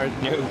Kennard.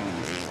 No.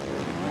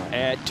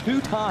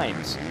 2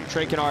 times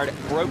Trey Kennard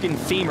broken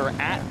femur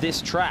at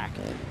this track.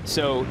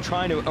 So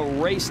trying to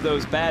erase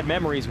those bad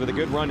memories with a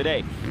good run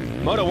today.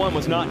 Moto 1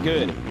 was not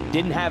good.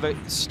 Didn't have a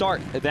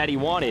start that he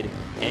wanted,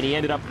 and he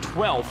ended up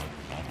 12th.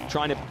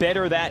 Trying to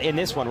better that in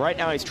this one. Right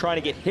now he's trying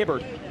to get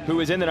Hibbert, who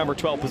is in the number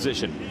 12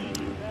 position.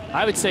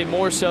 I would say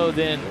more so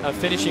than a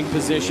finishing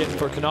position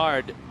for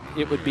Kennard,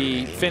 it would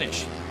be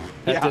finish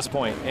at this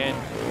point, and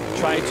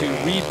try to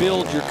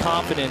rebuild your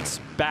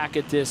confidence back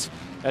at this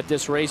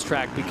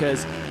racetrack,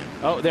 because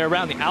they're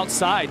around the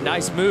outside.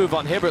 Nice move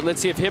on Hibbert. Let's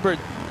see if Hibbert,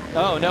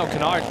 oh no,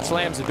 Kennard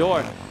slams the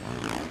door.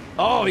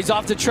 Oh, he's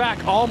off the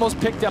track. Almost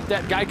picked up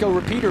that Geico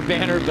repeater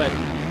banner, but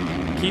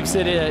keeps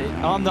it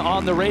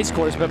on the race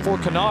course. But for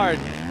Kennard,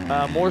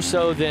 more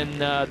so than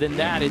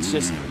that, it's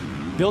just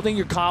building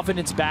your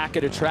confidence back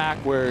at a track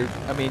where,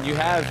 I mean, you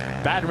have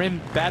bad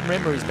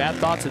memories, bad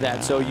thoughts of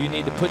that. So you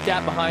need to put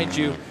that behind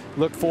you,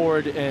 look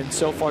forward, and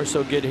so far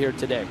so good here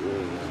today.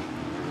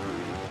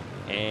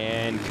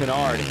 And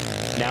Kennard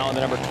now in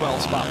the number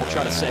 12 spot will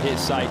try to set his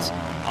sights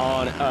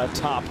on a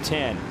top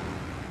 10.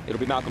 It'll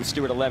be Malcolm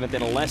Stewart 11th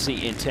and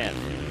Alessi in 10th.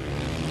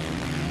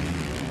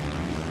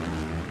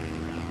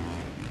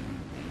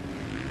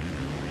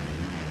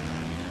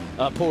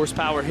 Up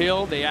Horsepower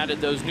Hill, they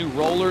added those new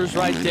rollers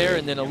right there,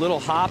 and then a little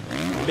hop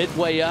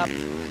midway up.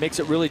 Makes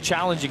it really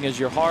challenging as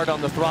you're hard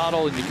on the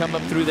throttle and you come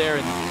up through there,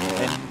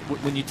 and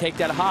when you take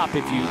that hop,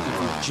 if you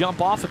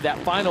jump off of that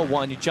final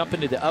one, you jump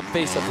into the up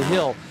face of the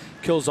hill,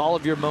 kills all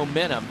of your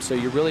momentum. So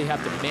you really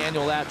have to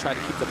manual that, try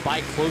to keep the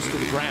bike close to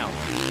the ground.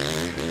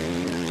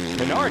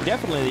 Kennard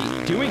definitely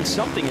doing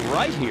something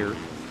right here,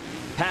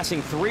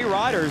 passing 3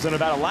 riders in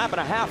about a lap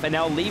and a half and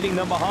now leaving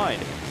them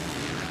behind.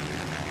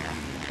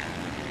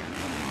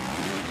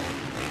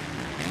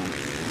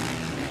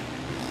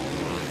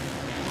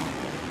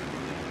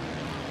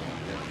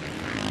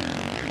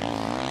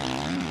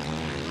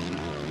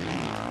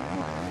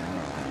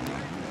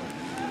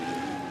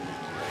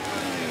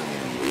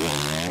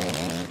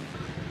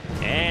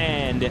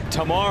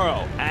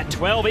 Tomorrow at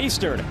 12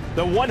 Eastern,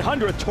 the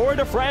 100th Tour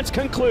de France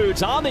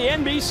concludes on the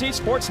NBC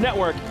Sports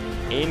Network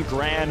in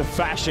grand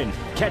fashion.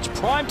 Catch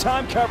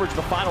primetime coverage of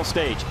the final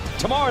stage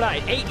tomorrow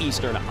night, 8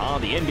 Eastern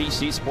on the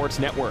NBC Sports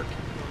Network.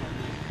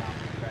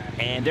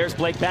 And there's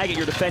Blake Baggett,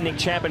 your defending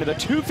champion of the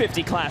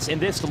 250 class in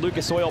this, the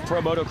Lucas Oil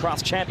Pro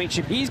Motocross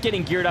Championship. He's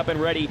getting geared up and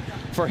ready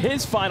for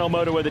his final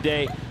moto of the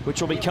day,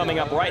 which will be coming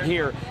up right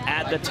here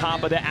at the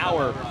top of the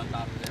hour.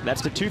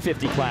 That's the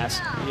 250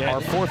 class. Our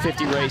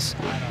 450 race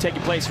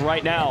taking place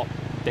right now.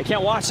 They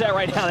can't watch that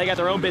right now. They got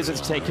their own business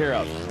to take care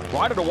of.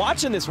 Rider to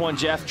watch in this one,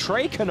 Jeff,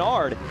 Trey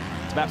Kennard.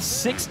 It's about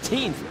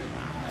 16th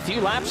a few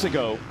laps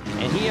ago,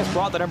 and he has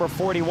brought the number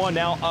 41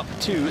 now up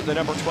to the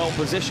number 12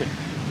 position.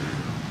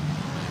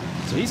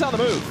 So he's on the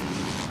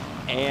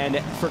move. And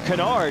for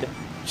Kennard,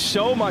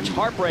 so much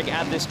heartbreak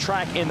at this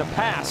track in the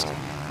past.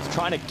 He's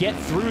trying to get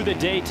through the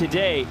day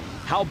today.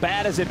 How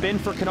bad has it been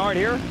for Kennard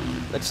here?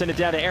 Let's send it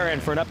down to Aaron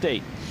for an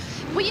update.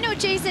 Well, you know,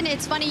 Jason,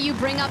 it's funny you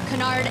bring up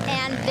Kennard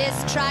and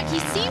this track. He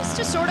seems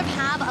to sort of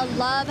have a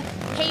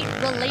love-hate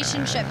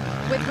relationship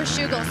with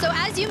Washougal. So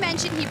as you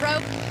mentioned, he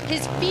broke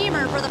his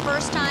femur for the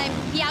first time.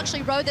 He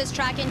actually rode this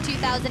track in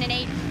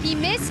 2008. He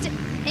missed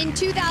in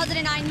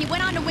 2009. He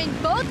went on to win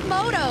both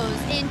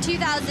motos in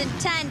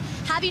 2010,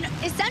 having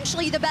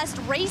essentially the best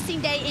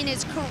racing day in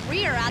his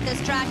career at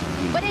this track.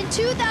 But in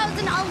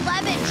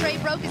 2011, Trey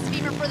broke his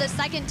femur for the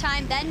second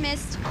time, then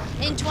missed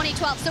in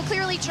 2012. So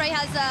clearly Trey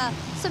has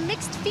some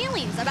mixed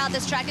feelings about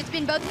this track. It's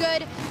been both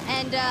good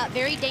and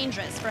very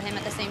dangerous for him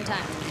at the same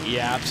time.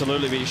 Yeah,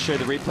 absolutely. We just showed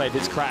the replay of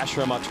his crash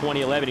from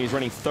 2011. He was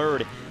running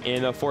third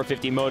in the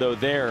 450 moto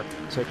there.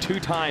 So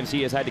 2 times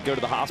he has had to go to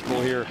the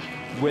hospital here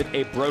with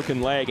a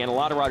broken leg, and a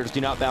lot of riders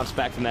do not bounce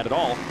back from that at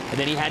all. And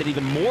then he had an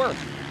even more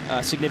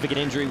significant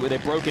injury with a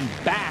broken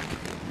back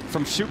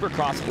from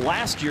Supercross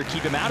last year,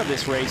 keep him out of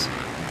this race.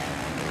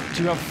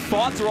 To have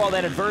fought through all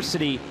that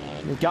adversity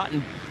and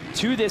gotten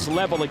to this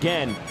level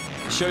again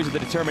shows you the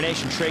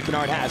determination Trey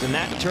Kennard has, and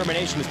that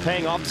determination is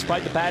paying off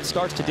despite the bad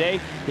starts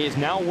today. He is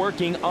now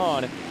working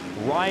on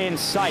Ryan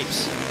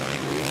Sipes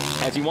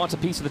as he wants a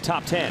piece of the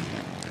top 10.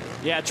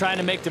 Yeah, trying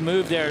to make the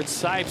move there. It's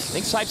Sipes. I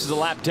think Sipes is a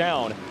lap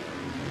down.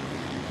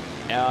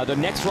 The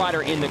next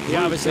rider in the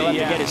group to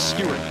get is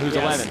Stewart, who's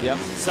 11th. Yep.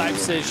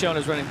 Sipes is shown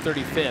as running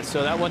 35th,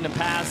 so that wasn't a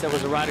pass. That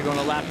was a rider going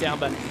a lap down.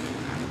 But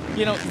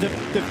you know,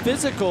 the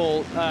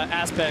physical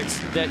aspects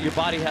that your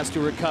body has to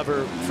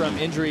recover from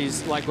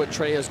injuries like what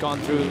Trey has gone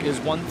through is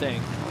one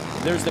thing.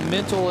 There's the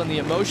mental and the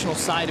emotional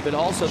side of it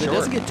also that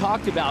doesn't get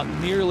talked about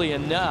nearly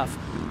enough.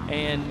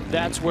 And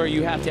that's where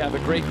you have to have a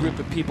great group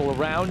of people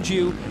around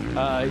you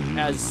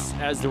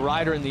as the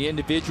rider and the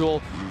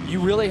individual. You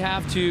really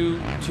have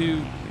to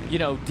you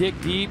know, dig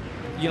deep,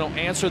 you know,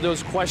 answer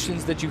those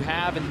questions that you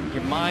have in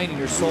your mind and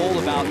your soul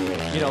about,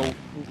 you know,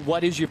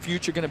 what is your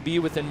future going to be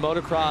within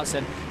motocross,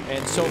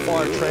 and so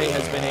far Trey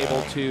has been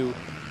able to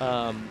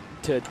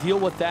deal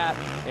with that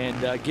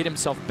and get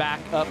himself back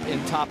up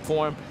in top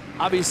form.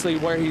 Obviously,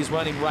 where he's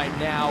running right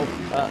now,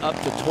 up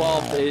to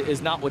 12,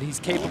 is not what he's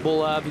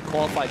capable of. He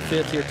qualified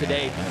 5th here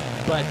today,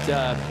 but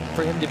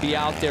for him to be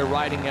out there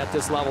riding at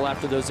this level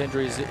after those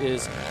injuries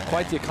is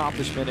quite the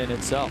accomplishment in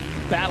itself.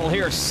 Battle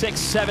here, 6th,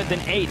 7th,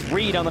 and 8th.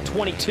 Reed on the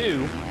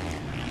 22,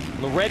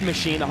 the red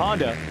machine, the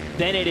Honda.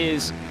 Then it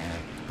is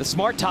the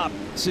Smart Top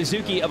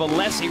Suzuki of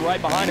Alessi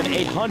right behind him,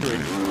 800,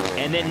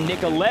 and then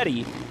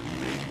Nicoletti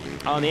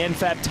on the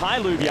NFAB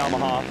Tylube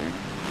Yamaha.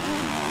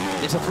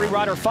 It's a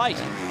 3-rider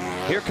fight.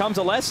 Here comes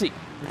Alessi.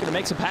 We're going to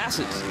make some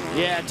passes.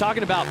 Yeah,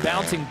 talking about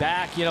bouncing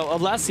back, you know,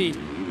 Alessi,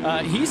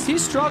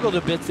 he's struggled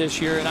a bit this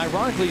year, and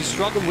ironically, he's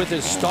struggled with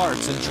his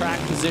starts and track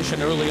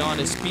position early on.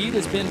 His speed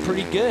has been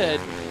pretty good,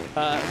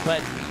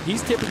 but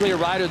he's typically a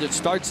rider that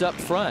starts up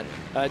front.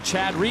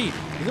 Chad Reed,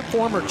 he's a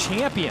former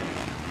champion.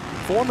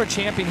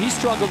 He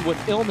struggled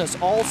with illness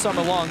all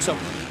summer long. So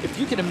if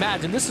you can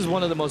imagine, this is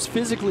one of the most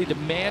physically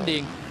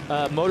demanding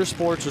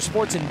motorsports or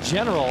sports in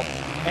general,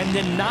 and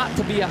then not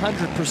to be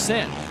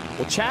 100%.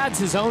 Well, Chad's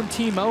his own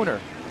team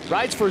owner,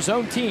 rides for his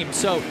own team.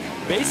 So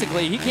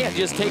basically, he can't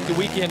just take the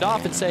weekend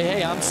off and say,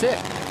 hey, I'm sick,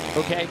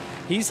 okay?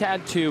 He's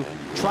had to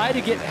try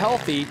to get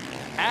healthy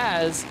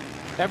as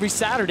every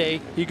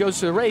Saturday he goes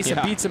to the race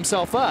and beats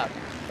himself up,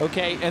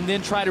 okay? And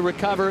then try to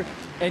recover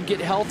and get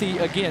healthy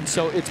again.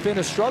 So it's been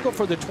a struggle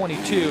for the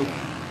 22.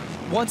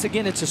 Once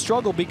again, it's a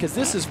struggle because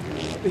this is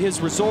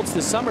his results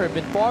this summer have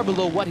been far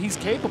below what he's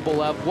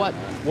capable of,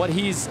 what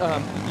he's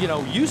you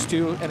know, used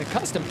to and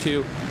accustomed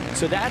to.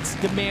 So that's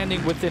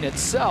demanding within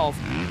itself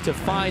to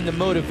find the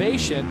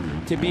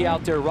motivation to be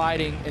out there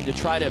riding and to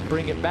try to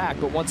bring it back.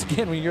 But once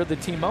again, when you're the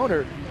team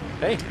owner,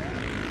 hey,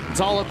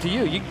 it's all up to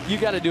you. You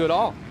got to do it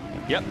all.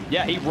 Yep,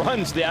 yeah, he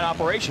runs that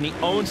operation. He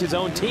owns his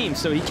own team,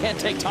 so he can't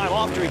take time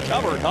off to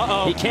recover.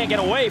 He can't get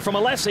away from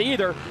Alessi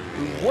either.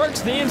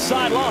 Works the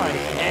inside line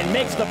and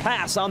makes the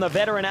pass on the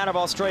veteran out of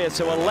Australia.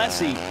 So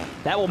Alessi,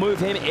 that will move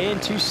him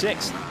into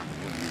 6th.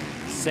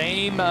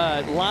 Same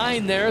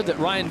line there that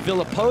Ryan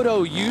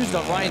Villapoto used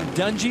on Ryan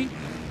Dungey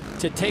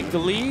to take the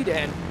lead,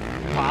 and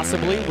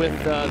possibly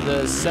with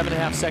the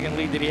 7.5-second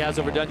lead that he has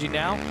over Dungey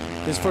now,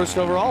 his first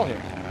overall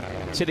here.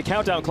 See the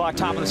countdown clock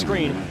top of the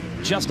screen.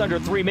 Just under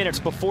 3 minutes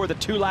before the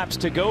 2 laps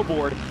to go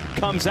board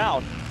comes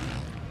out.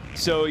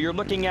 So you're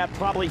looking at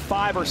probably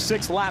 5 or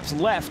 6 laps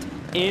left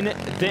in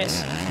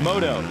this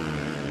moto.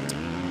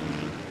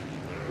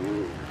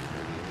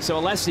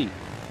 So Alessi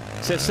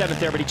says 7th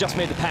there, but he just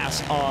made the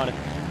pass on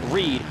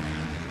Reed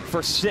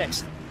for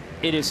 6th.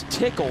 It is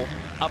Tickle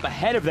up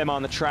ahead of them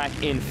on the track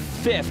in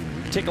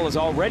 5th. Tickle has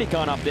already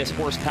gone up this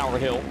horsepower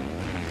hill.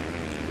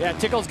 Yeah,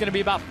 Tickle's going to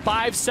be about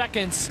 5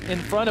 seconds in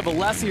front of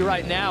Alessi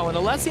right now. And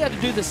Alessi had to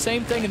do the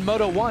same thing in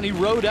Moto 1. He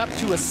rode up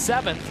to a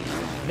 7th.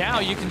 Now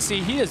you can see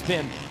he has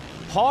been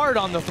hard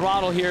on the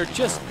throttle here,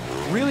 just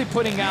really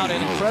putting out an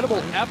incredible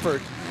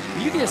effort.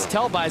 You can just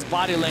tell by his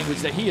body language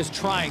that he is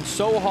trying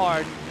so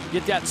hard to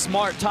get that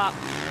Smart Top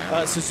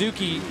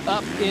Suzuki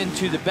up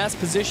into the best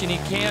position he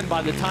can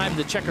by the time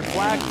the checkered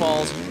flag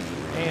falls.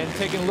 And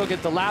taking a look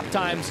at the lap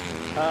times,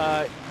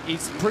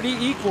 he's pretty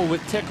equal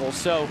with Tickle.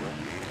 So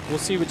we'll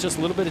see with just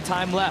a little bit of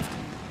time left.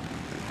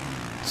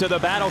 So the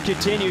battle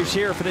continues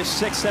here for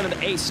this 6th, 7th,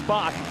 8th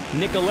spot.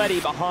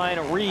 Nicoletti behind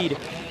Reed.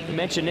 You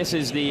mentioned this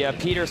is the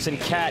Peterson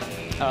Cat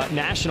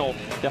National.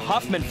 The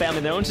Huffman family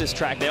that owns this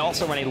track, they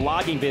also run a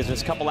logging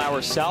business a couple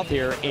hours south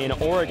here in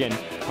Oregon.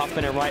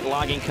 Huffman and Wright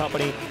Logging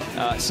Company.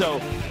 So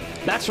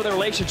that's where the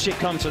relationship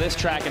comes for this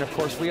track. And of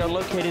course, we are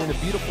located in a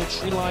beautiful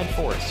tree-lined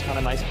forest. Kind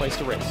of nice place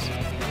to race.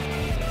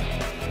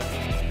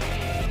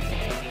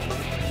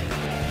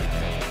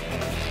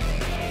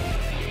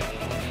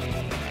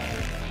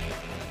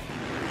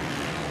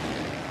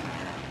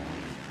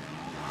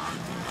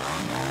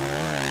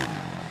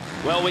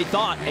 Well, we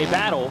thought a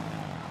battle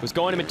was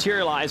going to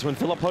materialize when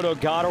Villopoto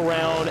got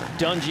around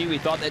Dungey. We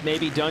thought that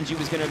maybe Dungey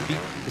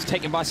was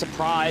taken by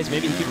surprise.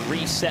 Maybe he could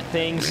reset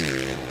things.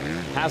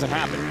 Hasn't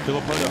happened.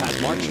 Villopoto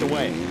has marched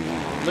away.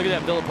 Look at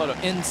that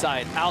Villopoto,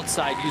 inside,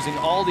 outside, using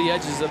all the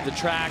edges of the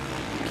track,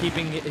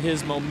 keeping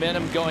his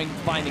momentum going,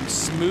 finding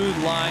smooth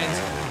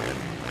lines.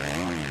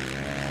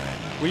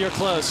 We are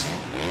close.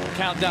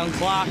 Countdown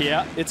clock.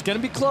 Yeah. It's going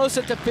to be close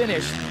at the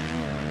finish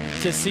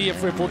to see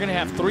if we're going to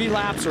have 3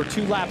 laps or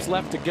 2 laps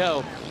left to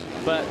go.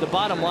 But the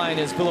bottom line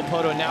is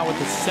Villopoto now with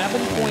a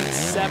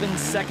 7.7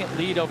 second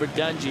lead over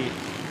Dungey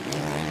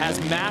has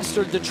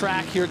mastered the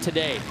track here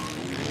today.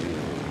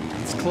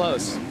 It's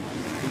close.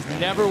 He's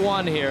never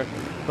won here,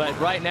 but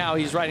right now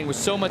he's riding with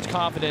so much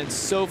confidence,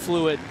 so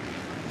fluid,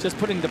 just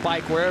putting the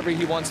bike wherever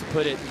he wants to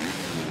put it.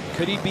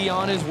 Could he be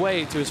on his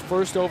way to his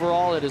first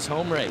overall at his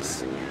home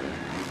race?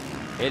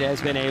 It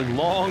has been a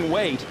long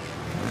wait.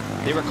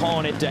 They were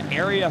calling it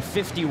Area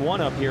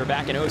 51 up here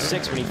back in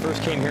 '06 when he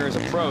first came here as a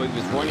pro. He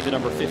was running the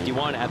number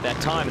 51 at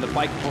that time, and the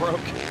bike broke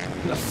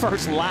the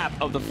first lap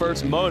of the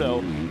first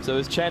moto. So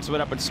his chance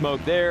went up in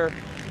smoke there.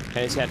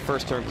 He's had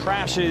first turn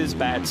crashes,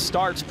 bad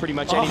starts. Pretty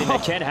much anything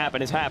that can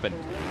happen has happened.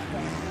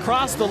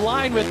 Crossed the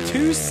line with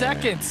 2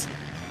 seconds.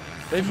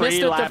 They missed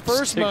it the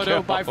first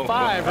moto by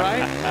 5,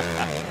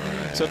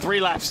 right? So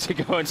 3 laps to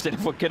go instead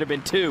of what could have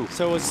been 2.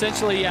 So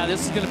essentially, yeah,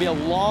 this is going to be a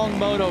long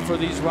moto for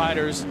these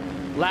riders.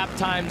 Lap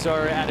times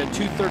are at a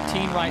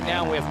 2:13 right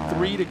now. We have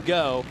 3 to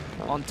go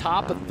on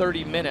top of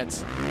 30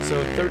 minutes.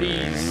 So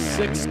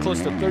 36,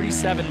 close to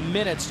 37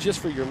 minutes just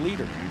for your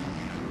leader.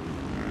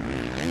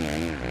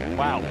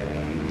 Wow.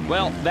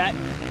 Well, that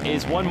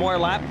is one more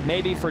lap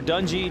maybe for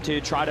Dungey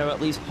to try to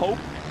at least hope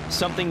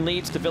something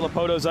leads to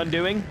Villopoto's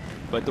undoing.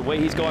 But the way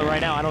he's going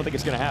right now, I don't think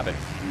it's going to happen.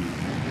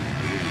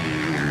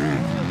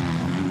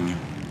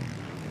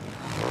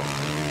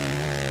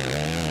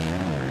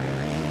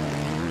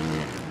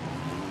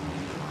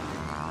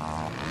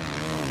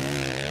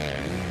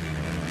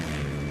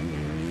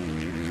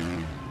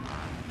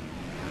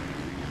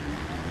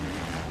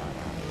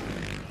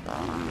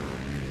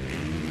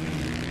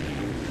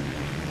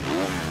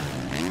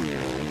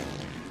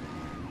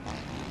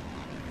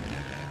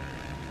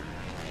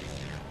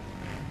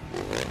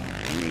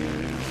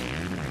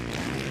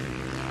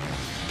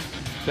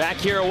 Back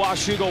here at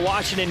Washougal,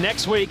 Washington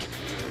next week.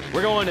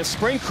 We're going to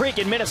Spring Creek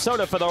in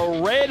Minnesota for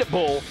the Red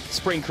Bull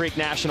Spring Creek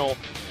National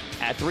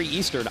at 3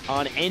 Eastern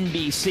on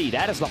NBC.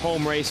 That is the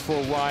home race for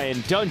Ryan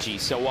Dungey.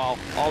 So while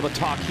all the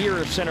talk here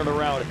is centered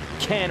around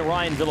can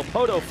Ryan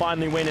Villopoto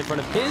finally win in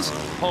front of his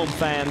home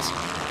fans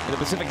in the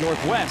Pacific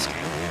Northwest,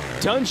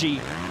 Dungey,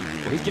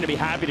 well, he's going to be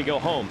happy to go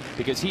home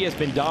because he has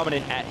been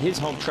dominant at his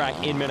home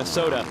track in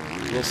Minnesota.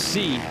 We'll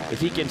see if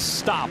he can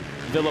stop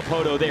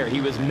Villopoto there.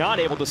 He was not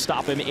able to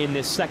stop him in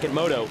this second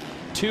moto.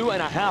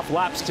 2.5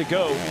 laps to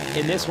go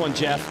in this one,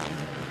 Jeff.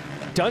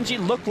 Dungey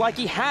looked like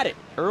he had it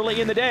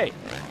early in the day.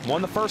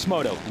 Won the first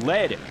moto,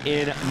 led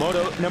in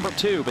moto number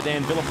 2, but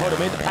then Villopoto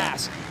made the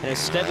pass and has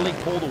steadily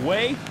pulled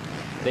away.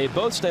 They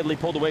both steadily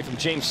pulled away from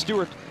James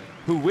Stewart,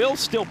 who will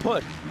still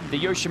put the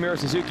Yoshimura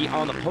Suzuki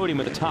on the podium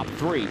with the top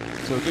 3.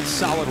 So a good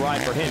solid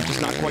ride for him,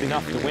 just not quite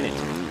enough to win it.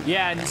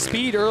 Yeah, and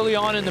speed early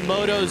on in the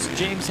motos,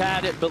 James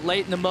had it, but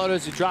late in the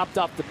motos, he dropped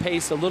off the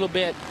pace a little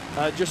bit.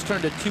 Just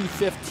turned to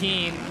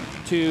 2:15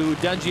 to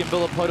Dungey and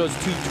Villopoto's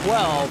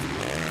 2:12.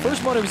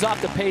 First moto was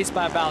off the pace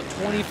by about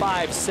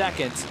 25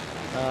 seconds.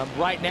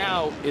 Right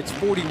now, it's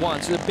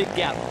 41, so it's a big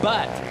gap.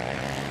 But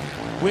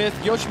with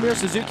Yoshimura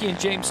Suzuki and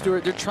James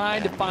Stewart, they're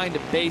trying to find a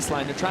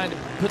baseline. They're trying to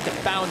put the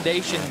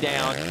foundation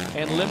down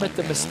and limit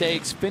the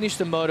mistakes, finish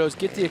the motos,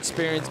 get the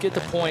experience, get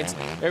the points,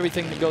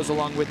 everything that goes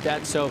along with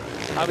that. So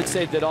I would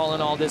say that all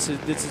in all, this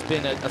has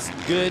been a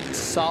good,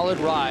 solid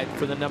ride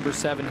for the number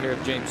 7 here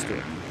of James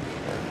Stewart.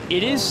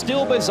 It is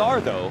still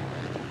bizarre, though,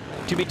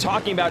 to be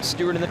talking about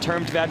Stewart in the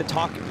terms we've had to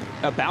talk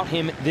about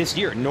him this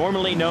year.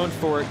 Normally known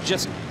for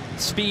just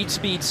speed,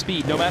 speed,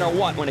 speed, no matter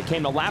what. When it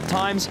came to lap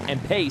times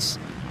and pace,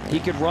 he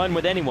could run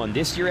with anyone.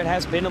 This year it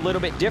has been a little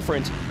bit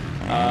different.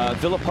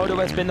 Villopoto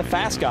has been the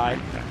fast guy,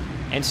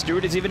 and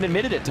Stewart has even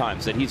admitted at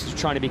times that he's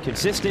trying to be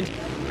consistent.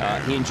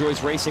 He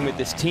enjoys racing with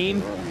this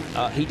team.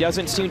 He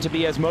doesn't seem to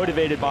be as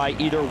motivated by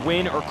either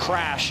win or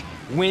crash,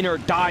 win or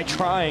die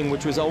trying,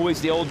 which was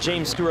always the old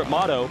James Stewart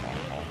motto.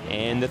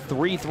 And the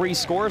 3-3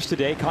 scores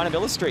today kind of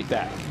illustrate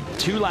that.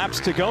 2 laps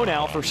to go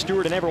now for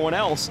Stewart and everyone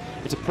else.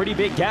 It's a pretty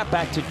big gap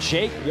back to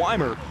Jake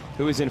Weimer,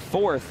 who is in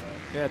 4th.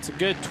 Yeah, it's a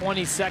good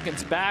 20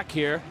 seconds back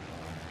here.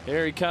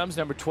 There he comes,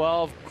 number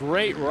 12.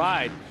 Great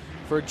ride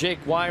for Jake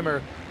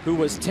Weimer, who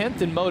was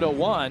 10th in Moto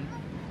 1.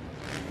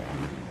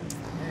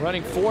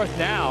 Running 4th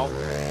now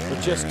with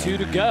just 2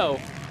 to go.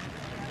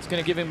 It's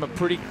going to give him a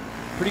pretty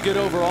good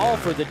overall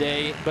for the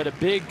day, but a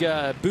big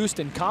boost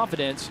in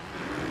confidence.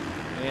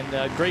 And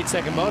a great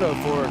second moto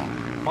for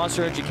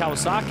Monster Energy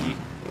Kawasaki,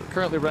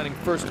 currently running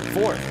 1st and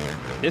 4th.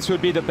 This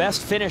would be the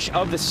best finish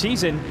of the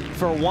season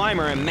for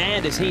Weimer, and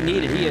man, does he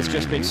need it. He has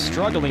just been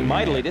struggling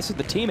mightily. This is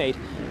the teammate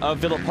of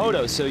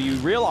Villopoto, so you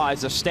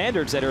realize the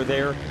standards that are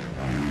there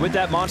with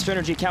that Monster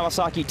Energy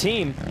Kawasaki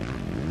team.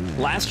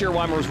 Last year,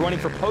 Weimer was running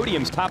for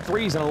podiums, top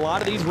 3s in a lot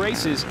of these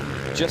races,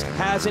 just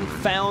hasn't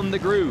found the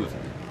groove.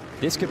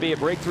 This could be a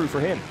breakthrough for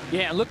him.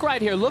 Yeah, look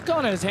right here. Look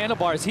on his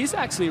handlebars. He's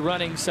actually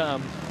running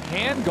some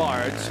hand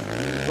guards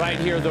right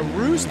here. The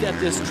roost at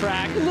this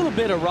track, a little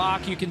bit of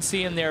rock you can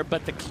see in there,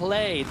 but the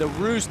clay, the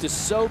roost is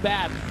so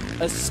bad,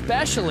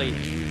 especially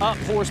up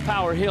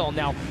horsepower hill.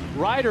 Now,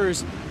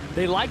 riders,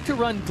 they like to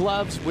run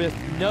gloves with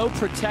no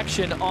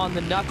protection on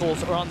the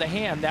knuckles or on the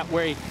hand. That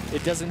way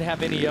it doesn't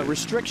have any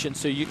restriction,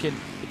 so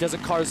it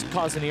doesn't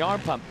cause any arm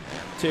pump.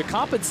 To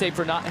compensate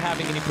for not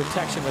having any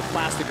protection with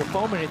plastic or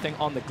foam or anything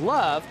on the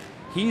glove,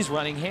 he's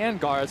running hand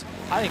guards.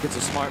 I think it's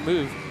a smart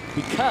move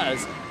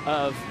because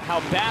of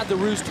how bad the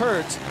roost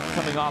hurts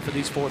coming off of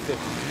these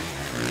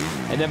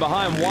 450. And then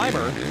behind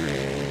Weimer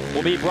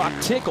will be Brock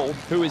Tickle,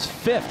 who is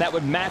 5th. That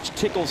would match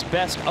Tickle's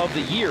best of the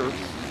year.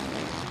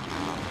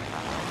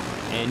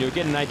 And you'll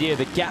get an idea of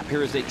the gap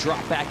here as they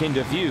drop back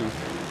into view.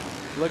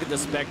 Look at the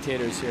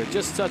spectators here.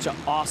 Just such an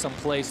awesome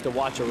place to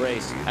watch a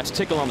race. That's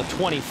Tickle on the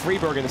 20.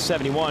 Freeberg in the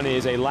 71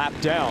 is a lap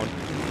down.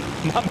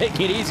 Not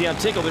making it easy on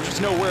Tickle. There's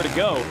just nowhere to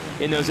go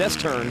in those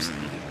S-turns.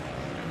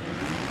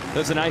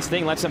 Does a nice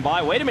thing, lets him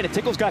by. Wait a minute,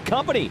 Tickle's got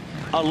company.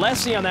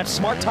 Alessi on that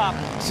Smart Top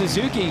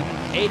Suzuki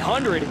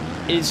 800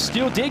 is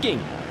still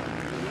digging.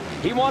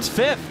 He wants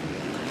 5th.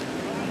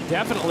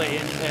 Definitely,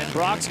 and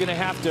Brock's gonna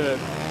have to,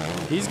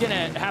 he's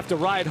gonna have to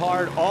ride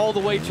hard all the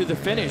way to the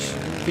finish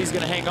if he's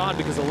gonna hang on,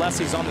 because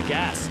Alessi's on the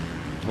gas.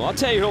 Well, I'll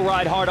tell you who'll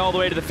ride hard all the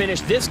way to the finish.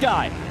 This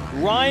guy,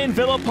 Ryan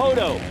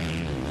Villopoto.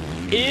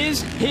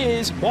 Is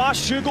his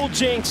Washougal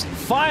jinx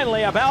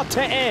finally about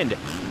to end?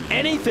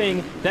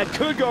 Anything that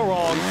could go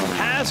wrong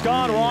has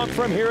gone wrong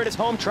from here at his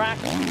home track.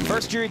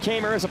 First year he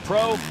came here as a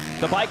pro.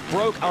 The bike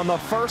broke on the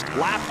first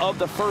lap of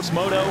the first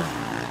moto.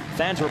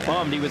 Fans were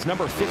bummed. He was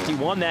number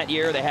 51 that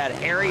year. They had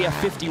Area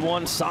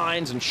 51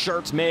 signs and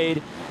shirts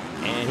made,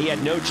 and he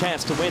had no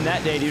chance to win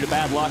that day due to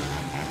bad luck.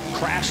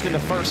 Crashed in the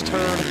first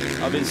turn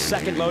of his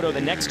second moto the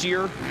next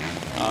year.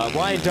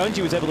 Ryan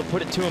Dungey was able to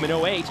put it to him in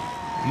 08.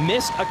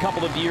 Missed a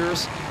couple of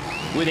years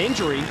with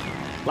injury.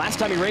 Last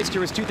time he raced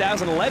here was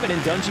 2011,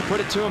 and Dungey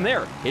put it to him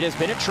there. It has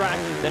been a track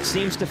that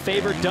seems to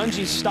favor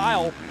Dungey's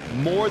style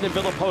more than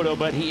Villopoto,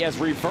 but he has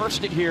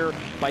reversed it here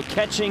by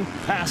catching,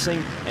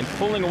 passing, and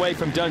pulling away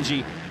from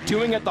Dungey,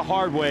 doing it the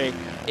hard way.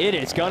 It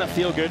is gonna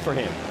feel good for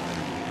him.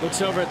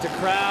 Looks over at the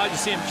crowd. You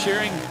see him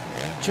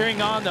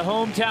cheering on the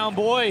hometown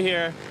boy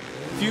here.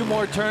 A few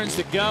more turns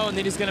to go, and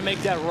then he's gonna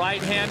make that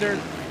right-hander,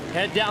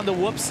 head down the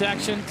whoop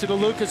section to the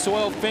Lucas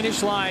Oil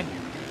finish line.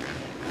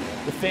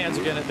 The fans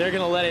are they're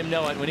gonna let him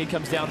know it when he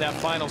comes down that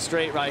final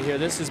straight right here.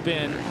 This has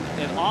been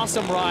an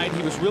awesome ride.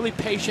 He was really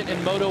patient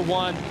in Moto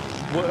 1,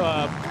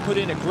 put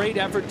in a great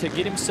effort to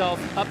get himself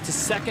up to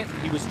 2nd.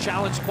 He was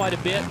challenged quite a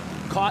bit,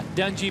 caught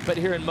Dungey, but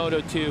here in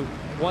Moto 2,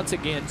 once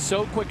again,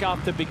 so quick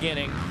off the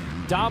beginning,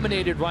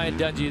 dominated Ryan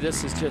Dungey.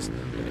 This is just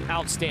an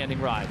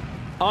outstanding ride.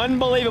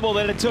 Unbelievable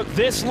that it took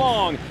this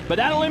long, but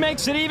that only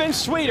makes it even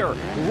sweeter.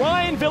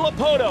 Ryan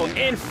Villopoto,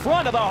 in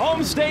front of the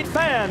home state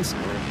fans,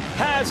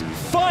 has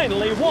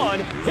finally won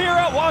here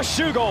at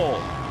Washougal.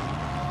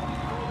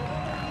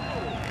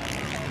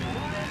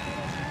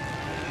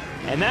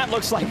 And that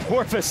looks like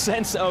more of a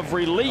sense of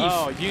relief.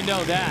 Oh, you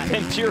know that.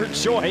 And pure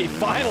joy.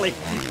 Finally,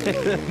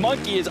 the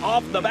monkey is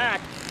off the back.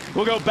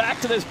 We'll go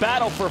back to this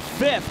battle for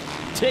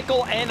 5th.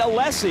 Tickle and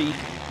Alessi.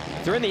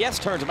 They're in the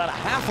S-turns, about a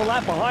half a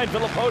lap behind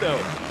Villopoto.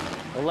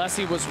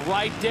 Alessi was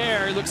right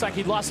there. It looks like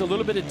he lost a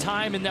little bit of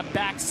time in that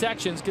back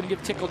section. It's going to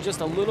give Tickle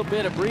just a little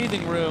bit of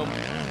breathing room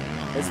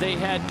as they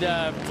head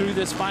through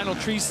this final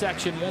tree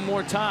section one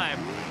more time.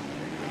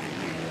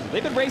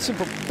 They've been racing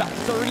for about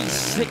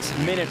 36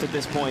 minutes at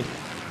this point.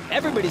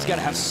 Everybody's got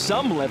to have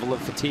some level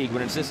of fatigue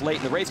when it's this late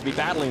in the race to be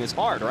battling this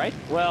hard, right?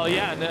 Well,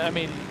 yeah, I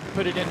mean,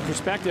 put it in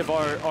perspective,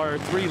 our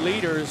 3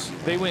 leaders,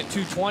 they went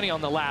 2:20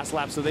 on the last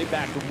lap, so they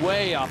backed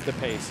way off the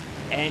pace.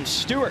 And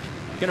Stewart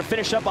going to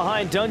finish up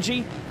behind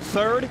Dungey,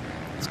 3rd.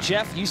 As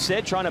Jeff, you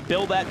said, trying to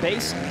build that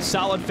base.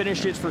 Solid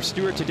finishes for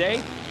Stewart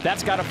today.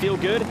 That's got to feel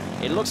good.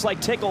 It looks like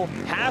Tickle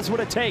has what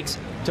it takes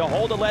to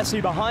hold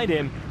Alessi behind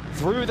him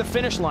through the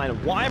finish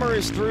line. Weimer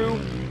is through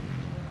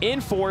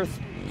in 4th.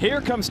 Here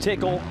comes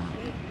Tickle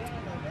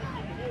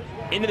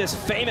into this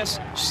famous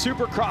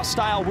Supercross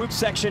style whoop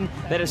section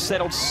that has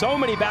settled so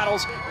many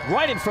battles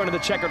right in front of the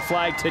checkered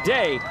flag.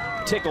 Today,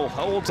 Tickle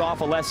holds off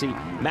Alessi,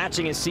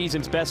 matching his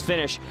season's best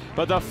finish.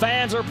 But the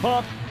fans are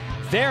pumped.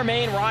 Their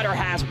main rider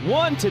has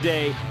won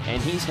today,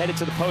 and he's headed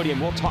to the podium.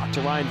 We'll talk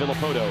to Ryan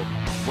Villopoto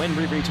when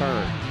we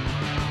return.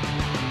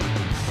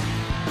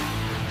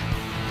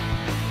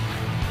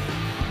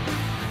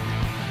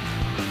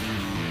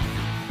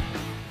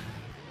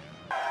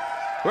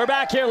 We're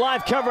back here,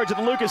 live coverage of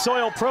the Lucas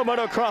Oil Pro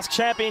Motocross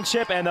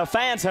Championship, and the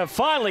fans have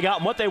finally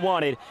gotten what they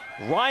wanted.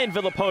 Ryan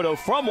Villopoto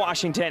from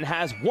Washington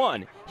has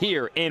won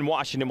here in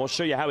Washington. We'll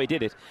show you how he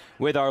did it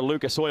with our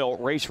Lucas Oil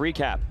race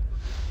recap.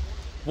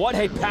 What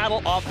a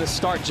battle off the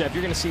start, Jeff.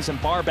 You're going to see some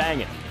bar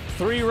banging.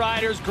 3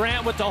 riders.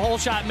 Grant with the hole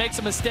shot makes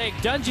a mistake.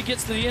 Dungey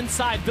gets to the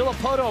inside.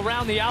 Villopoto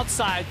around the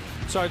outside.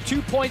 So our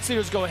 2 points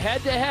leaders go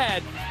head to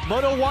head.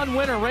 Moto 1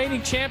 winner,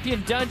 reigning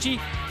champion Dungey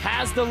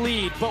has the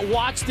lead. But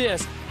watch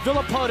this.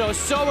 Villopoto,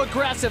 so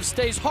aggressive,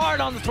 stays hard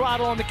on the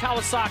throttle on the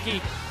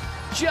Kawasaki,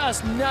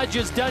 just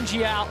nudges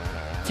Dungey out,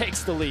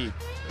 takes the lead.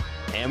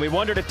 And we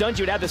wondered if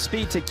Dungey would have the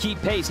speed to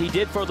keep pace. He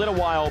did for a little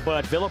while,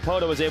 but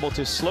Villopoto was able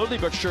to slowly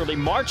but surely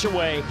march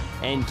away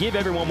and give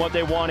everyone what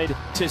they wanted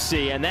to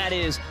see. And that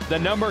is the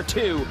number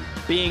 2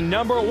 being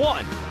number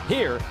 1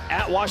 here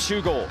at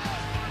Washougal.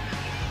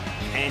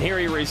 And here are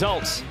your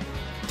results.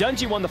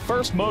 Dungey won the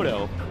first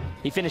moto.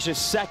 He finishes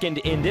 2nd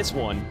in this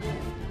one.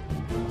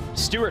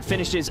 Stewart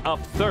finishes up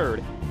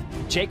 3rd.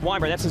 Jake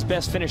Weimer, that's his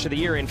best finish of the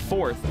year, in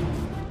 4th.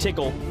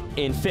 Tickle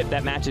in 5th.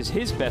 That matches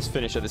his best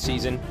finish of the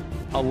season.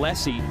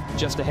 Alessi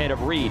just ahead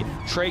of Reed.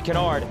 Trey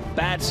Kennard,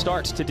 bad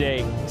starts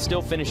today,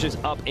 still finishes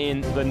up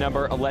in the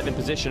number 11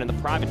 position. And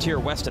the privateer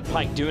Weston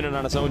Pike doing it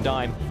on his own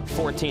dime,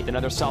 14th.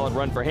 Another solid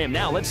run for him.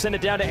 Now let's send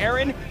it down to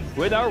Aaron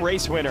with our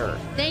race winner.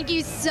 Thank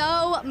you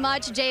so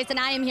much, Jason.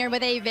 I am here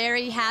with a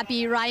very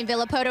happy Ryan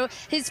Villopoto.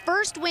 His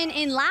first win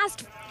in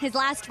his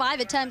last 5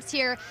 attempts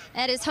here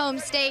at his home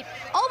state.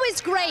 Always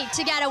great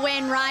to get a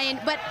win, Ryan,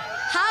 but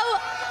how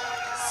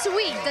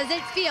sweet does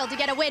it feel to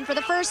get a win for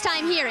the first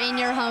time here in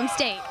your home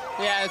state?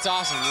 Yeah, it's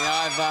awesome. You know,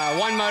 I've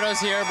won motos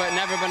here, but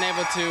never been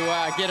able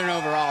to get an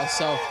overall.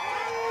 So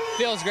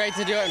feels great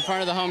to do it in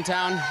front of the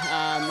hometown.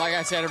 Like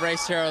I said, I've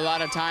raced here a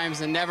lot of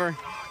times and never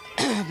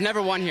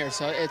won here.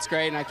 So it's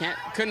great, and I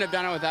couldn't have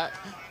done it without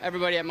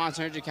everybody at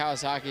Monster Energy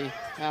Kawasaki,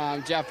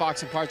 Jeff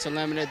Fox and Parts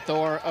Unlimited,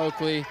 Thor,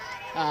 Oakley,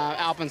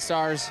 Alpine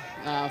Stars,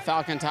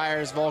 Falcon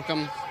Tires,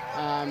 Volcom,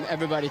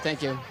 everybody.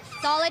 Thank you.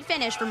 Solid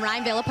finish from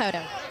Ryan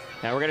Villopoto.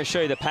 Now we're going to show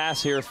you the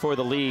pass here for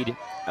the lead.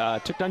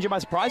 Took Dungey by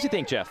surprise, you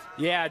think, Jeff?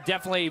 Yeah,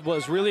 definitely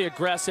was really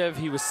aggressive.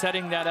 He was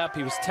setting that up.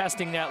 He was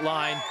testing that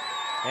line.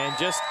 And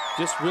just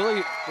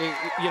really,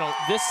 you know,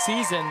 this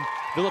season,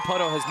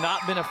 Villopoto has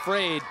not been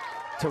afraid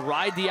to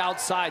ride the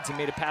outsides. He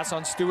made a pass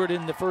on Stewart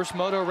in the first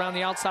moto around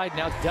the outside.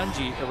 Now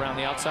Dungey around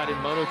the outside in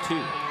Moto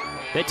 2.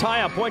 They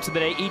tie on points of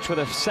the day, each with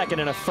a 2nd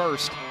and a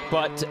 1st,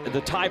 but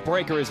the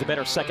tiebreaker is the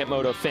better 2nd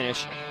moto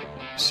finish.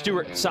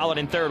 Stewart solid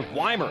in 3rd.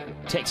 Weimer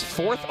takes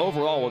 4th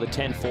overall with a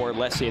 10-4.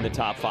 Alessi in the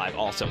top 5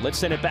 also. Let's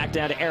send it back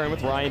down to Aaron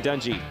with Ryan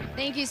Dungey.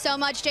 Thank you so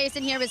much,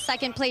 Jason, here with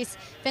 2nd place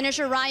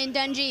finisher Ryan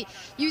Dungey.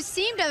 You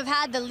seem to have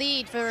had the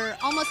lead for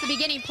almost the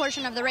beginning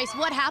portion of the race.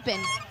 What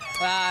happened?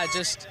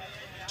 Just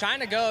trying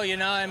to go, you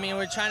know. I mean,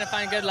 we're trying to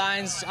find good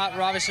lines.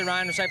 Obviously,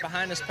 Ryan was right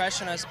behind us,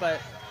 pressuring us, but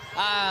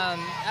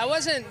I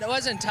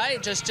wasn't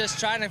tight, just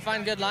trying to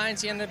find good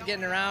lines. He ended up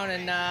getting around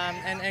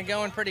and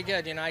going pretty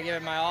good. You know, I gave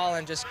it my all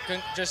and just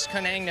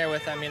couldn't hang there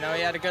with him. You know,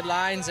 he had good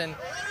lines and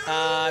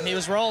he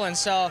was rolling.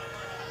 So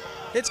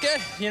it's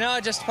good, you know,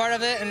 just part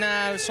of it.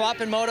 And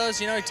swapping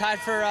motos, you know, he tied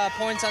for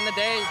points on the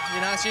day.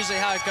 You know, it's usually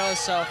how it goes.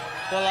 So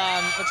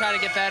we'll try to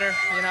get better.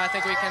 You know, I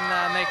think we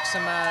can make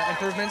some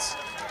improvements.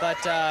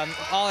 But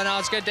all in all,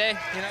 it's a good day.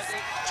 You know,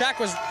 track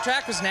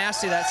was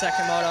nasty that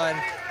 2nd moto,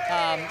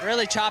 and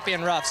really choppy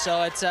and rough,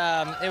 so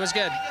it was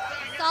good.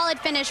 Solid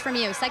finish from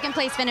you. 2nd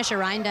place finisher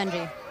Ryan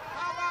Dungey.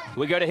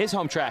 We go to his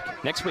home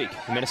track next week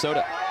in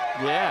Minnesota.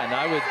 Yeah, and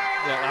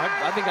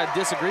I think I'd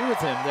disagree with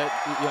him that,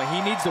 you know,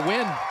 he needs to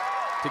win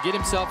to get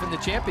himself in the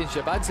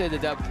championship. I'd say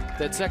that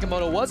 2nd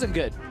moto wasn't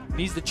good. He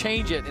needs to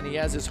change it, and he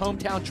has his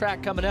hometown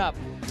track coming up.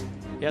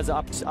 He has the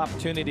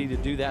opportunity to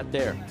do that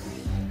there.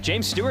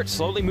 James Stewart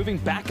slowly moving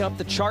back up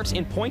the charts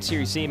in points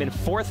here. You see him in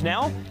 4th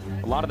now.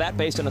 A lot of that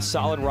based on a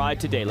solid ride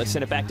today. Let's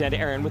send it back down to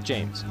Aaron with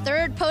James.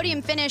 3rd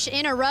podium finish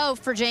in a row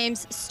for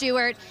James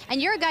Stewart.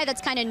 And you're a guy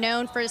that's kind of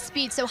known for his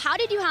speed. So how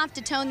did you have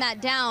to tone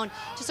that down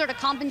to sort of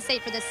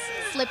compensate for this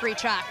slippery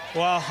track?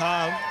 Well,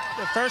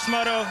 the first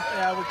moto,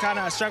 we kind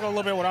of struggled a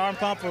little bit with arm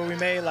pump, but we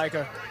made like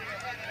a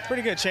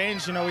pretty good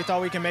change. You know, we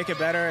thought we can make it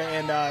better,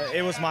 and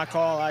it was my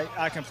call.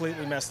 I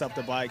completely messed up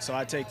the bike, so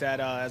I take that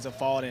as a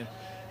fault. And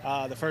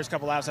the first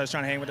couple laps I was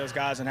trying to hang with those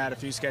guys and had a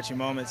few sketchy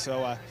moments.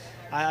 So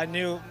I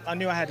knew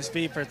I had the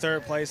speed for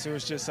 3rd place. It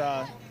was just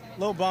a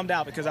little bummed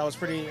out because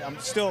I'm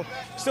still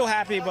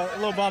happy, but a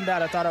little bummed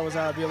out. I thought I was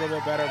be a little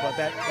bit better, but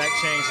that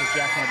change just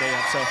jacked my day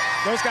up. So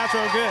those guys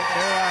were good.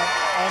 They're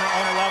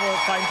on a level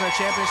fighting for a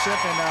championship,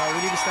 and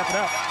we need to step it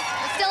up.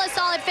 Still a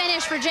solid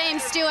finish for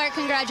James Stewart.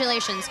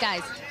 Congratulations,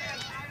 guys.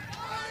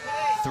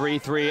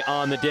 3-3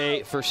 on the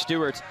day for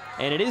Stewart.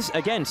 And it is,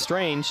 again,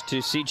 strange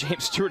to see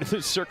James Stewart in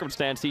this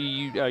circumstance. He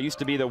used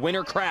to be the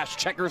winner crash,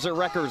 checkers or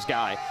wreckers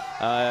guy.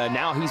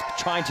 Now he's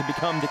trying to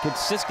become the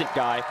consistent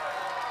guy.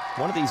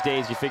 One of these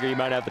days, you figure he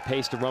might have the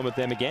pace to run with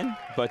them again.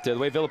 But the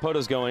way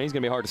Villapoto's going, he's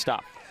going to be hard to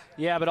stop.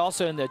 Yeah, but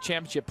also in the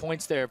championship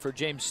points there for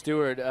James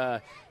Stewart,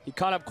 he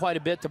caught up quite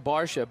a bit to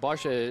Barsha.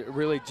 Barsha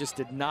really just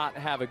did not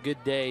have a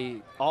good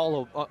day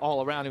all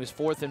around. He was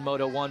 4th in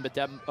Moto 1,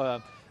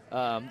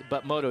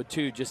 but Moto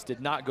 2 just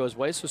did not go his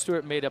way. So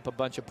Stewart made up a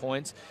bunch of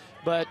points.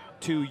 But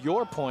to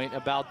your point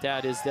about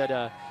that is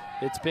that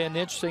it's been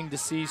interesting to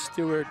see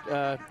Stewart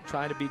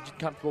trying to be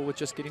comfortable with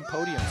just getting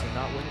podiums and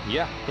not winning.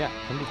 Yeah,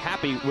 I'm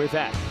happy with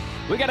that.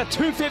 We got a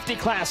 250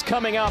 class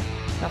coming up,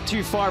 not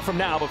too far from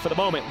now, but for the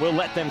moment, we'll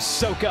let them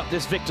soak up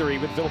this victory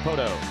with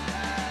Villapoto.